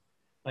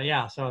 But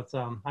yeah, so it's,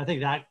 I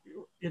think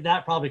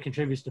that probably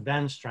contributes to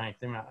Ben's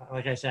strength. And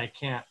like I said, I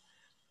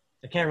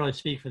can't really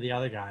speak for the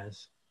other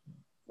guys.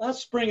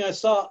 Last spring, I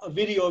saw a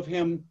video of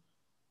him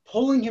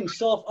pulling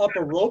himself up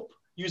a rope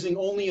using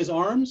only his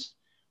arms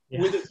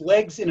with his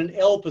legs in an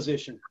L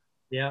position.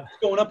 Yeah.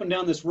 Going up and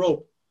down this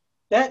rope.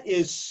 That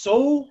is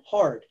so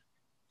hard.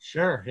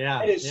 Sure.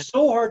 Yeah. It is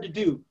so hard to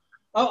do.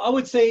 I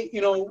would say,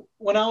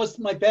 when I was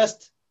my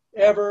best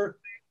ever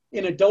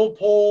in a double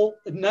pole,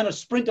 not a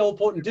sprint double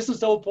pole, in distance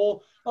double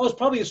pole, I was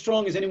probably as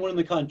strong as anyone in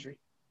the country.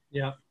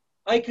 Yeah.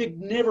 I could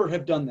never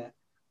have done that.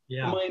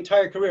 Yeah. In my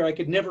entire career, I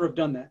could never have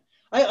done that.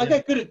 I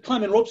got good at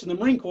climbing ropes in the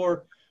Marine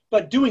Corps,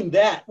 but doing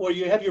that where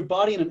you have your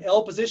body in an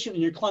L position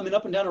and you're climbing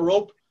up and down a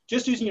rope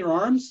just using your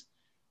arms,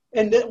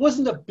 and that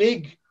wasn't a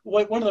big,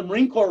 one of the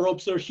Marine Corps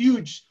ropes, they're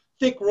huge,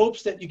 thick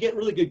ropes that you get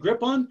really good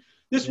grip on.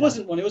 This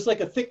wasn't one. It was like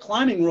a thick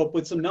climbing rope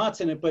with some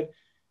knots in it, but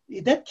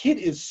that kid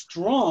is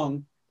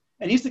strong,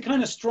 and he's the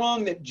kind of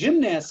strong that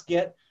gymnasts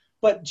get,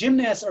 but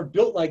gymnasts are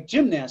built like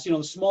gymnasts,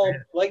 small,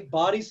 light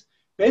bodies.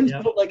 Ben's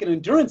built like an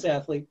endurance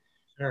athlete.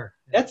 Sure.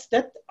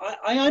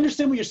 I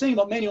understand what you're saying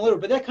about manual labor,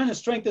 but that kind of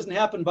strength doesn't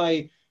happen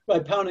by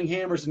pounding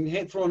hammers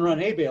and throwing around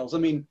hay bales. I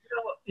mean,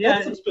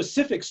 that's some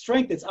specific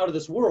strength that's out of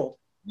this world.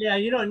 Yeah,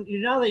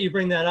 now that you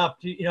bring that up,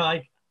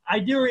 I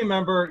do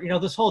remember,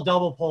 this whole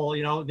double pole,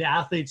 the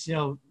athletes,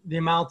 the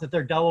amount that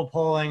they're double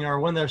poling or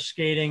when they're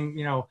skating,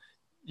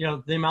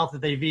 the amount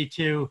that they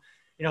V2,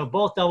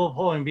 both double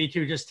pole and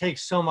V2 just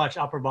takes so much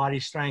upper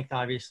body strength,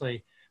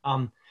 obviously.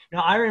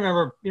 I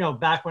remember,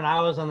 back when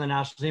I was on the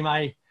national team,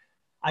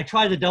 I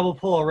tried to double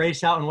pull a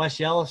race out in West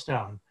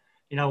Yellowstone,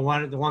 the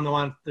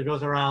one that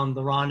goes around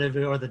the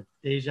rendezvous or the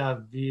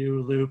Deja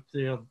Vu loop,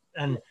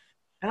 and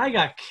I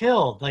got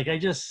killed. Like I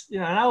just,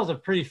 and I was a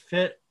pretty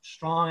fit,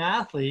 strong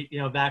athlete,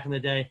 back in the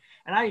day.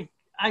 And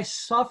I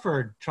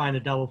suffered trying to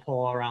double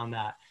pull around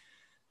that.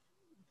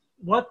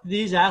 What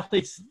these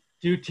athletes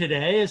do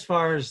today, as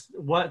far as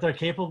what they're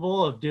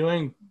capable of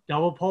doing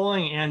double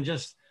pulling and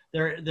just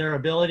their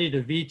ability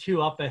to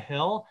V2 up a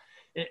hill,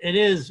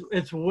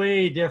 it's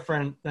way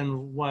different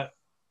than what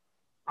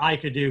I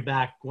could do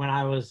back when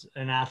I was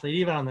an athlete,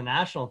 even on the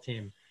national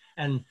team.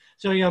 And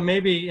so,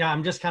 maybe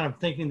I'm just kind of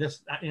thinking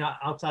this,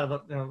 outside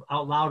of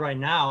out loud right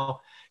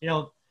now,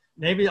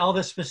 maybe all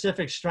this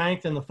specific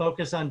strength and the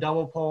focus on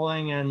double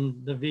pulling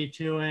and the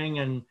V2ing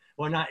and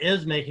whatnot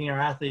is making our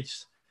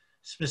athletes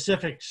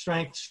specific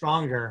strength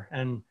stronger.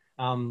 And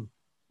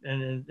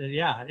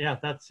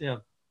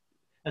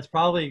that's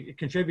probably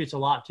contributes a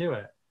lot to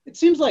it. It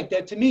seems like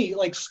that to me,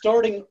 like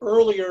starting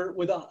earlier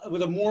with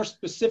a more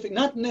specific,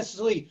 not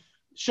necessarily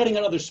shutting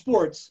out other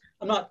sports.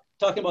 I'm not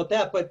talking about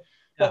that, but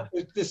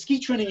the ski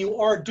training you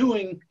are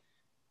doing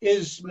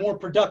is more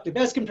productive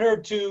as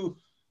compared to,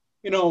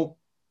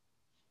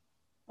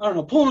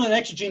 pulling an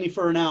extra genie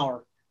for an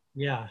hour.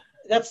 Yeah.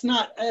 That's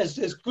not as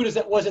good as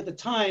that was at the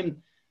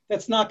time.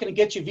 That's not going to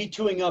get you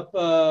V2ing up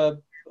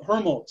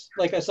Hermolds,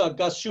 like I saw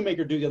Gus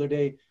Shoemaker do the other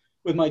day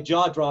with my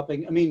jaw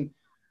dropping. I mean,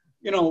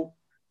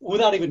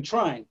 without even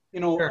trying,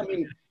 Sure.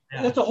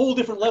 that's a whole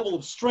different level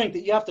of strength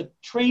that you have to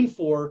train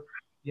for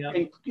Yeah.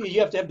 and you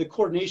have to have the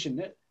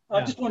coordination.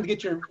 I just wanted to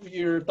get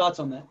your thoughts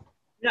on that.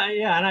 Yeah,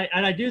 yeah,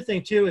 and I do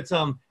think too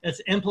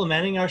it's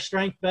implementing our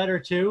strength better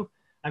too.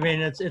 I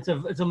mean, it's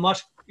a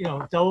much,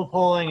 double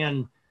pulling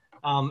and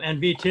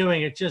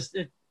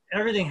V2ing.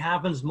 Everything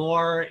happens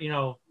more.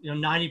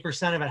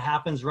 90% of it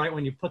happens right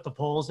when you put the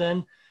poles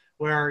in.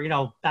 Where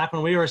back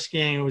when we were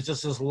skiing, it was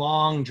just this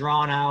long,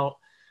 drawn out.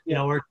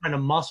 We're trying to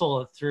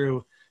muscle it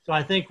through. So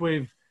I think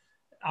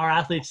our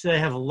athletes today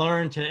have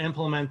learned to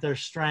implement their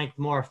strength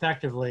more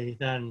effectively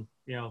than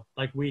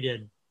like we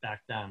did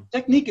back then.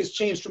 Technique has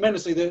changed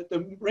tremendously.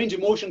 The range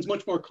of motion is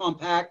much more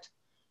compact.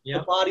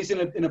 Yep. The body's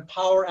in a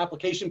power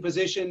application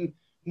position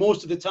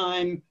most of the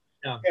time.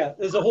 Yeah,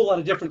 there's a whole lot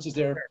of differences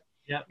there.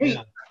 Yeah. Hey,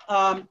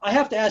 I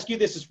have to ask you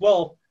this as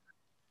well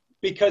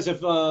because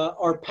of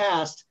our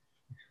past.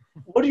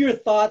 What are your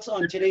thoughts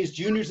on today's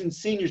juniors and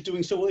seniors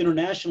doing so well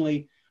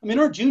internationally? I mean,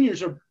 our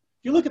juniors are, if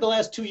you look at the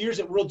last 2 years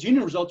at World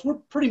Junior results, we're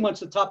pretty much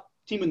the top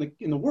team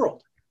in the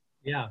world.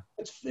 Yeah.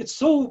 It's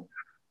so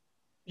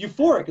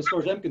euphoric as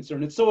far as I'm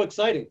concerned. It's so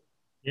exciting.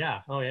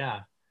 Yeah. Oh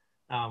yeah.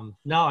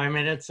 No, I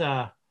mean, it's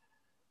I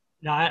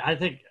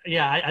think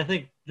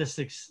the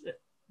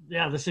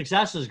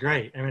success is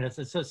great. I mean,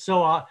 it's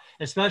so,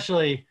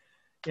 especially,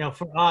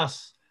 for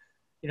us,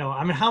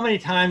 I mean, how many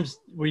times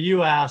were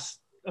you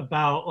asked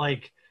about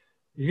like,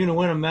 you're going to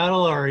win a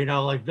medal or,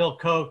 like Bill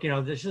Koch,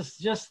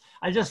 there's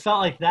I just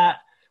felt like that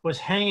was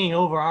hanging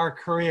over our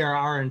career,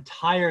 our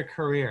entire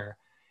career,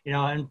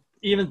 and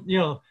even,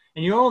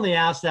 and you only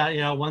ask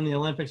that, when the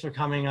Olympics are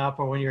coming up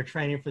or when you're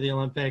training for the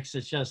Olympics.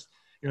 It's just,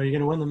 you're going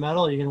to win the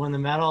medal, you're going to win the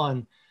medal.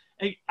 And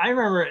I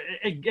remember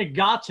it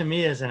got to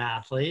me as an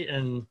athlete,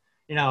 and,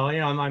 in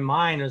my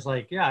mind it was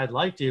like, yeah, I'd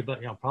like to, but,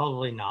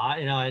 probably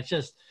not, it's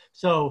just,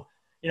 so,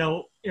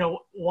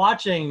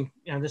 watching,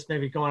 this may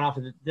be going off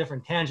a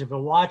different tangent, but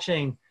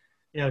watching,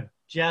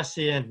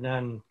 Jesse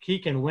and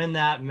Keegan win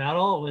that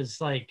medal was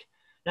like,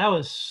 that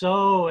was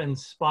so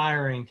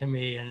inspiring to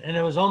me. And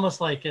it was almost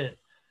like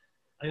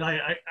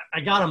I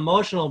got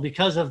emotional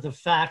because of the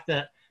fact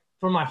that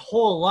for my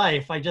whole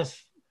life, I just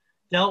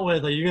dealt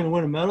with, are you going to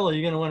win a medal? Are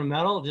you going to win a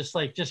medal?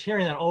 Just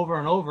hearing that over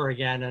and over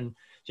again. And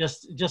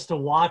just to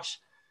watch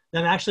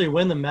them actually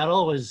win the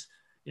medal was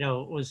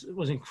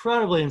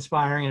incredibly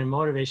inspiring and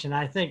motivation.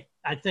 I think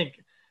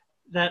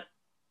that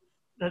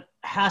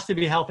has to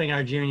be helping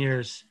our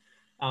juniors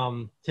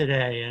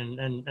today,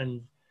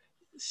 and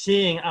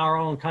seeing our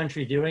own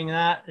country doing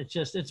that,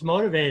 it's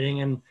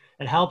motivating, and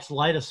it helps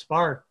light a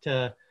spark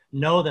to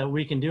know that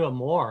we can do it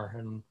more.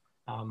 And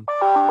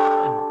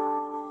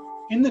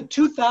in the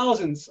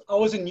 2000s, I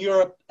was in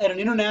Europe at an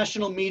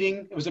international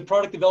meeting. It was a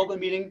product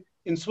development meeting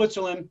in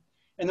Switzerland,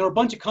 and there were a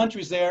bunch of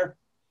countries there.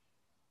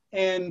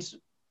 And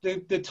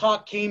the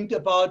talk came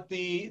about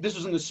this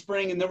was in the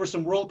spring, and there were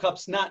some World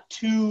Cups not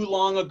too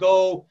long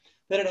ago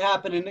that had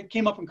happened, and it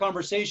came up in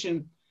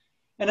conversation.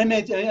 And I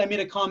made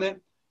a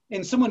comment,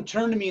 and someone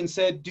turned to me and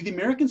said, "Do the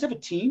Americans have a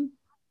team?"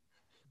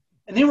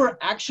 And they were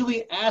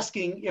actually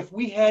asking if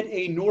we had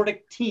a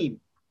Nordic team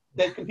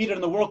that competed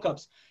in the World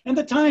Cups. And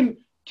at the time,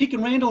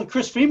 Keegan Randall and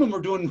Chris Freeman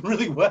were doing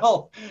really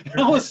well.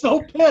 And I was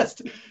so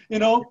pissed,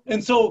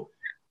 And so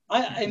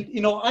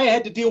I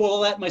had to deal with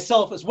all that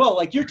myself as well,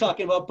 like you're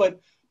talking about.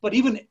 But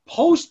even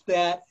post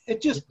that,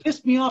 it just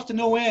pissed me off to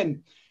no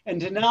end.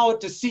 And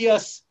to see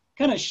us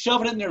kind of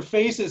shoving it in their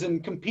faces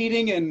and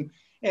competing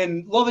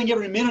and loving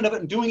every minute of it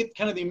and doing it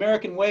kind of the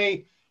American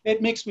way,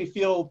 it makes me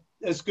feel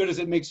as good as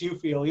it makes you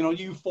feel,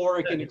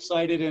 euphoric and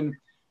excited. And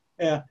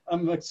yeah,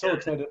 I'm so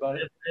excited about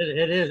it.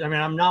 It is. I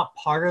mean, I'm not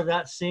part of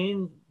that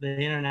scene, the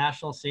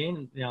international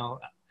scene.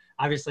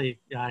 Obviously,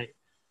 I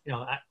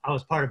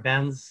was part of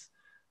Ben's.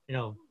 He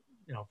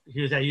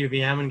was at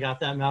UVM and got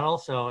that medal.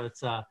 So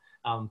it's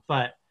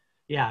but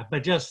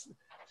just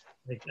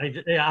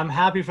I'm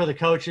happy for the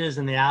coaches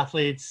and the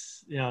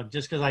athletes.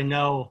 Just because I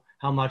know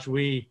how much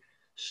we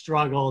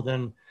struggled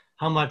and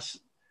how much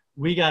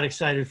we got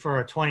excited for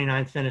a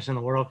 29th finish in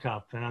the World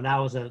Cup, and that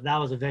was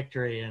a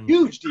victory, and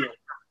huge deal.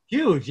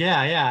 Huge,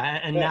 yeah.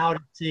 And now to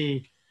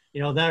see,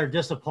 they're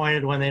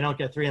disappointed when they don't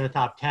get 3 in the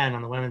top 10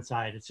 on the women's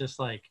side. It's just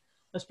like,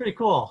 that's pretty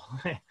cool.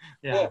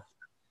 Yeah.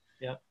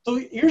 So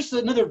here's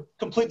another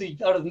completely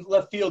out of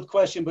left field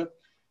question, but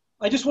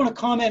I just want to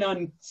comment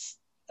on,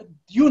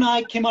 you and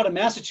I came out of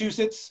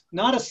Massachusetts,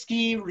 not a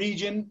ski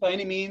region by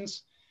any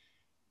means,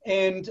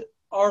 and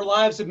our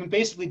lives have been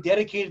basically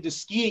dedicated to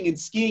skiing, and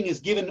skiing has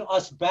given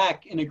us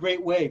back in a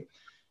great way.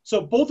 So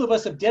both of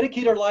us have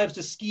dedicated our lives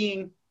to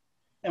skiing.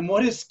 And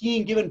what has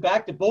skiing given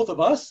back to both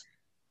of us?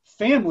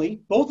 Family.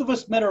 Both of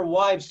us met our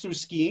wives through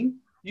skiing.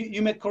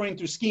 You met Corinne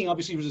through skiing.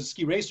 Obviously, he was a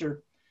ski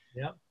racer.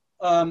 Yeah.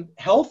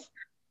 Health.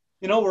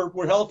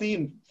 We're healthy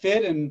and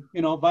fit and,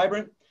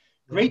 vibrant.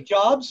 Great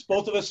jobs.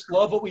 Both of us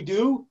love what we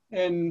do.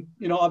 And,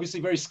 obviously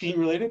very skiing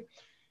related.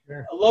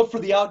 Sure. A love for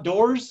the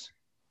outdoors,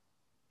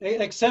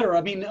 et cetera.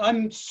 I mean,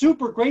 I'm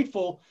super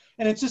grateful.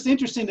 And it's just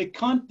interesting to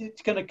kind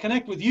of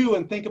connect with you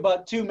and think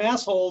about two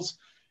massholes.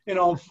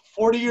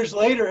 40 years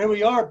later, here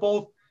we are,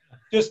 both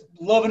just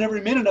loving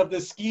every minute of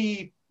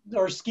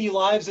our ski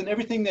lives and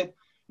everything that,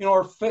 you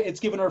know,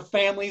 it's given our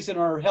families and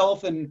our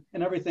health and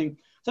everything.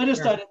 So I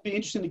just thought it'd be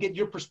interesting to get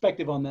your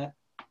perspective on that.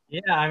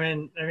 Yeah, I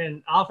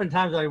mean,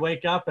 oftentimes I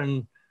wake up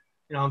and,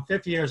 you know, I'm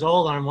 50 years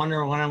old and I'm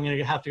wondering when I'm going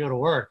to have to go to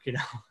work. You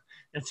know,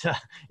 it's you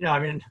know, I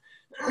mean,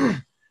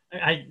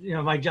 you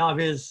know, my job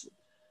does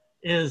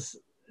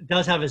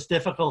have its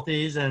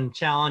difficulties and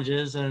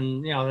challenges,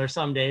 and you know, there's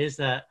some days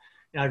that,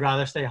 you know, I'd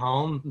rather stay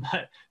home,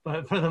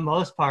 but for the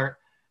most part,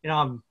 you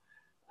know,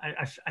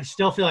 I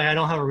still feel like I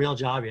don't have a real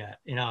job yet,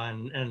 you know,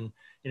 and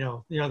you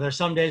know, there's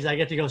some days I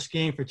get to go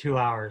skiing for 2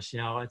 hours, you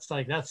know, it's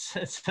like,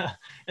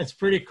 it's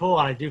pretty cool.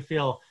 And I do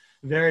feel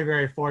very,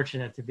 very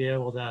fortunate to be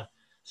able to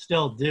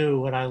still do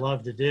what I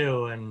love to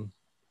do and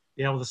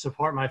be able to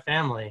support my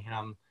family.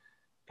 I'm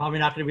probably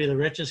not going to be the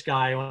richest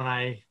guy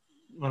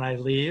when I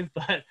leave,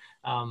 but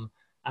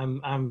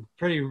I'm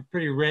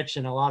pretty rich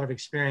in a lot of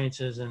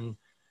experiences and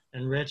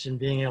rich in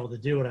being able to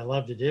do what I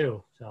love to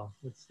do. So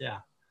it's, yeah.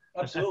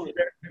 Absolutely.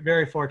 Very,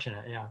 very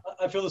fortunate. Yeah.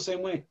 I feel the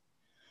same way.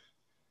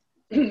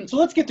 So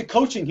let's get to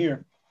coaching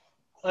here.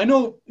 I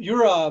know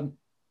you're a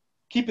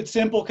keep it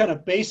simple, kind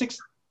of basics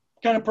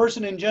kind of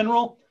person in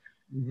general.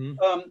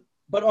 Mm-hmm.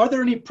 But are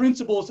there any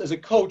principles as a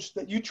coach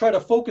that you try to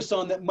focus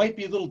on that might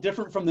be a little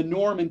different from the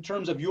norm in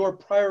terms of your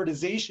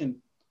prioritization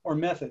or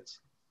methods?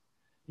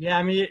 Yeah,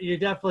 I mean, you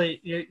definitely,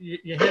 you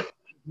hit the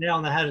nail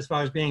on the head as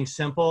far as being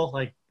simple.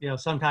 Like, you know,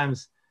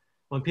 sometimes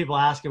when people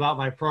ask about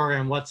my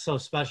program, what's so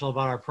special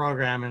about our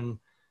program? And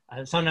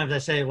sometimes I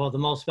say, well, the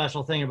most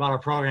special thing about our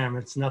program,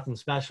 it's nothing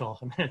special.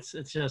 I mean,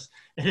 it's just,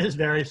 it is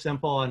very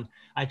simple. And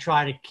I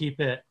try to keep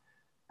it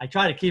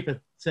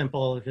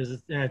simple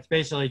because it's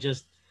basically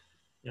just,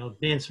 you know,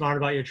 being smart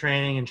about your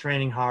training and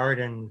training hard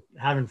and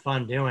having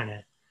fun doing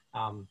it.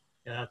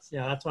 That's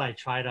what I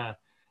try to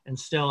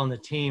instill in the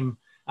team.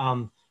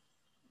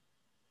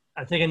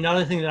 I think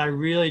another thing that I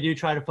really do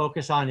try to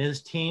focus on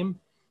is team.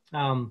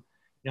 When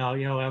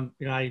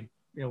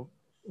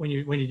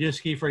you do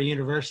ski for a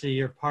university,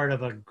 you're part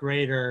of a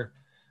greater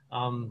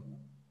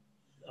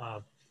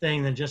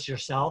thing than just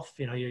yourself.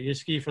 You know, you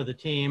ski for the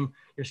team,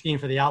 you're skiing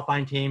for the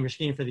Alpine team, you're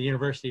skiing for the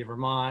University of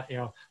Vermont, you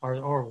know,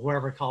 or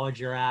wherever college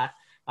you're at.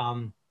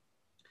 And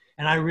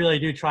I really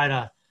do try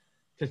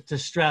to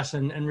stress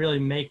and really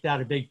make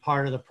that a big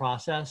part of the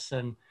process.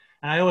 And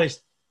I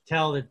always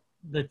tell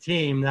the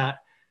team that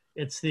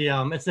it's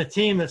the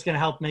team that's going to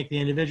help make the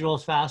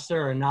individuals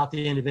faster, and not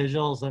the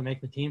individuals that make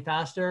the team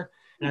faster.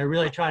 And I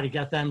really try to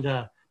get them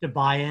to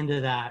buy into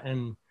that.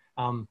 And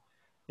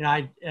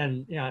I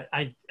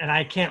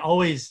can't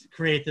always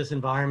create this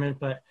environment,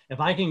 but if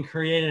I can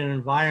create an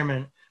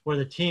environment where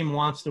the team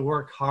wants to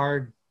work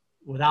hard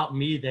without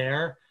me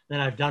there, then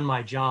I've done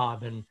my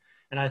job. And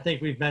I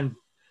think we've been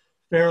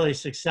fairly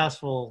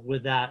successful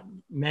with that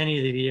many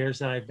of the years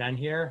that I've been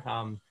here.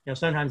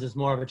 Sometimes it's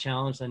more of a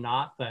challenge than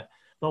not, but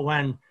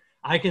when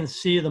I can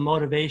see the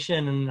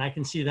motivation and I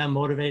can see them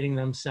motivating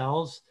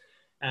themselves,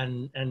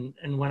 and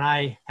when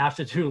I have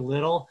to do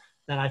little,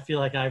 then I feel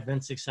like I've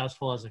been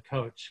successful as a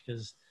coach,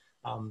 because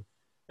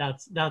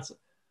that's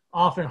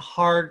often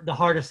hard. The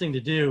hardest thing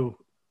to do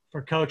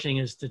for coaching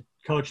is to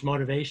coach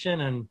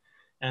motivation.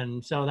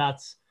 And so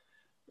that's,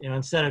 you know,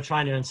 instead of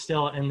trying to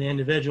instill it in the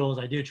individuals,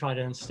 I do try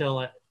to instill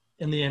it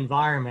in the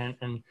environment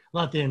and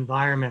let the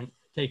environment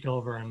take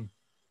over and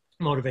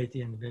motivate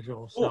the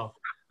individuals. So,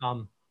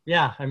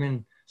 yeah, I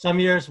mean, some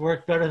years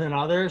work better than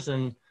others,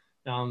 and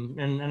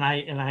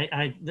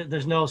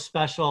there's no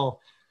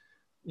special,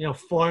 you know,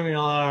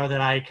 formula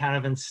that I kind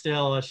of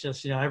instill. It's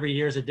just, you know, every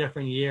year is a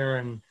different year,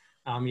 and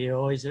you're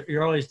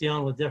always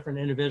dealing with different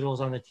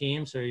individuals on the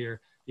team, so you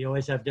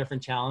always have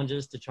different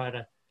challenges to try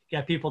to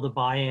get people to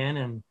buy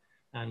in,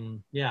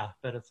 and yeah,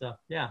 but it's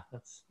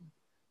that's.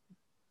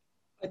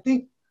 I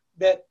think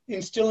that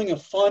instilling a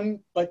fun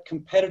but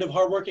competitive,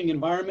 hardworking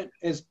environment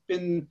has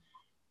been,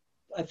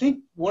 I think,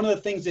 one of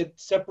the things that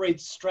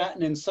separates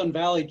Stratton and Sun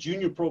Valley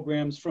junior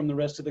programs from the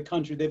rest of the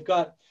country. They've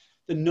got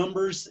the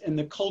numbers and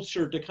the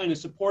culture to kind of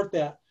support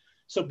that.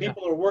 So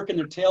people are working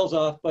their tails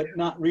off, but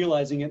not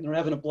realizing it, and they're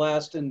having a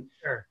blast, and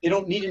They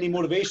don't need any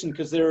motivation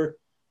because they're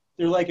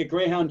like a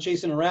greyhound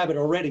chasing a rabbit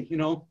already, you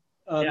know.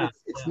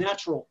 It's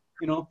natural,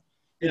 you know.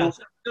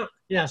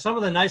 Some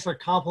of the nicer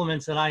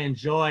compliments that I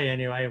enjoy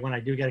anyway, when I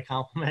do get a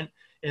compliment,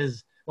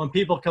 is when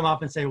people come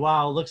up and say,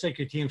 wow, it looks like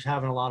your team's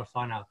having a lot of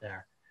fun out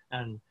there.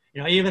 And,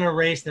 you know, even a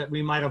race that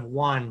we might have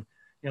won,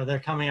 you know, they're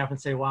coming up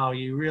and say, wow,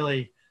 you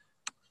really,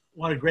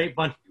 what a great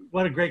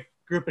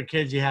group of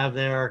kids you have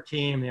there, our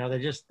team. You know,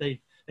 they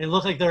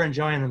look like they're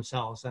enjoying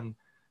themselves. And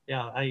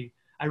yeah,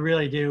 I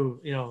really do,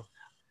 you know,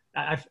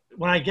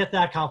 when I get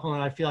that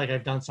compliment, I feel like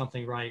I've done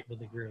something right with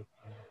the group,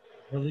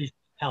 or at least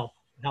help.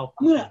 I'm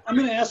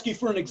gonna ask you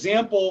for an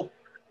example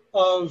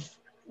of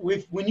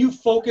when you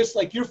focus,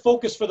 like your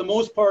focus for the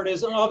most part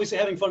is obviously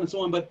having fun and so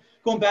on, but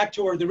going back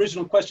to the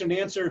original question and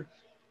answer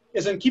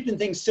is on keeping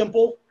things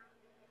simple.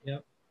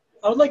 Yep.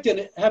 I would like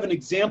to have an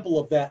example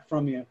of that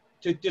from you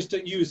to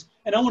use,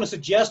 and I want to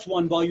suggest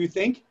one while you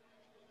think.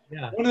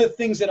 Yeah. One of the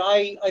things that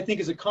I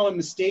think is a common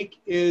mistake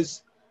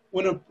is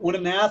when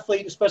an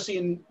athlete, especially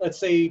in, let's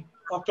say,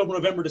 October,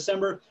 November,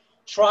 December,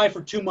 try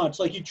for too much.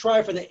 Like you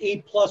try for the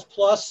A++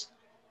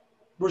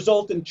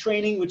 result in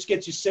training, which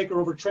gets you sick or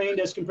overtrained,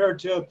 as compared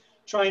to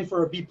trying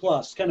for a B+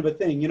 kind of a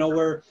thing, you know,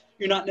 where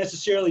you're not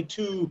necessarily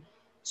too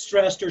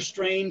stressed or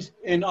strained,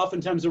 and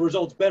oftentimes the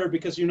result's better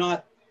because you're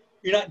not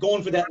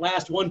going for that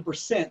last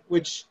 1%,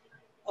 which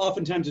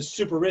oftentimes is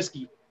super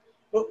risky.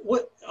 But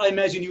what, I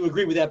imagine you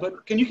agree with that,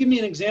 but can you give me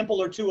an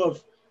example or two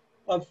of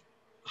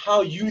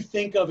how you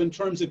think of in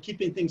terms of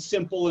keeping things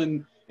simple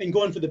and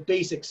going for the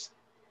basics?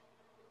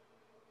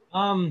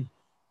 I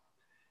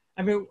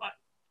mean,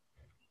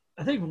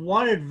 I think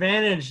one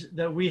advantage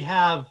that we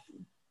have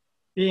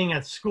being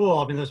at school,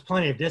 I mean, there's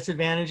plenty of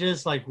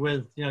disadvantages, like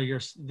with, you know,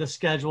 the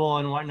schedule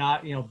and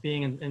whatnot, you know,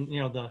 being in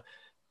you know,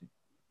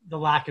 the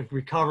lack of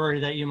recovery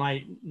that you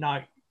might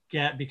not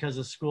get because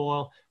of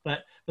school.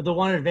 But the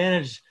one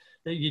advantage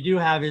that you do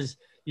have is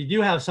you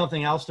do have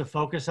something else to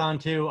focus on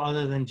too,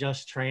 other than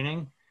just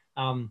training.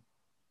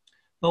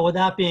 But with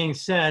that being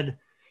said,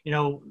 you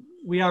know,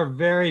 we are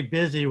very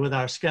busy with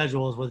our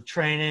schedules, with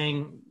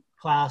training,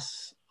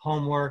 class,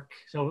 homework.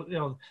 So, you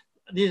know,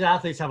 these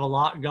athletes have a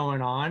lot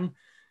going on.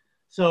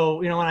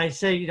 So, you know, when I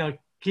say, you know,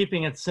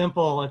 keeping it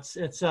simple, it's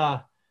you know,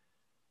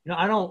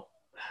 I don't,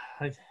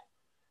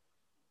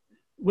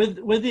 with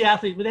the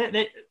athlete,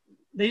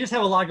 they just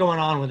have a lot going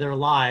on with their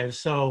lives.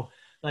 So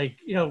like,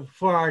 you know,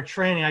 for our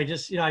training, I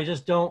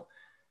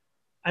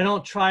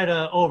don't try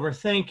to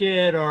overthink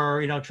it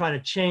or, you know, try to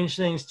change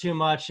things too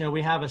much. You know,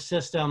 we have a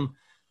system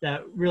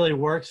that really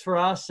works for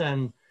us.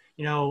 And,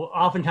 you know,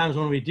 oftentimes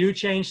when we do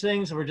change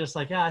things, we're just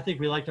like, yeah, I think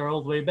we liked our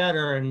old way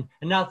better. And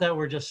not that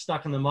we're just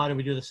stuck in the mud and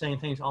we do the same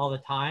things all the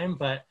time,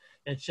 but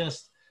it's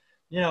just,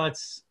 you know,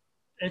 it's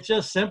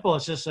just simple.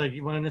 It's just like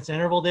when it's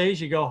interval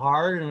days, you go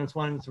hard, and it's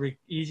when it's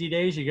easy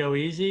days, you go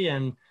easy.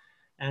 And,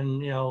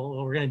 you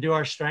know, we're going to do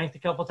our strength a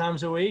couple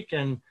times a week.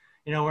 And,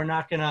 you know, we're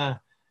not going to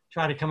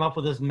try to come up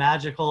with this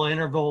magical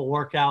interval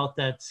workout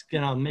that's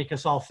going to make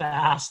us all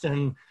fast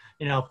and,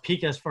 you know,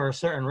 peak us for a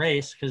certain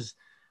race. Cause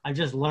I've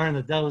just learned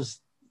that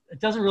it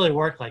doesn't really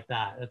work like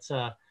that.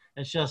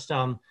 It's just,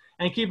 and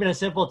keeping it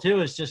simple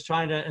too, is just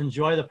trying to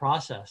enjoy the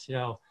process. You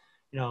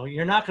know,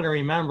 you're not going to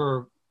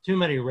remember too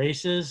many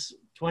races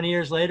 20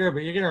 years later, but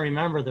you're going to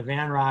remember the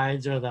van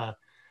rides or the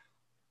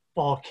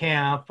fall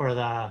camp or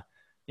the,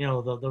 you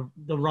know,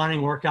 the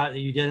running workout that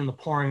you did in the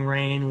pouring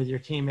rain with your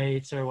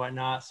teammates or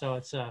whatnot. So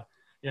it's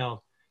you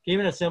know,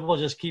 keeping it simple,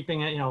 just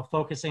keeping it, you know,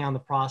 focusing on the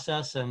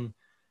process and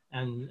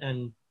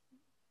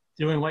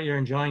doing what you're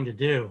enjoying to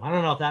do. I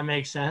don't know if that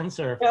makes sense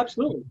or.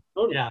 Absolutely.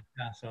 Totally. Yeah.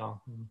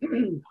 So.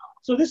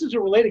 So this is a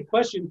related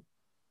question.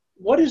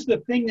 What is the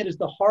thing that is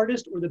the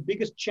hardest or the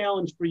biggest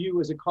challenge for you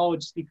as a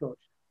college ski coach?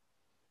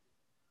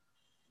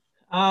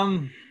 I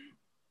mean,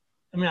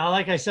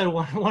 like I said,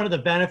 one of the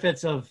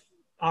benefits of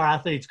our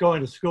athletes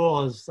going to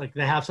school is like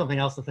they have something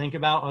else to think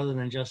about other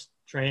than just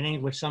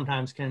training, which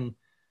sometimes can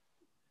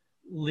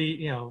lead,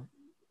 you know,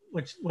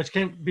 which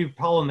can be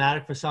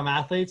problematic for some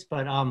athletes.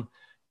 But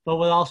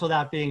with also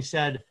that being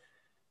said,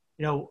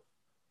 you know,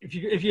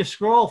 if you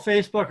scroll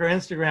Facebook or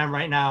Instagram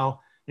right now,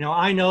 you know,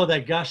 I know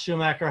that Gus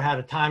Schumacher had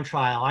a time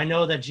trial. I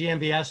know that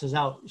GMBS is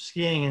out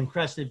skiing in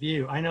Crested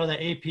Butte. I know that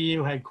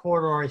APU had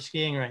corduroy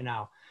skiing right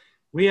now.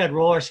 We had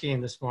roller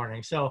skiing this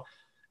morning. So,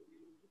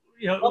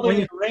 you know,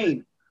 probably in the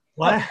rain.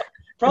 What?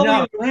 Probably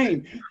in the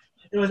rain.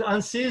 It was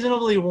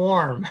unseasonably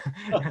warm.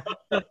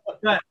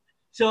 But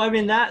so, I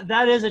mean,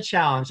 that is a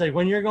challenge. Like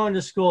when you're going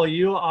to school,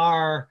 you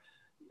are,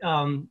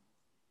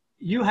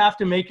 you have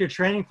to make your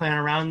training plan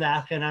around the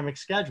academic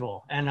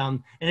schedule.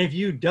 And if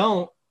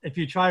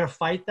you try to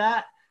fight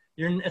that,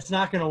 it's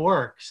not going to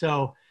work.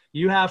 So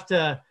you have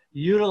to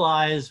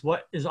utilize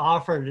what is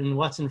offered and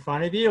what's in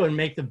front of you and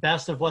make the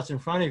best of what's in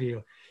front of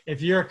you.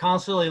 If you're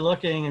constantly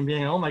looking and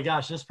being, oh my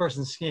gosh, this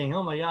person's skiing.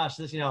 Oh my gosh,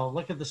 this, you know,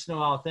 look at the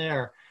snow out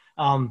there,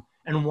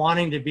 and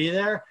wanting to be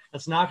there,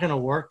 that's not going to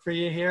work for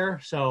you here.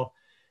 So,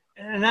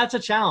 and that's a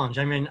challenge.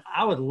 I mean,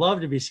 I would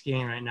love to be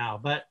skiing right now,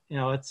 but you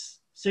know, it's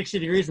 60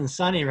 degrees and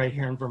sunny right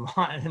here in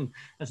Vermont, and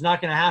it's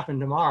not going to happen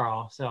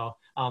tomorrow. So,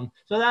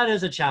 so that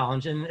is a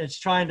challenge, and it's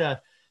trying to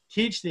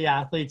teach the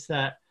athletes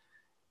that,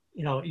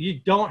 you know, you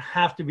don't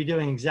have to be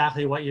doing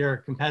exactly what your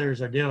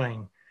competitors are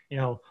doing. You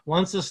know,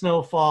 once the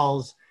snow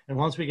falls and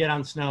once we get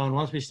on snow and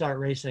once we start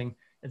racing,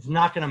 it's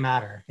not going to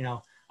matter. You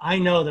know, I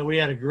know that we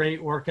had a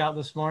great workout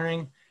this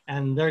morning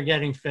and they're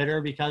getting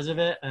fitter because of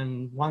it.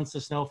 And once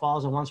the snow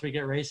falls and once we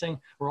get racing,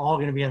 we're all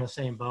going to be in the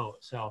same boat.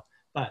 So,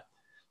 but,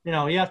 you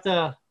know, you have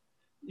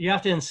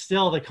to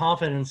instill the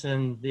confidence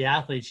in the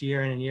athletes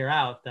year in and year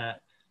out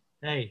that,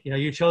 hey, you know,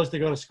 you chose to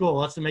go to school.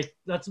 Let's make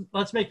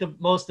the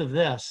most of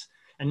this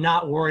and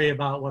not worry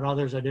about what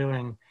others are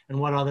doing and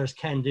what others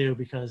can do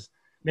because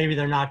maybe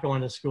they're not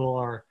going to school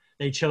or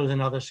they chose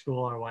another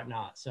school or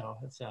whatnot. So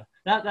it's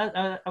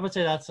I would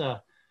say that's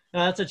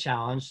a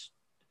challenge.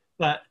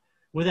 But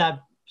with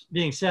that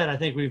being said, I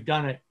think we've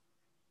done it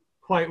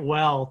quite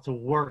well to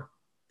work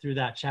through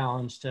that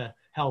challenge to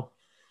help,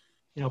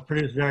 you know,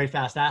 produce very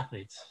fast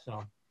athletes.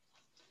 So.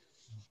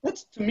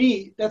 To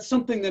me, that's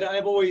something that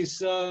I've always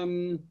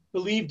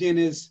believed in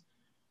is,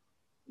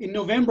 in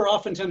November,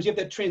 oftentimes you have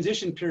that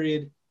transition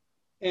period,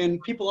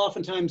 and people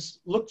oftentimes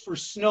look for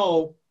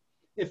snow.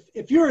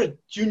 If you're a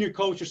junior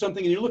coach or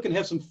something and you're looking to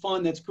have some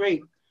fun, that's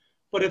great.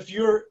 But if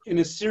you're in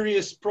a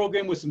serious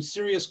program with some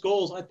serious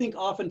goals, I think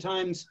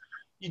oftentimes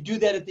you do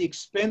that at the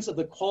expense of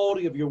the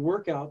quality of your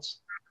workouts.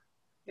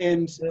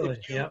 And Really?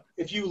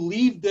 if you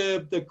leave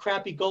the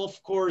crappy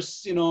golf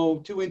course,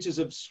 2 inches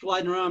of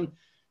sliding around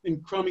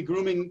and crummy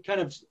grooming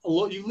kind of,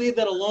 you leave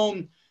that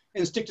alone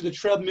and stick to the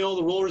treadmill,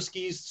 the roller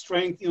skis,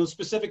 strength,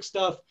 specific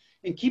stuff,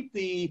 and keep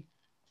the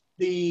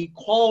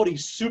quality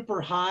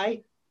super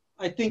high.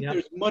 I think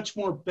there's much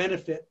more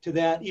benefit to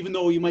that, even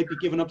though you might be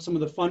giving up some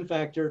of the fun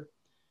factor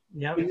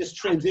in this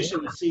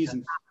transition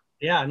season.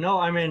 Yeah, no,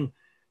 I mean,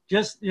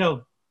 just,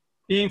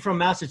 being from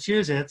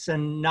Massachusetts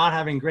and not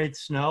having great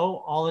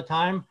snow all the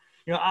time,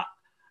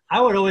 I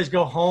would always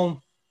go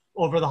home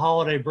over the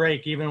holiday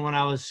break, even when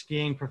I was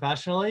skiing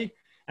professionally.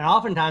 And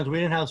oftentimes we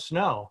didn't have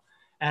snow.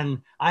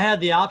 And I had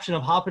the option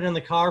of hopping in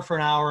the car for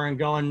an hour and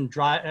going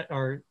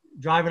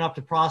driving up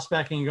to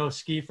Prospect and go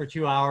ski for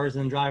 2 hours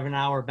and drive an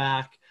hour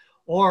back.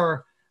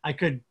 Or I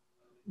could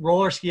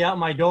roller ski out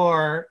my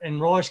door and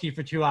roller ski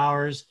for 2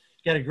 hours,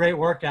 get a great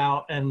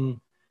workout.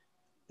 And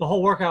the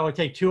whole workout would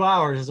take 2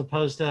 hours as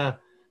opposed to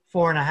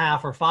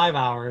 4.5 or 5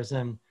 hours.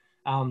 And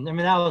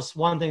that was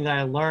one thing that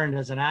I learned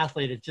as an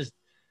athlete.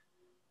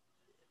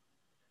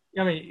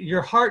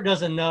 Your heart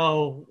doesn't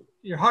know,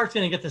 your heart's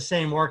going to get the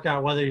same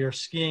workout whether you're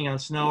skiing on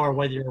snow or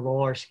whether you're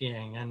roller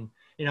skiing. And,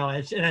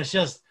 it's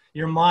just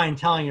your mind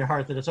telling your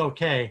heart that it's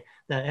okay,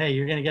 that, hey,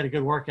 you're going to get a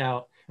good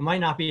workout. It might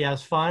not be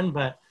as fun,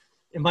 but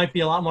it might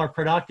be a lot more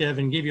productive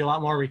and give you a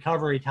lot more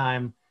recovery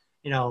time,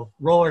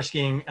 roller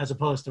skiing as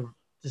opposed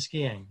to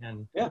skiing.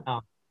 And you're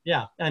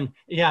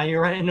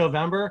right. In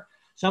November,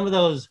 some of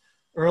those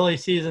early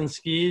season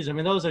skis,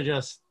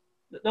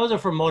 those are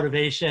for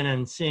motivation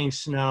and seeing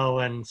snow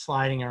and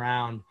sliding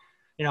around.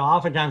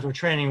 Oftentimes we're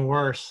training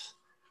worse,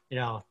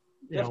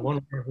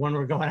 when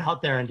we're going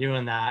out there and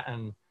doing that.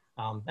 And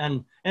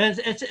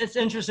it's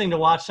interesting to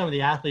watch some of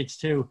the athletes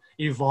too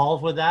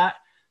evolve with that.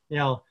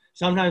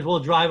 Sometimes we'll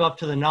drive up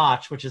to the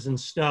Notch, which is in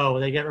Stowe.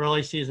 They get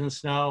early season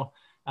snow.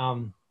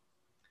 Some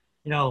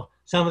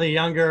of the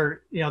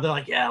younger, they're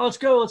like, yeah, let's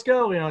go.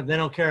 They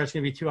don't care. It's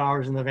going to be 2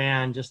 hours in the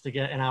van just to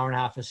get an hour and a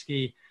half of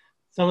ski.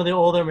 Some of the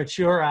older,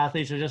 mature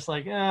athletes are just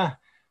like,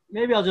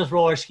 maybe I'll just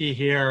roller ski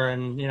here.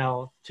 And,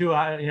 in 2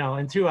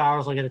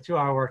 hours, I'll get a 2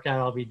 hour workout.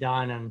 I'll be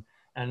done.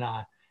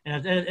 And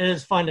it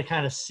is fun to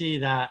kind of see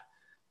that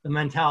the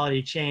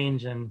mentality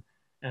change.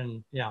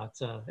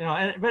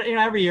 But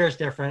every year is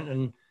different.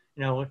 And,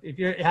 if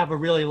you have a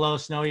really low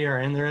snow year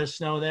and there is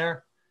snow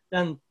there,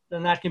 then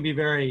that can be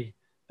very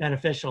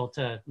beneficial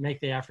to make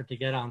the effort to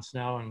get on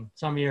snow. And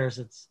some years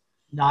it's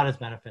not as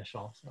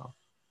beneficial. So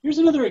here's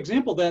another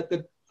example that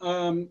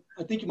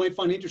I think you might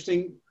find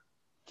interesting.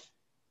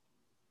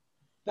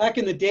 Back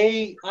in the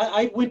day,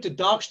 I went to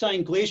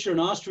Dachstein Glacier in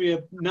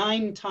Austria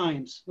 9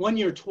 times, 1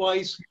 year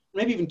twice,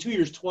 maybe even 2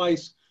 years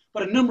twice,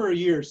 but a number of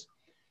years.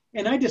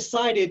 And I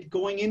decided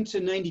going into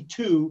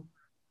 92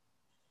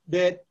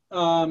 that,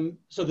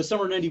 so the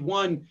summer of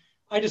 91,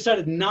 I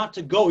decided not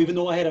to go, even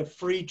though I had a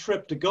free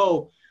trip to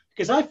go,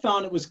 because I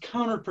found it was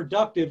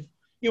counterproductive.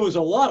 It was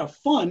a lot of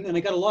fun and I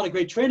got a lot of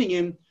great training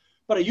in,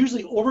 but I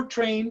usually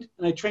overtrained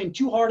and I trained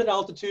too hard at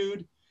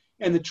altitude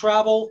and the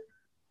travel.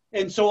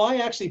 And so I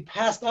actually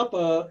passed up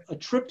a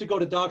trip to go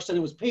to Dachstein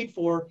that was paid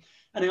for.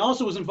 And I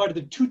also was invited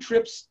to 2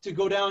 trips to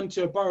go down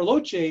to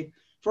Bariloche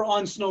for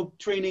on-snow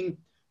training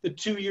the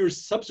 2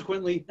 years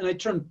subsequently. And I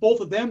turned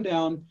both of them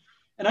down.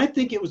 And I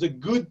think it was a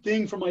good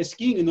thing for my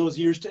skiing in those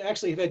years to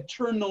actually have had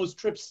turned those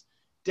trips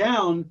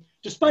down,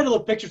 despite all the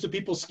pictures of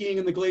people skiing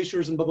in the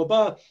glaciers and blah, blah,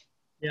 blah.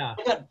 Yeah.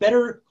 I got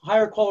better,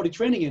 higher quality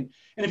training in.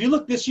 And if you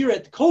look this year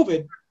at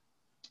COVID,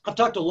 I've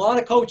talked to a lot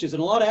of coaches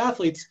and a lot of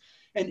athletes,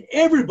 and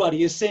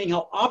everybody is saying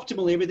how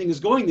optimally everything is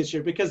going this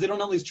year because they don't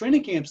have these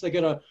training camps they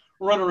got to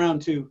run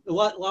around to. A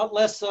lot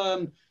less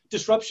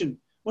disruption.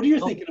 What are you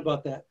thinking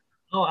about that?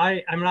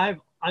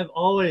 I've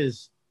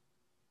always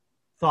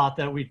thought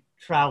that we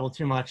travel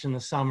too much in the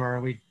summer,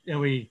 and we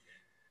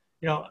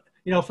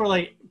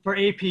for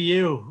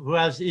APU, who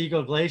has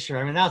Eagle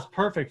Glacier, that's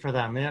perfect for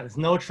them. There's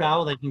no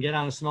travel; they can get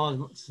on the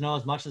snow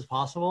as much as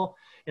possible.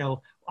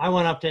 I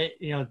went up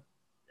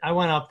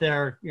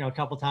there, a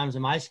couple times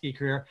in my ski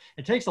career.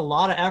 It takes a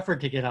lot of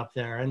effort to get up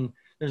there, and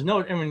there's no.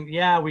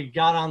 We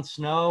got on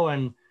snow,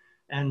 and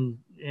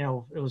it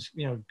was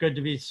good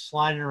to be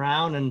sliding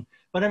around,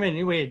 but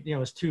it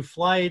was 2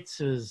 flights.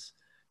 It was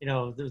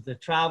there's the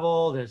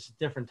travel. There's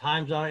different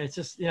time zones. It's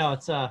just it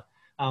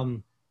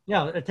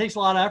takes a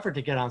lot of effort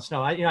to get on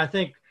snow. I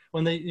think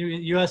when the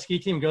U.S. ski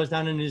team goes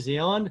down to New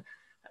Zealand,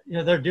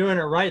 they're doing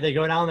it right. They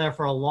go down there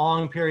for a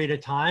long period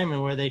of time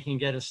and where they can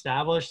get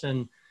established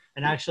and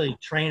actually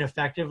train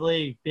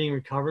effectively, being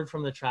recovered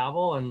from the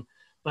travel.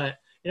 But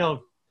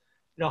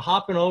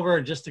hopping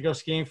over just to go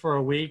skiing for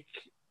a week,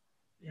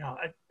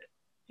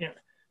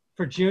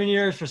 for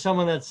juniors, for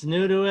someone that's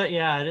new to it,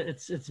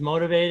 it's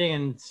motivating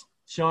and it's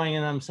showing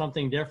them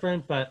something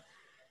different. But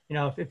you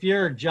know, if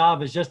your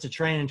job is just to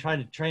train and try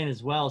to train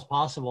as well as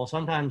possible,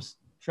 sometimes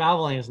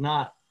traveling is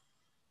not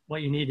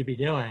what you need to be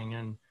doing.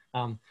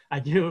 And I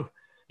do,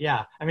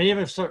 yeah. I mean,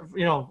 even if,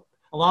 you know,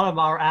 a lot of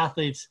our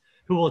athletes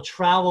who will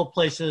travel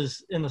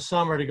places in the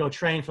summer to go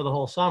train for the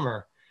whole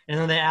summer. And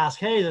then they ask,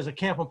 hey, there's a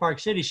camp in Park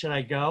City, should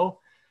I go?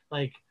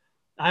 Like,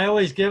 I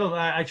always give them,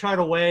 I try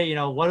to weigh, you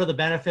know, what are the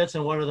benefits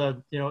and what are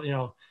the, you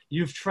know,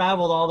 you've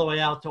traveled all the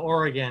way out to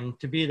Oregon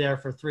to be there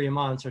for 3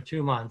 months or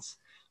 2 months.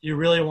 Do you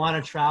really want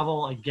to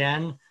travel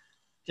again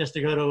just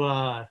to go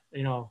to,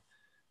 you know,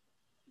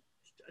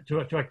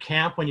 to a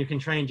camp when you can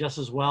train just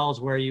as well as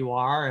where you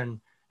are?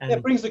 And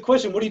that brings the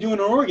question, what are you doing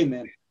in Oregon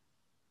then?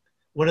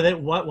 Why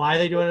are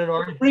they doing it in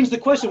Oregon? It brings the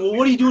question, well,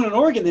 what are you doing in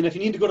Oregon then if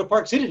you need to go to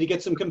Park City to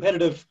get some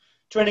competitive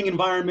training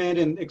environment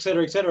and et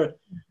cetera, et cetera?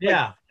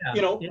 Yeah.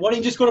 You know, why don't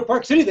you just go to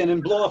Park City then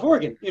and blow off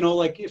Oregon? You know,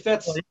 like if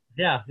that's.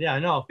 Yeah,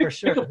 no, for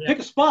sure. Pick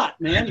a spot,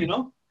 man, you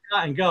know?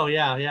 And go,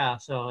 yeah.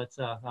 So it's,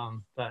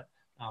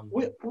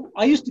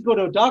 I used to go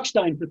to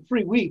Dockstein for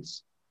 3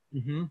 weeks.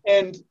 Mm-hmm.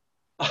 And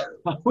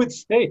I would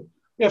say,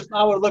 if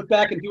I were to look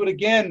back and do it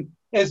again,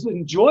 as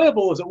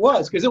enjoyable as it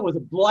was, because it was a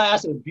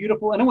blast, it was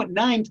beautiful, and I went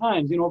 9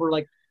 times, you know, over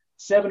like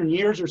 7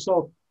 years or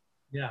so.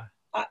 Yeah.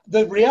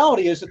 The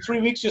reality is that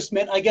 3 weeks just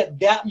meant I got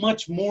that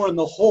much more in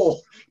the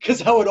hole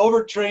because I would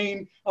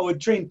overtrain. I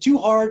would train too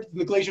hard.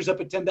 The glacier's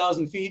up at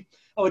 10,000 feet.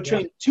 I would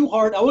train too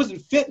hard. I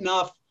wasn't fit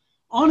enough.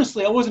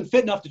 Honestly, I wasn't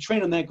fit enough to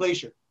train on that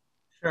glacier.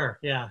 Sure,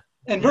 yeah.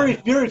 And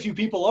very few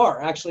people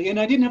are, actually. And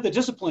I didn't have the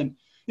discipline.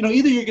 You know,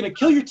 either you're going to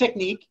kill your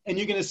technique and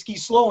you're going to ski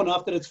slow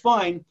enough that it's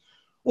fine,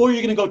 or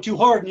you're going to go too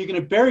hard and you're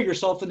going to bury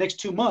yourself the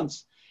next 2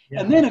 months. Yeah.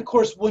 And then, of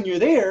course, when you're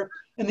there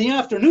in the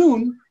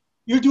afternoon,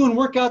 you're doing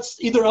workouts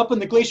either up in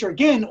the glacier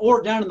again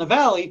or down in the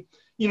valley.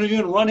 You know,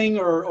 you're doing running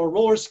or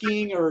roller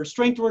skiing or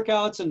strength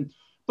workouts.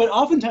 But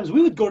oftentimes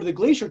we would go to the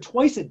glacier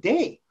twice a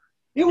day.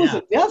 It was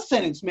a death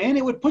sentence, man.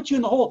 It would put you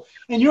in the hole.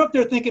 And you're up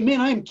there thinking, man,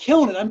 I'm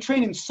killing it. I'm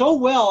training so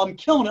well. I'm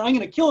killing it. I'm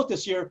going to kill it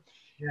this year.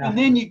 Yeah. And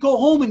then you go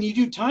home and you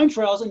do time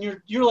trials and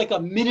you're like a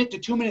minute to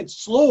 2 minutes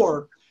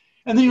slower.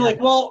 And then you're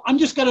like, well, I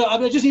just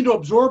need to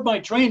absorb my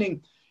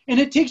training. And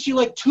it takes you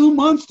like 2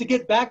 months to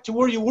get back to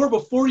where you were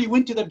before you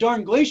went to the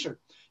darn glacier.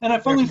 And I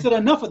finally said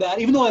enough of that,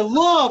 even though I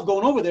love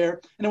going over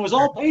there and it was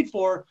all paid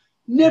for.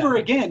 Never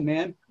again,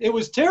 man. It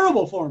was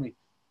terrible for me.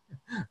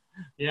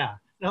 Yeah.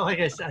 No, like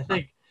I said, I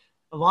think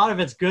a lot of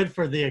it's good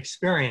for the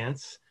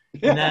experience.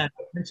 Yeah. And then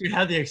once you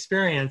have the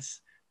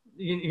experience,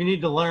 you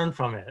need to learn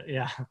from it.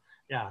 Yeah.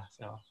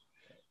 So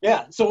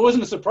it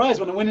wasn't a surprise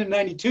when I went in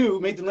 92,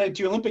 made the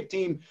 92 Olympic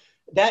team.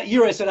 That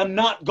year I said, I'm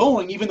not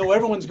going, even though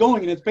everyone's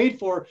going and it's paid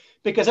for,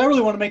 because I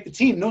really want to make the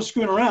team. No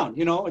screwing around,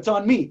 you know, it's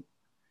on me.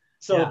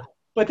 So,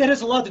 but that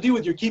has a lot to do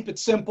with your keep it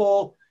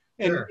simple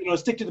and, you know,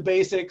 stick to the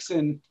basics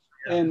and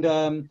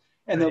the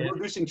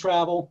reducing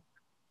travel.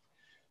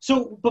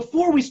 So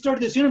before we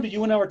started this interview,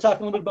 you and I were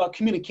talking a little bit about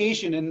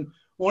communication, and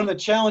one of the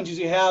challenges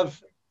you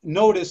have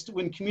noticed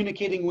when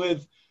communicating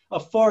with a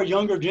far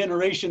younger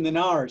generation than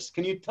ours.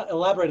 Can you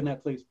elaborate on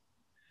that, please?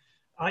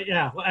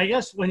 Yeah, well, I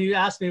guess when you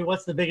ask me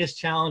what's the biggest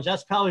challenge,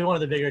 that's probably one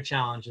of the bigger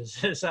challenges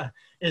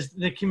is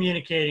the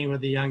communicating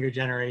with the younger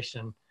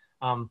generation.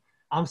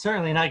 I'm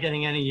certainly not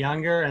getting any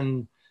younger,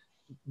 and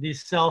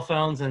these cell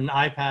phones and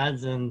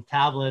iPads and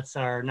tablets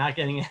are not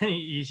getting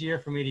any easier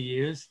for me to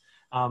use.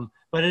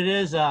 But it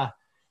is,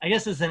 I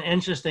guess it's an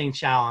interesting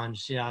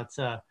challenge. You know, it's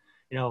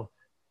you know,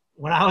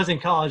 when I was in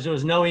college, there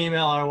was no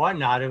email or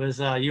whatnot. It was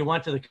you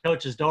went to the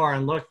coach's door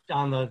and looked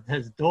on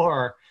his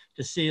door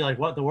to see like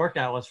what the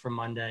workout was for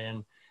Monday,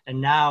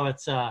 and now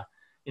it's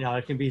you know,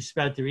 it can be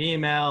spread through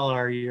email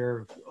or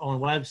your own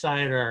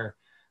website or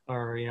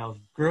you know,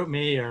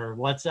 GroupMe or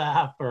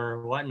WhatsApp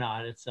or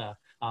whatnot. It's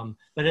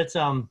but it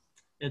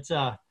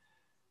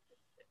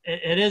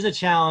is a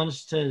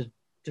challenge to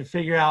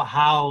figure out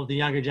how the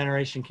younger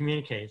generation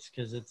communicates,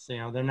 because it's, you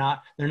know, they're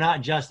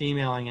not just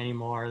emailing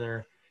anymore.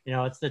 They're, you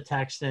know, it's the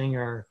texting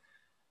or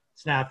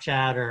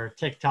Snapchat or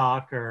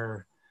TikTok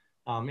or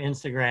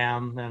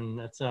Instagram,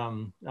 and it's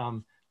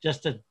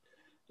just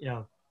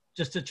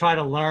to try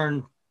to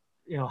learn,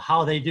 you know,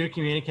 how they do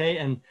communicate,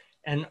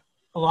 and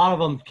a lot of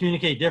them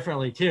communicate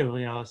differently too,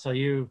 you know. So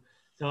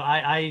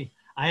I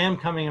am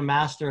becoming a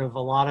master of a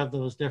lot of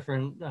those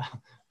different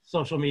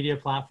social media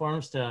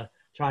platforms to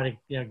try to,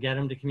 you know, get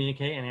them to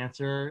communicate and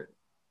answer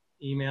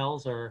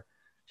emails or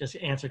just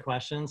answer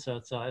questions.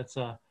 So I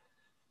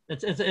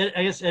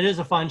guess it is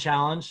a fun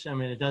challenge. I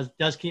mean, it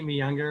does keep me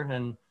younger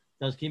and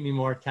does keep me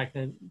more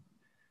technical.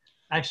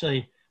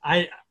 Actually,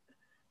 I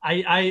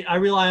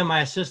rely on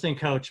my assistant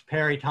coach,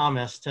 Perry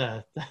Thomas,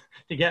 to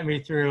get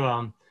me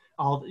through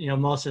all, you know,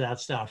 most of that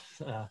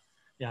stuff.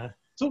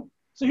 So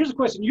here's a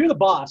question. You're the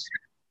boss.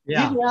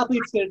 Yeah. These are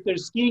athletes that they're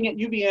skiing at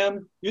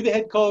UVM. You're the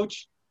head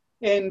coach.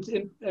 And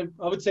I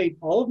would say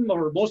all of them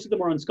or most of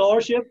them are on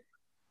scholarship.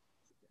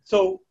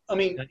 So, I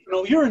mean, you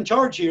know, you're in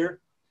charge here.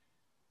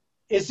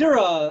 Is there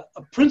a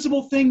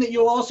principal thing that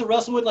you'll also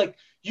wrestle with? Like,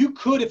 you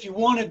could, if you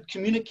wanted,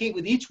 communicate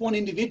with each one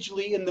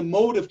individually in the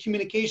mode of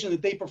communication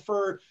that they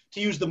prefer to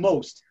use the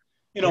most.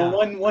 You know,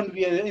 Yeah. one would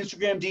be an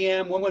Instagram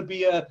DM, one would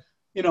be a,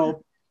 you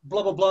know,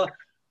 blah, blah, blah.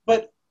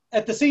 But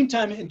at the same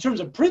time, in terms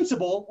of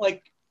principle,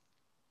 like,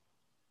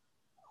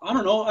 I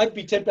don't know, I'd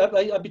be tempted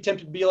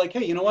to be like,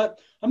 hey, you know what?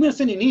 I'm going to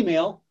send you an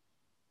email.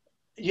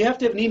 You have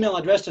to have an email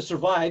address to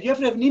survive. You have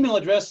to have an email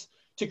address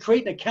to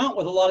create an account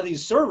with a lot of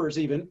these servers,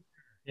 even.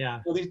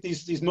 Yeah. Or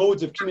these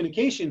modes of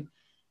communication.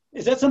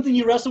 Is that something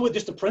you wrestle with,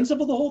 just the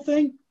principle of the whole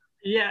thing?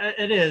 Yeah,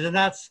 it is. And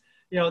that's,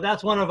 you know,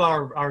 that's one of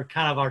our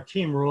kind of our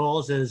team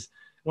rules is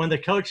when the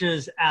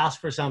coaches ask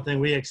for something,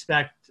 we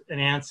expect an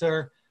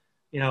answer,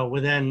 you know,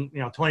 within, you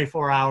know,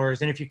 24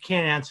 hours. And if you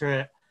can't answer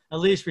it, at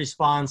least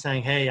respond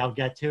saying, hey, I'll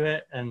get to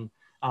it. And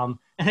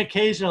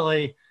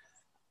occasionally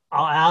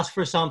I'll ask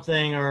for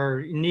something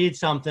or need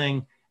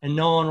something and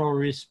no one will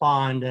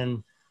respond.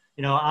 And,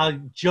 you know, I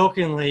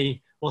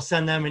jokingly will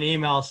send them an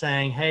email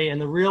saying, hey, in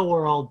the real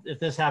world, if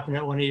this happened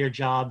at one of your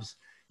jobs,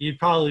 you'd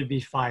probably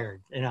be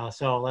fired, you know?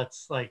 So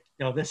let's like,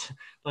 you know,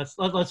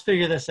 let's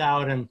figure this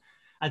out. And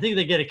I think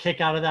they get a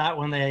kick out of that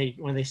when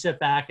they sit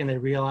back and they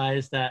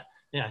realize that,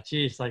 yeah,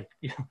 geez, like,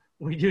 you know,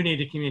 we do need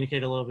to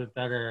communicate a little bit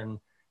better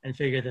and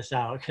figure this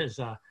out. Cause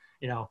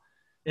you know,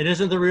 it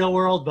isn't the real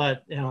world,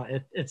 but you know,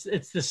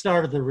 it's the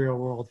start of the real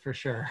world for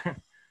sure.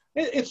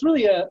 It's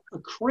really a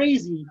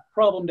crazy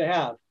problem to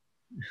have.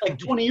 Like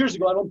 20 years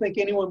ago, I don't think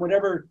anyone would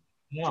ever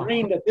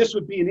dream that this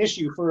would be an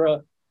issue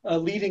for a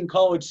leading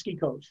college ski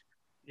coach.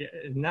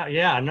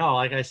 No,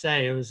 like I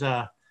say, it was,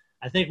 I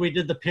think we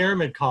did the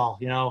pyramid call,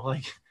 you know,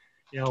 like,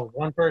 you know,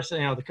 one person,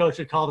 you know, the coach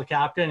would call the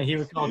captain and he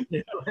would call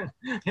two.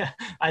 Yeah,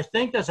 I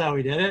think that's how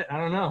we did it. I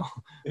don't know.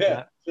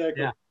 Yeah,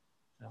 exactly. Yeah.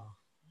 So.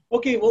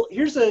 Okay, well,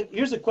 here's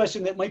a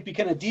question that might be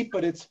kind of deep,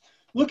 but it's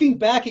looking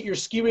back at your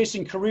ski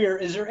racing career,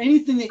 is there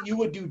anything that you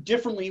would do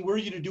differently were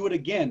you to do it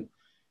again?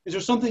 Is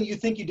there something you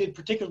think you did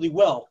particularly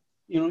well?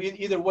 You know,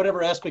 either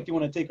whatever aspect you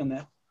want to take on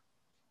that.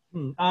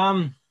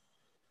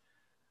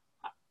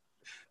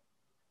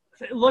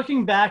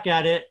 Looking back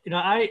at it, you know,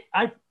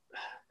 I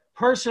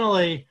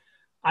personally,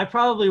 I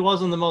probably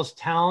wasn't the most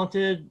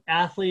talented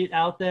athlete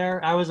out there.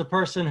 I was a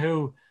person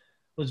who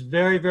was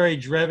very, very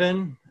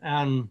driven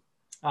and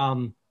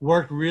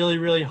worked really,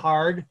 really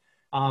hard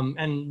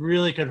and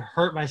really could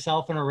hurt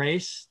myself in a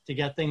race to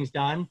get things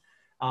done.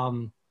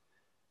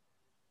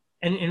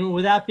 And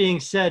with that being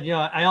said, you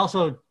know,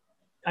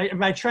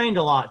 I trained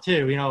a lot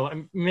too, you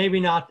know, maybe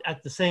not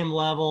at the same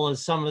level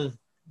as some of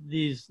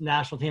these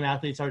national team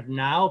athletes are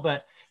now,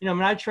 but, you know, I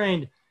mean, I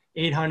trained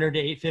 800 to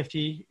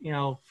 850, you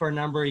know, for a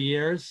number of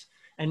years.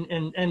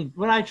 And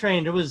when I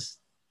trained, it was,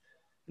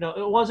 you know,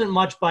 it wasn't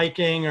much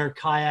biking or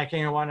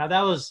kayaking or whatnot.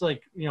 That was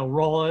like, you know,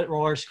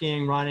 roller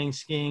skiing, running,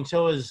 skiing.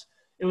 So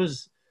it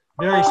was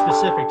very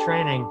specific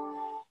training,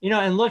 you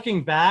know, and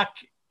looking back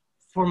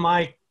for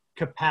my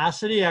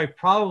capacity, I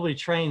probably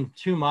trained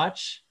too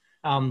much.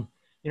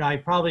 You know, I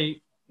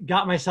probably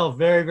got myself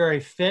very,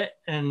 very fit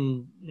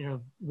and, you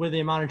know, with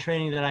the amount of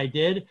training that I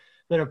did,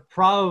 but it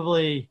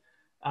probably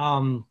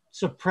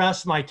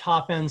suppressed my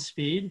top end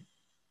speed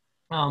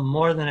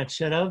more than it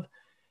should have.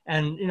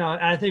 And, you know,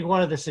 I think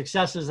one of the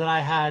successes that I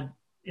had,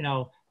 you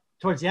know,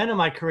 towards the end of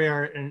my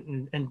career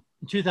in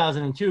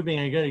 2002 being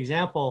a good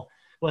example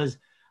was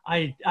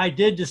I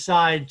did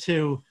decide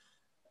to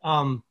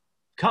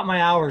cut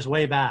my hours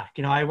way back.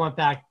 You know, I went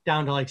back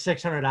down to like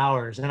 600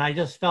 hours and I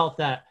just felt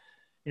that,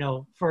 you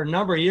know, for a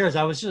number of years,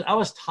 I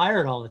was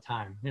tired all the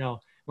time. You know,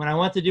 when I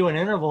went to do an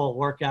interval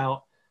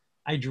workout,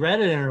 I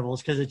dreaded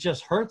intervals because it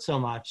just hurt so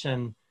much.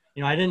 And,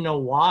 you know, I didn't know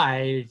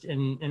why.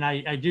 And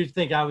I do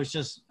think I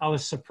was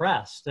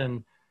suppressed.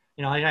 And,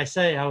 you know, like I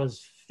say, I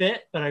was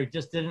fit, but I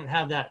just didn't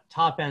have that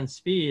top end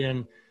speed.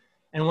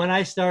 And when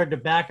I started to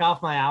back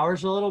off my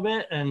hours a little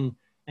bit and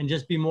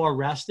just be more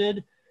rested,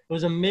 I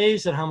was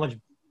amazed at how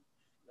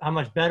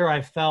much better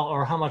I felt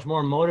or how much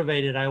more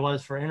motivated I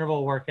was for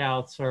interval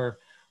workouts or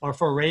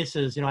for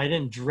races. You know, I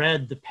didn't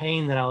dread the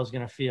pain that I was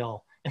going to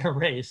feel in a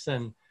race.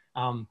 And,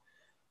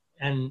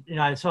 you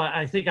know, so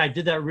I think I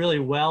did that really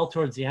well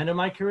towards the end of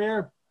my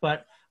career,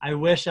 but I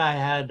wish I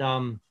had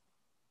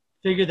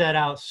figured that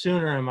out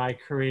sooner in my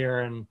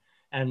career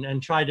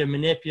and tried to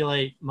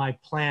manipulate my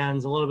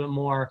plans a little bit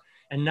more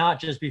and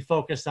not just be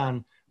focused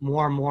on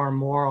more and more and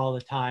more all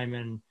the time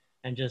and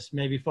just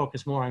maybe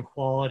focus more on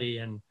quality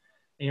and,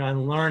 you know,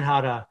 and learn how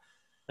to,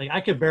 like, I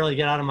could barely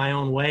get out of my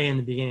own way in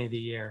the beginning of the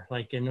year,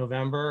 like in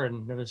November.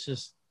 And it was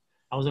just,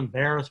 I was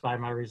embarrassed by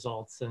my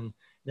results. And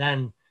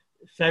then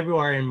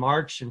February and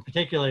March, and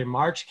particularly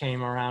March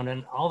came around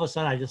and all of a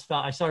sudden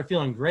I started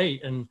feeling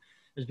great. And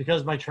it was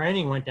because my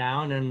training went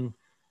down and,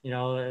 you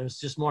know, it was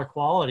just more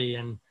quality.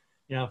 And,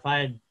 you know, if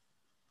I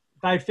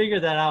had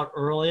figured that out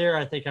earlier,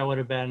 I think I would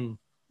have been,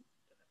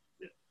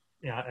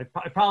 you know,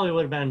 I probably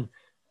would have been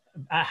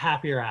a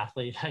happier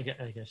athlete, I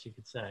guess you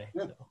could say.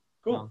 Yeah. So,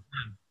 Cool.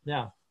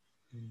 Yeah.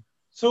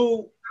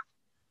 So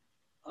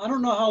I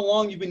don't know how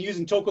long you've been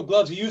using Toco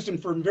gloves. You used them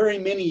for very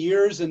many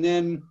years, and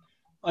then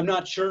I'm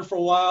not sure for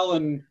a while.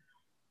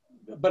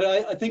 But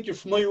I think you're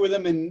familiar with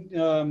them.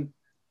 And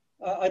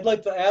I'd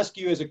like to ask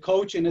you, as a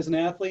coach and as an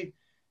athlete,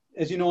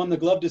 as you know, I'm the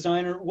glove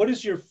designer. What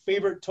is your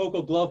favorite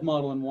Toco glove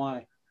model and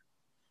why?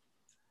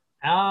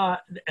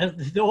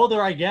 As the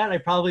older I get, I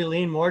probably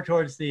lean more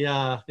towards the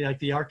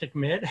Arctic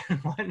Mid and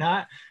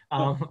whatnot.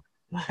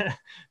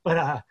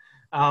 But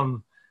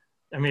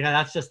I mean,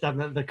 that's just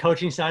the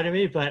coaching side of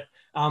me. But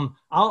I'll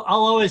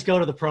always go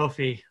to the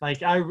Profi.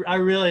 Like I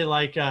really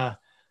like a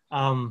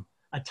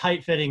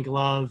tight fitting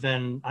glove,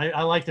 and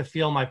I like to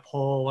feel my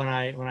pole when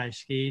I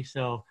ski.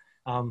 So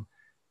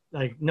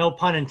like no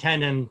pun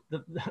intended,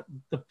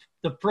 the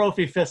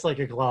Profi fits like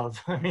a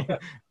glove. I mean,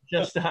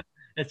 just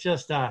it's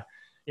just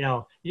you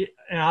know,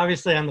 and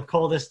obviously on the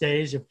coldest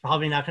days, you're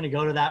probably not going to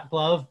go to that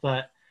glove,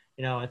 but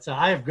you know,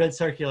 I have good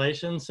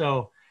circulation.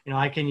 So, you know,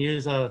 I can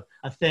use a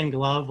thin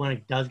glove when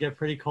it does get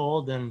pretty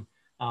cold. And,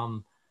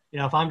 you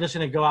know, if I'm just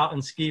going to go out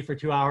and ski for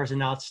 2 hours and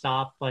not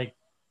stop, like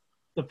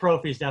the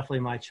Profi is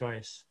definitely my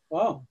choice.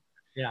 Wow.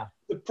 Yeah.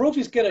 The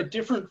Profi's got a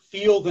different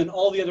feel than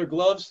all the other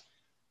gloves.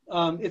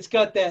 It's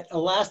got that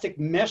elastic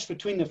mesh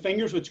between the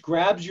fingers, which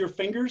grabs your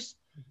fingers.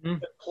 Mm-hmm.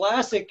 The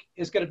Classic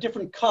has got a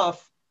different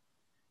cuff,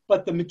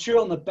 but the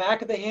material on the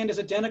back of the hand is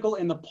identical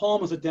and the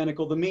palm is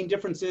identical. The main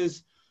difference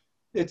is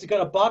it's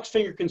got a box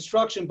finger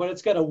construction, but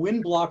it's got a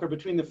wind blocker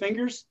between the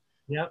fingers,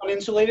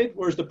 uninsulated,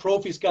 whereas the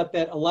Profi's got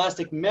that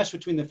elastic mesh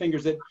between the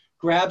fingers that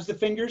grabs the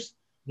fingers.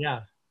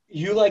 Yeah.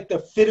 You like the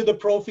fit of the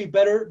Profi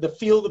better, the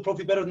feel of the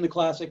Profi better than the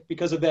Classic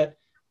because of that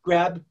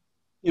grab,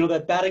 you know,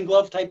 that batting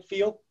glove type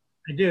feel?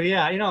 I do,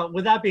 yeah. You know,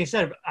 with that being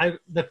said,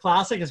 the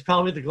Classic is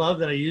probably the glove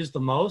that I use the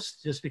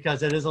most just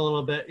because it is a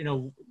little bit, you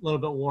know, a little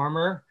bit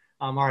warmer.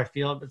 Or I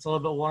feel it's a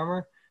little bit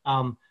warmer.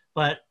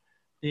 But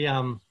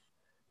the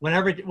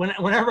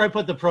whenever I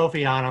put the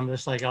Profi on, I'm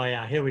just like, oh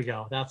yeah, here we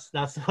go. That's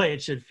the way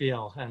it should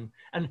feel. And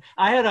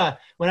I had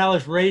when I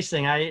was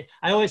racing, I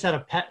always had a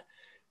pet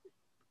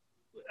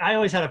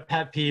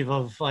peeve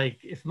of like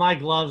if my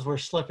gloves were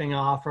slipping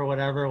off or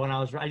whatever when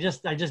I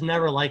just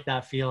never liked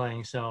that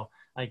feeling. So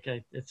like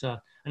it's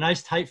a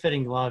nice tight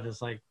fitting glove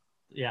is like,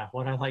 yeah,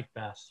 what I like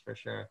best for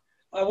sure.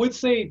 I would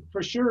say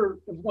for sure,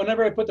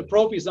 whenever I put the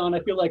Profis on, I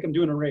feel like I'm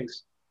doing a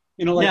race.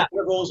 You know, like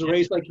whatever goes a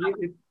race, like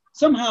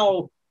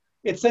somehow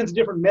it sends a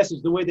different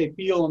message. The way they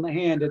feel in the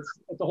hand, it's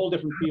a whole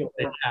different feel.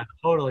 Yeah,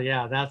 totally.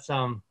 Yeah, that's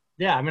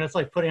yeah. I mean, it's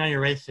like putting on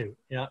your race suit.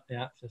 Yeah,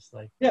 just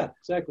like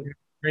exactly.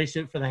 Race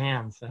suit for the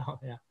hands. So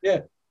yeah.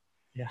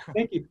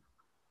 Thank you.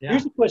 Yeah.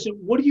 Here's the question: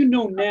 what do you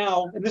know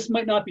now? And this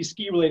might not be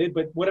ski related,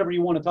 but whatever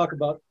you want to talk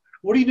about.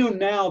 What do you know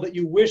now that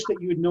you wish that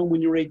you had known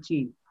when you were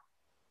 18?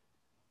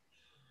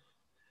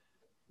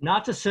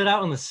 Not to sit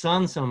out in the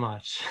sun so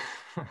much.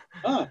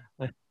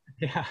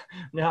 Yeah,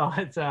 no,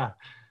 it's I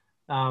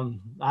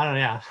don't know.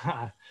 Yeah,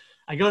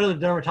 I go to the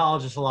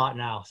dermatologist a lot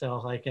now, so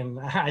like, and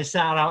I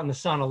sat out in the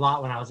sun a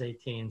lot when I was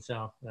 18.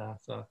 So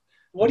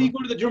what do you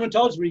go to the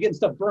dermatologist? Were you getting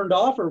stuff burned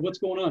off, or what's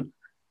going on?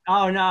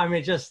 Oh no, I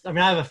mean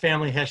I have a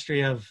family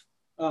history of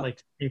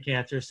like skin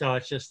cancer, so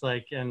it's just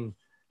like, and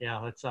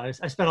yeah, I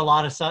spent a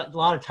lot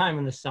of time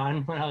in the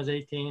sun when I was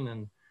 18,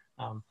 and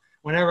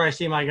whenever I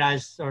see my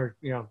guys or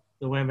you know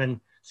the women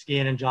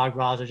skiing in jog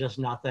bras are just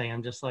nothing.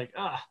 I'm just like,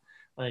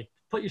 like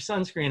put your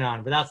sunscreen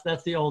on. But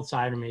that's the old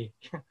side of me.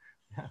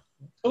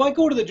 So I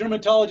go to the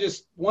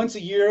dermatologist once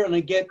a year and I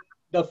get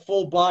the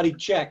full body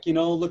check, you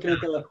know, looking at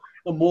the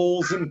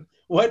moles and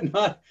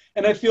whatnot.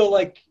 And I feel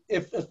like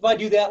if I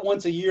do that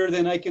once a year,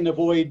 then I can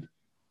avoid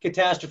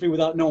catastrophe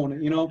without knowing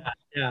it, you know?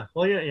 Yeah.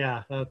 Well,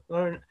 yeah.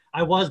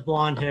 I was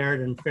blonde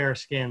haired and fair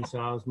skinned, so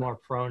I was more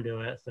prone to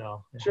it.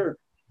 So yeah. Sure.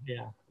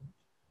 Yeah.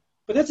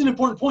 But that's an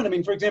important point. I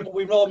mean, for example,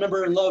 we all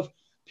remember and love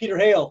Peter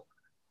Hale.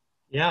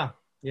 Yeah.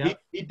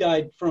 He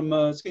died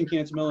from skin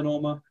cancer,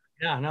 melanoma.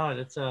 Yeah, no,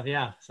 it's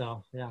yeah.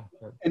 So yeah.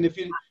 And if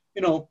you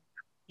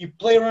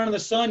play around in the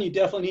sun, you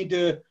definitely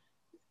need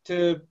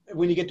to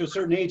when you get to a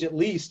certain age at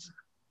least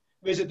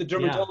visit the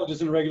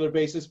dermatologist on a regular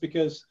basis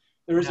because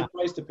there is a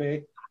price to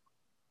pay.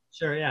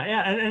 Sure. Yeah.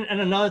 And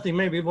another thing,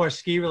 maybe more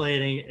ski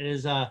relating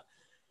is I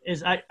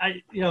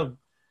you know.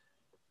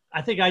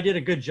 I think I did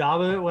a good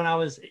job of it when I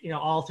was, you know,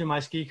 all through my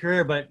ski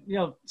career, but, you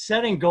know,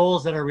 setting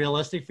goals that are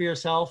realistic for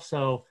yourself.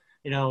 So,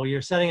 you know,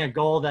 you're setting a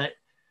goal that,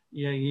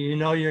 you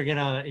know, you're going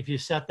to, if you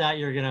set that,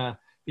 you're going to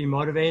be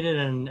motivated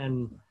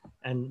and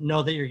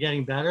know that you're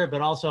getting better, but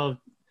also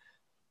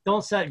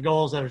don't set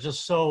goals that are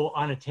just so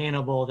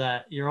unattainable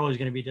that you're always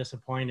going to be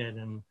disappointed.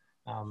 And,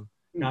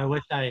 you know, I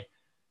wish I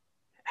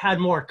had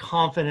more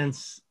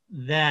confidence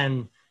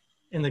then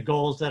in the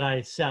goals that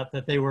I set,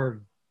 that they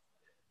were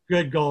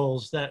good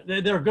goals, that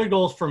they're good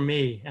goals for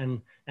me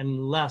and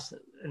less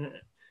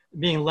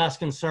being less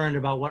concerned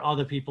about what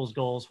other people's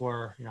goals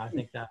were. You know, I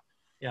think that,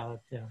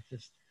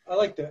 just. I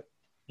like that.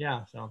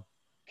 Yeah. So.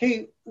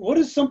 Okay. What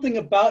is something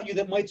about you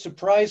that might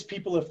surprise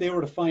people if they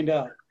were to find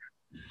out?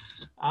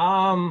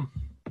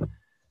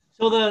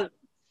 So the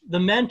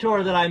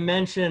mentor that I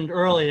mentioned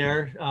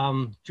earlier,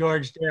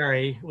 George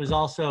Derry, was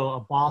also a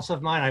boss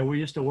of mine. We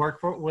used to work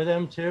with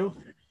him too.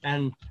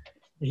 And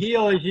he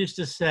always used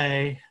to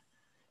say,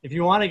 if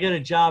you want to get a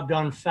job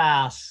done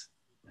fast,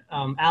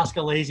 ask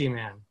a lazy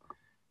man.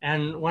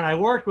 And when I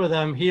worked with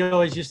him, he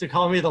always used to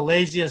call me the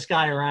laziest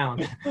guy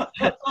around.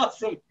 That's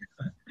awesome.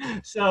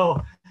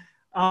 So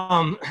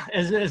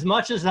as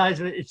much as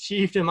I've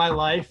achieved in my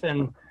life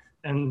and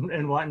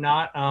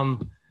whatnot,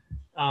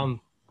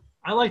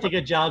 I like to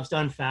get jobs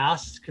done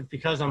fast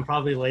because I'm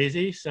probably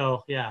lazy.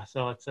 So yeah,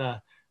 so it's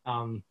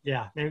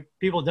yeah, maybe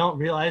people don't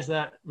realize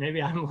that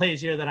maybe I'm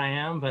lazier than I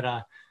am, but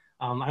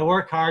I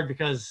work hard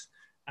because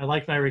I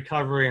like my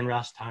recovery and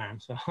rest time.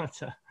 So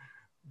it's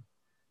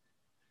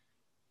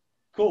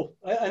cool.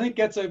 I think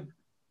that's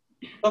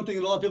something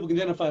that a lot of people can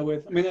identify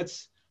with. I mean,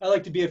 I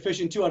like to be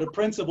efficient too out of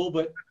principle,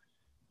 but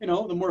you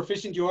know, the more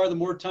efficient you are, the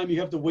more time you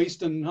have to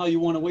waste on how you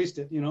want to waste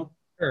it, you know?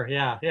 sure,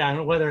 yeah, yeah.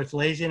 And whether it's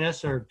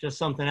laziness or just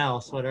something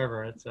else,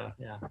 whatever, it's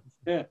yeah.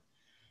 Yeah.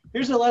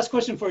 Here's the last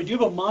question for you. Do you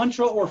have a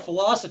mantra or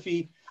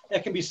philosophy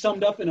that can be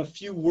summed up in a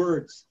few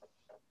words?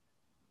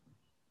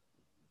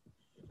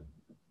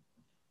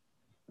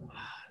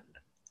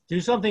 Do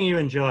something you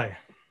enjoy.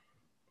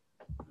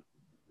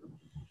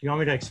 If you want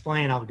me to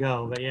explain, I'll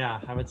go. But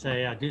yeah, I would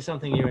say, yeah, do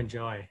something you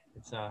enjoy.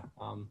 It's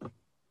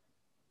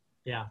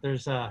yeah,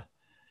 there's I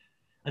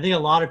think a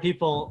lot of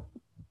people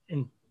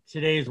in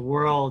today's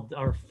world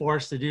are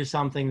forced to do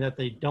something that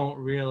they don't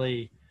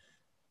really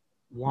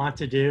want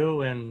to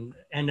do and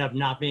end up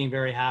not being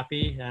very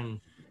happy.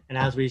 And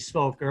as we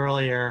spoke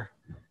earlier,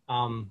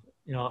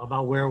 you know,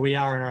 about where we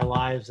are in our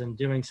lives and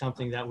doing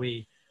something that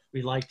we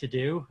like to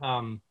do.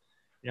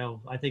 You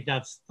know, I think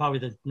that's probably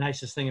the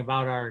nicest thing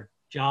about our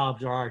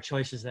jobs or our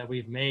choices that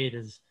we've made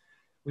is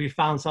we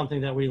found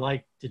something that we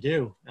like to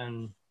do.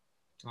 And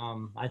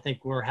I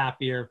think we're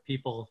happier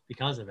people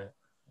because of it.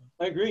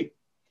 I agree.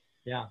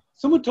 Yeah.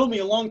 Someone told me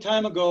a long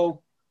time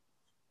ago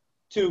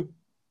to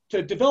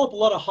develop a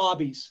lot of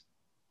hobbies,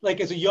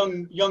 like as a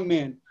young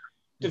man,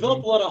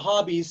 develop a lot of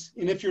hobbies.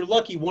 And if you're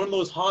lucky, one of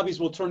those hobbies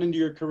will turn into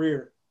your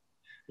career.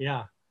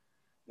 Yeah.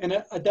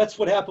 And that's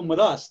what happened with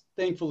us,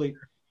 thankfully.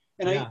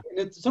 And yeah. and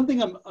it's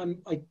something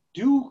I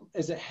do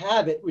as a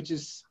habit, which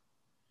is,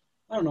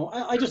 I don't know,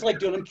 I just like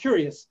doing it. I'm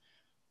curious.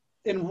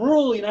 In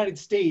rural United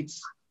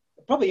States,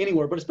 probably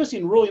anywhere, but especially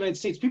in rural United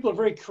States, people are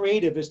very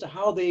creative as to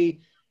how they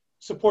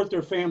support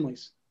their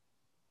families.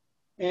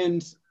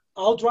 And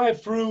I'll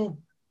drive through,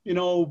 you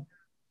know,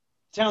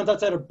 towns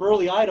outside of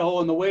Burley, Idaho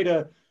on the way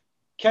to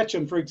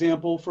Ketchum, for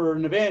example, for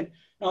an event.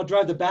 And I'll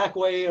drive the back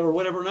way or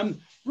whatever. And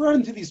I'm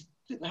running through these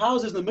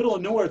houses in the middle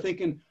of nowhere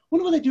thinking,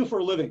 wonder what they do for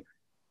a living.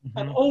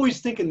 I'm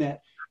always thinking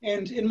that.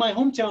 And in my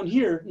hometown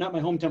here, not my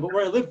hometown, but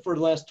where I lived for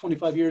the last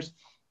 25 years,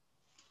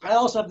 I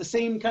also have the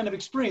same kind of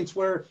experience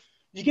where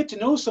you get to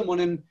know someone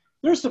and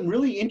there's some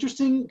really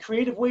interesting,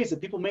 creative ways that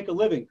people make a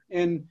living.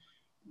 And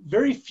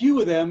very few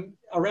of them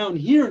around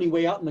here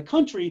anyway, out in the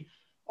country,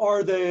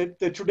 are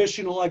the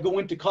traditional, I go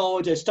into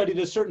college, I studied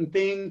a certain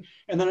thing,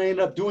 and then I end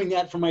up doing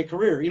that for my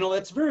career. You know,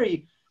 that's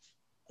very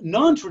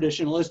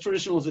non-traditional, as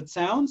traditional as it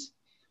sounds.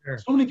 Sure.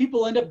 So many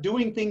people end up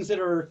doing things that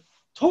are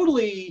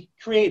totally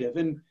creative.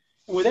 And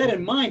with that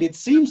in mind, it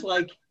seems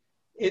like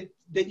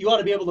that you ought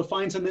to be able to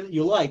find something that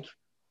you like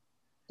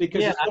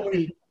because there's so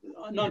many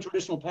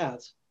non-traditional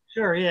paths.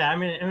 Sure, yeah. I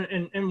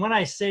mean, and when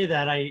I say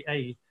that,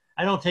 I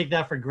don't take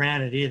that for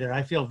granted either.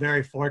 I feel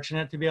very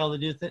fortunate to be able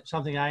to do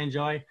something I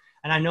enjoy.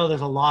 And I know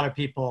there's a lot of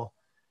people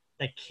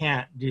that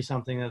can't do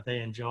something that they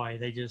enjoy.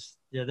 They just,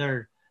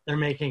 they're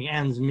making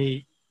ends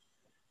meet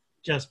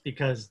just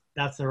because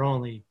that's their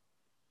only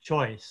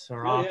choice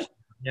or option.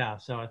 Yeah.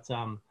 So it's,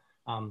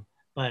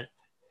 but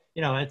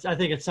you know, I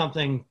think it's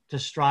something to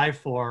strive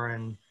for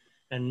and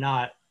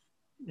not,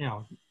 you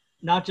know,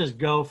 not just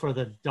go for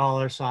the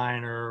dollar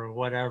sign or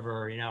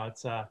whatever, you know,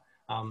 it's,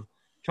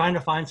 trying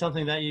to find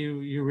something that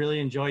you really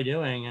enjoy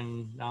doing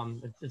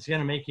and it's going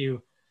to make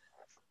you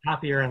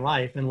happier in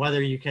life. And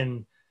whether you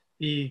can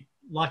be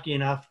lucky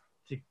enough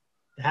to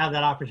have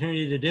that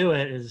opportunity to do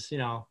it is, you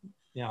know,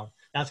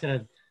 that's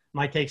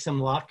might take some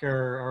luck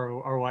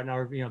or whatnot,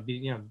 or, you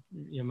know,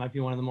 you might be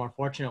one of the more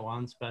fortunate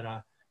ones,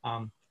 but,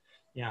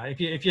 yeah,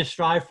 if you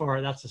strive for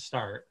it, that's the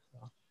start.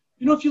 So.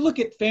 You know, if you look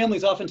at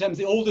families, oftentimes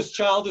the oldest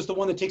child is the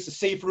one that takes a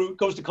safe route,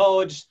 goes to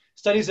college,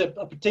 studies a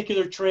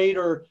particular trade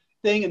or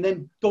thing, and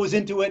then goes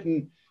into it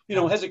and, you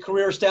know, has a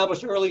career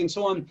established early and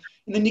so on.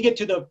 And then you get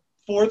to the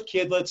fourth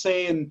kid, let's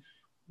say, and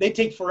they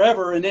take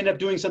forever and end up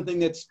doing something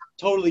that's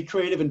totally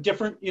creative and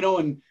different, you know,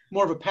 and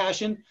more of a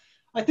passion.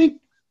 I think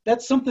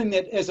that's something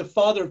that as a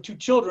father of two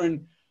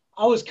children,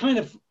 I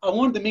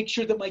wanted to make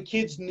sure that my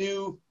kids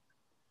knew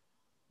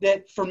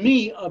that for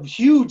me, a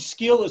huge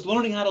skill is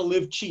learning how to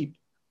live cheap.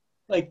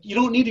 Like, you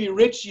don't need to be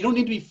rich. You don't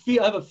need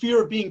to have a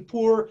fear of being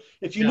poor.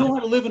 If you know how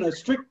to live in a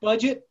strict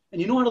budget and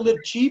you know how to live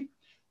cheap,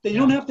 then you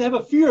don't have to have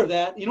a fear of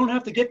that. You don't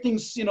have to get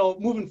things, you know,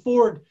 moving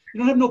forward. You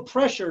don't have no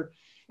pressure.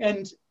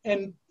 And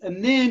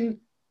then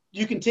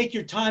you can take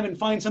your time and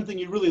find something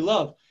you really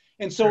love.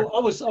 And so I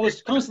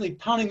was constantly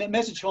pounding that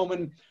message home.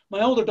 And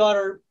my older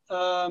daughter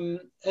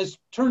has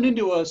turned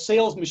into a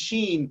sales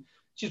machine.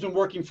 She's been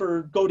working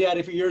for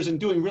GoDaddy for years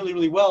and doing really,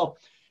 really well.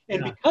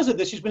 And because of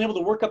this, she's been able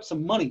to work up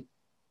some money.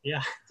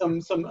 Yeah.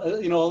 Some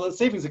you know, a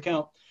savings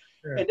account.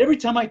 Sure. And every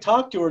time I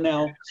talk to her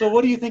now, so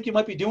what do you think you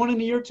might be doing in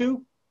a year or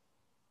two?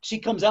 She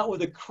comes out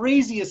with the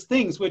craziest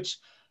things, which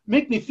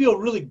make me feel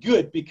really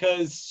good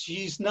because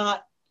she's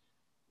not,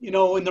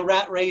 in the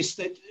rat race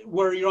that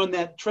where you're on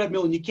that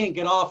treadmill and you can't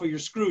get off or you're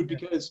screwed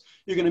because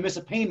you're going to miss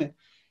a payment.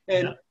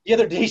 And the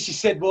other day she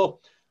said, well,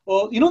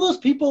 those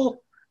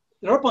people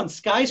that are up on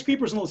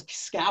skyscrapers and those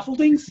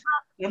scaffoldings?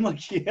 And I'm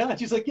like, yeah.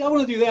 She's like, yeah, I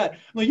want to do that. I'm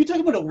like, you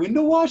talking about a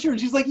window washer? And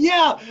she's like,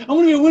 yeah, I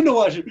want to be a window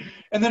washer.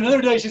 And then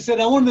another day she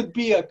said, I want to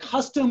be a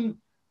custom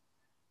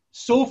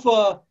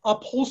sofa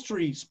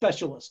upholstery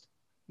specialist.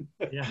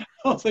 Yeah.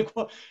 I was like,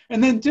 well,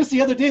 and then just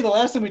the other day, the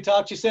last time we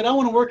talked, she said, I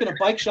want to work in a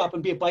bike shop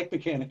and be a bike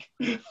mechanic.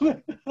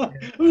 I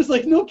was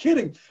like, no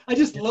kidding. I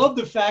just love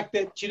the fact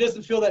that she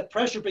doesn't feel that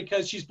pressure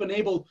because she's been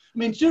able,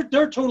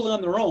 they're totally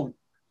on their own.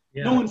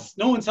 Yeah.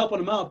 No one's helping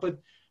them out, but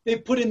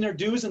they've put in their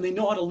dues and they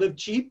know how to live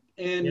cheap.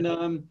 And,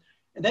 and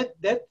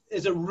that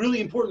is a really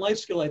important life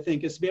skill, I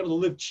think, is to be able to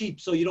live cheap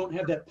so you don't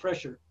have that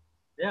pressure.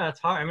 Yeah, it's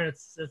hard.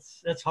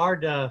 It's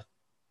hard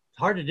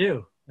to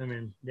do.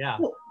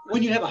 Well,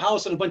 when you have a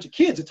house and a bunch of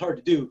kids, it's hard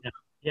to do.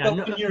 Yeah.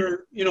 But when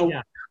you're,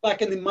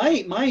 back in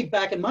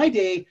my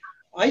day,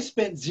 I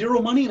spent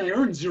zero money and I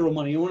earned zero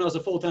money when I was a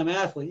full-time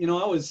athlete.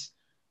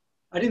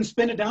 I didn't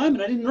spend a dime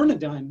and I didn't earn a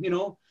dime.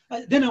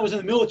 Then I was in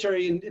the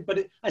military,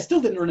 but I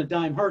still didn't earn a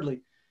dime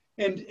hardly.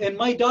 And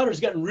my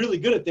daughter's gotten really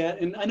good at that,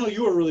 and I know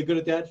you were really good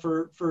at that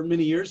for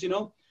many years.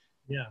 Yeah.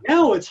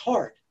 Now it's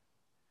hard.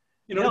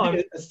 To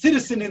be a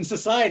citizen in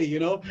society.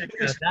 It's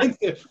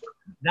expensive.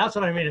 That's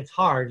what I mean. It's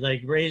hard,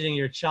 like raising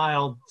your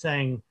child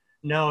saying,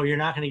 no, you're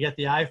not going to get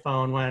the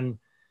iPhone when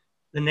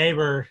the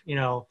neighbor's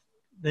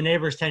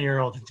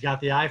 10-year-old has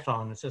got the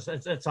iPhone.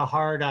 It's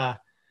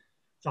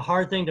a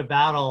hard thing to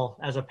battle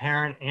as a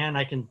parent. And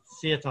I can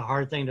see it's a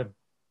hard thing to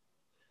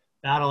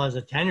battle as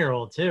a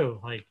 10-year-old too,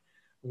 like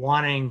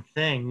wanting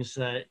things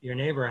that your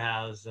neighbor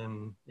has.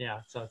 And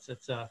so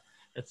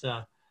it's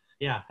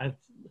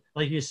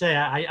like you say,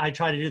 I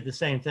try to do the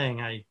same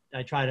thing.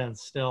 I try to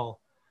instill,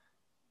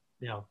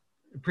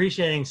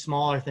 appreciating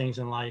smaller things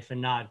in life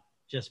and not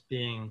just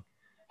being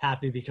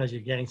happy because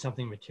you're getting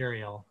something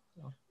material.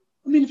 So.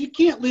 If you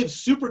can't live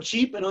super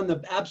cheap and on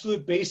the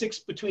absolute basics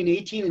between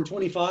 18 and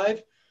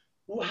 25,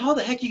 well, how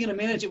the heck are you going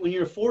to manage it when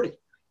you're 40?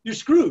 You're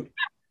screwed.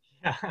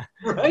 Yeah.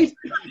 Right?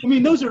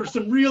 Those are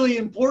some really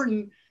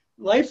important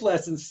life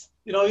lessons.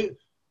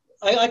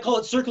 I call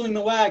it circling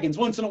the wagons.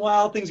 Once in a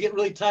while, things get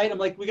really tight. I'm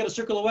like, we got to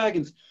circle the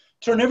wagons.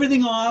 Turn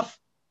everything off.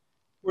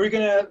 We're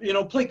going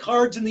to, play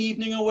cards in the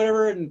evening or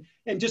whatever and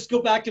just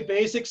go back to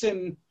basics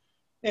and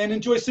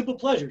enjoy simple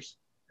pleasures.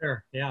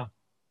 Sure, yeah.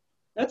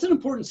 That's an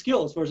important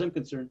skill as far as I'm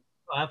concerned.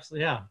 Oh,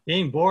 absolutely, yeah.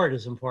 Being bored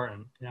is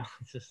important.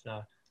 It's just,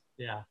 or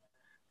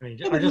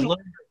just learn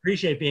to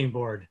appreciate being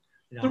bored.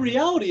 The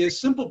reality is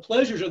simple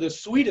pleasures are the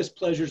sweetest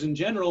pleasures in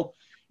general.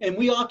 And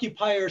we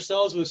occupy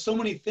ourselves with so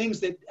many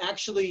things that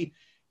actually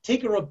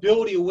take our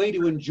ability away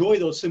to enjoy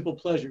those simple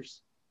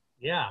pleasures.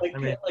 Yeah.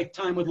 Like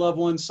time with loved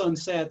ones,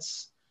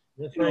 sunsets.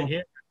 That's right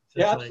here.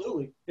 Yeah,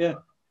 absolutely. Yeah.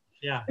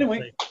 Yeah.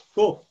 Anyway,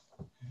 cool.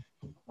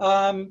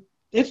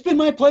 It's been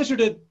my pleasure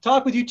to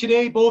talk with you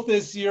today, both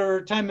as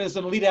your time as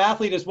an elite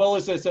athlete, as well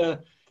as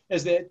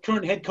the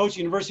current head coach of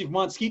the University of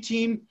Vermont ski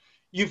team.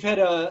 You've had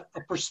a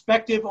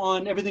perspective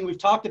on everything we've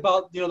talked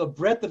about, the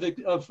breadth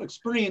of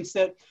experience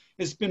that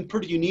has been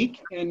pretty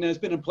unique and has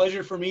been a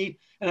pleasure for me.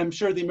 And I'm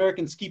sure the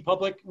American ski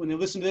public, when they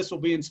listen to this, will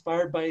be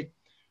inspired by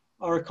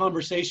our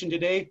conversation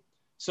today.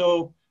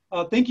 So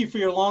thank you for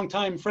your long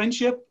time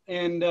friendship.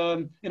 And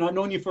I've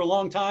known you for a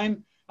long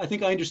time. I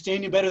think I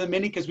understand you better than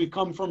many because we've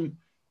come from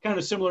kind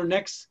of similar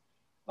necks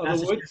of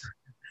the woods.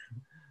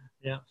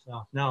 Yeah.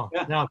 So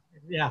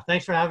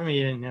thanks for having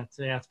me. And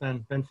it's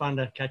been fun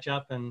to catch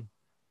up and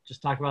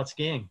just talk about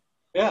skiing.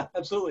 Yeah,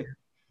 absolutely.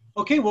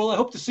 Okay, well, I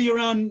hope to see you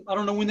around. I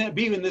don't know when that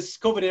be in this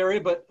COVID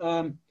area, but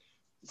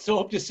still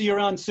hope to see you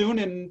around soon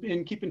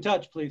and keep in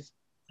touch, please.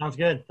 Sounds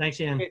good. Thanks,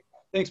 Ian. Okay.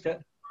 Thanks,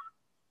 Pat.